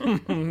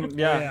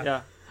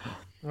 Yeah.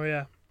 Oh,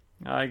 yeah.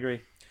 I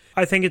agree.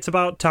 I think it's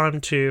about time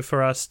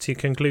for us to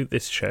conclude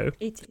this show.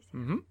 It is.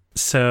 Mm-hmm.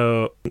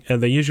 So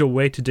the usual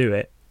way to do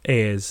it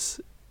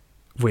is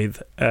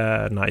with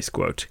a nice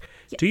quote.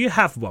 Yeah. Do you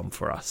have one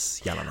for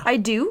us, Jelena? I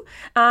do.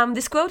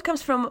 This quote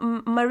comes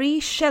from Mary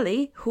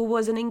Shelley, who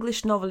was an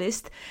English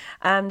novelist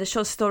and a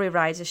short story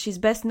writer. She's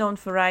best known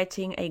for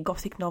writing a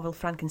Gothic novel,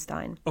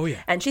 Frankenstein. Oh,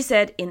 yeah. And she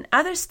said, "In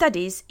other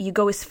studies, you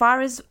go as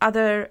far as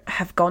others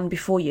have gone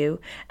before you,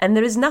 and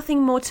there is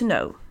nothing more to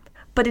know.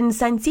 But in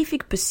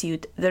scientific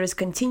pursuit, there is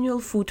continual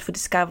food for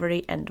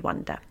discovery and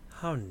wonder."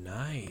 How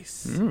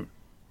nice. Mm.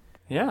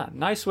 Yeah,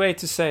 nice way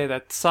to say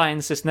that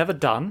science is never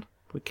done.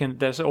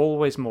 There's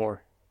always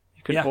more.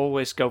 You can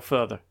always go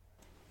further.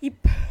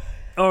 Yep.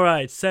 All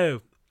right,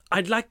 so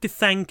I'd like to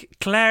thank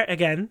Claire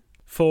again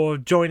for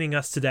joining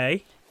us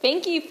today.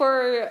 Thank you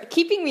for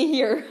keeping me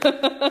here.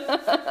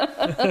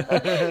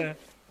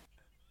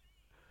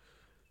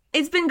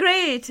 It's been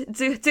great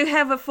to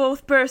have a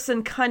fourth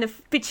person kind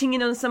of pitching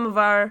in on some of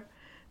our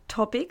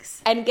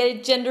topics. And get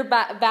it gender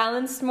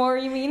balanced more,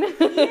 you mean?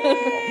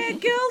 Yeah,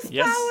 girls'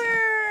 power!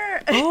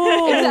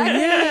 Oh,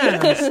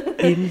 yes,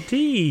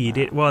 indeed.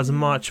 It was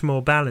much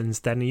more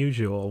balanced than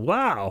usual.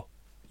 Wow.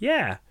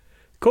 Yeah,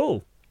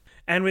 cool.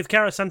 And with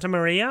Cara Santa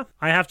Maria,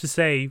 I have to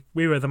say,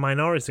 we were the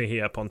minority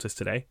here, Pontus,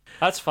 today.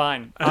 That's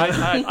fine.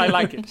 I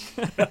like it.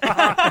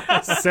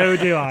 So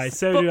do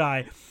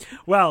I.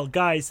 Well,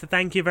 guys,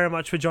 thank you very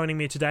much for joining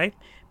me today.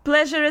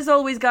 Pleasure as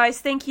always,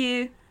 guys. Thank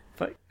you.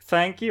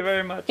 Thank you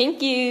very much.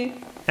 Thank you.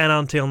 And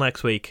until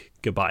next week,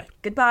 goodbye.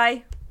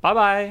 Goodbye.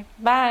 Bye-bye.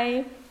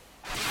 Bye.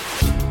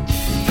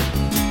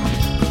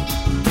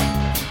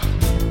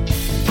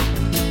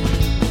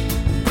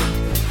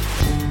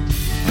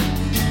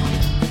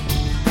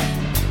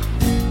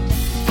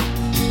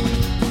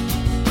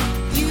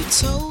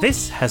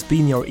 This has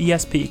been your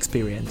ESP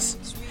experience.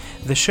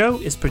 The show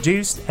is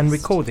produced and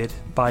recorded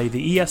by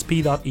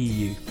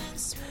TheESP.eu.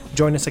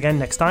 Join us again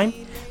next time,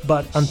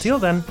 but until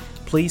then,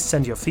 please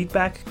send your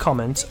feedback,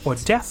 comments, or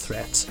death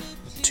threats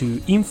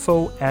to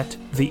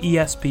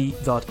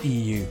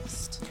info@theesp.eu.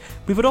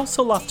 We would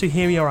also love to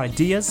hear your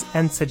ideas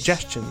and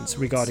suggestions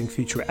regarding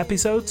future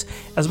episodes,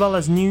 as well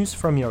as news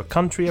from your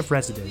country of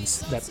residence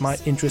that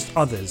might interest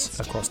others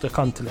across the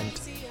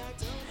continent.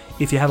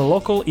 If you have a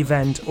local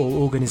event or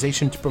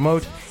organization to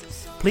promote,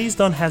 please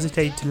don't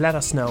hesitate to let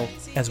us know,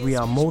 as we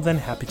are more than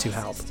happy to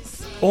help.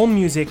 All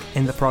music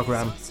in the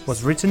program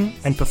was written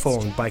and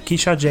performed by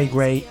Keisha J.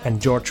 Gray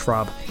and George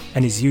Schwab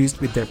and is used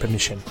with their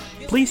permission.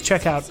 Please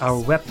check out our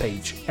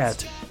webpage at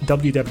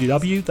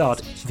www.theesp.eu,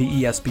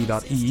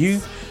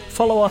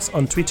 follow us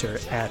on Twitter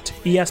at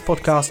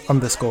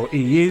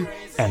espodcast_EU,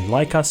 and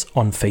like us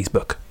on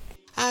Facebook.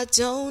 I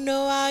don't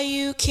know how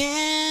you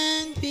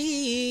can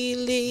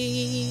believe.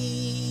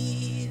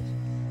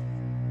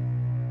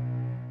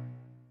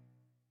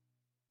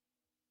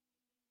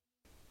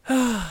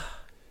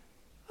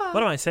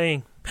 What am I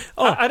saying?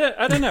 I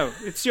don't know.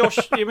 It's your.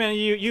 I mean,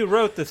 you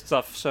wrote this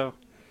stuff, so.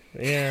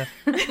 Yeah.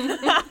 he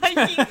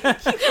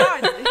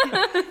can't.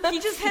 He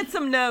just had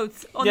some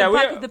notes on the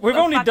back of the we've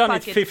only back done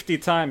pocket. it 50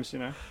 times, you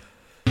know.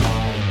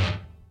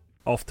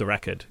 Off the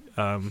record.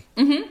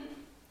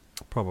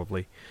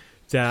 Probably.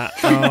 That,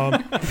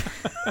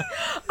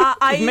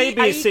 it may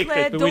be a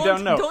secret, but we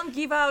don't know. Don't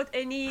give out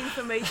any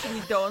information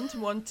you don't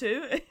want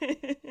to.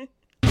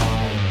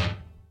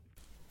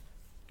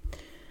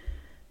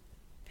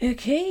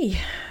 Okay.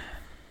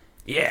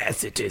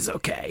 yes, it is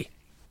okay.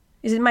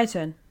 Is it my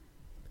turn?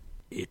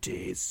 It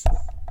is.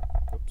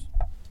 Oops.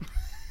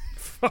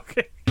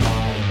 Okay.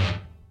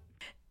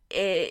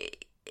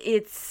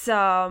 It's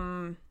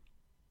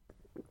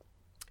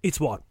It's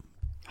what?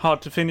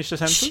 Hard to finish a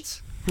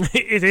sentence?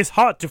 It is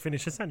hard to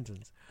finish a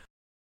sentence.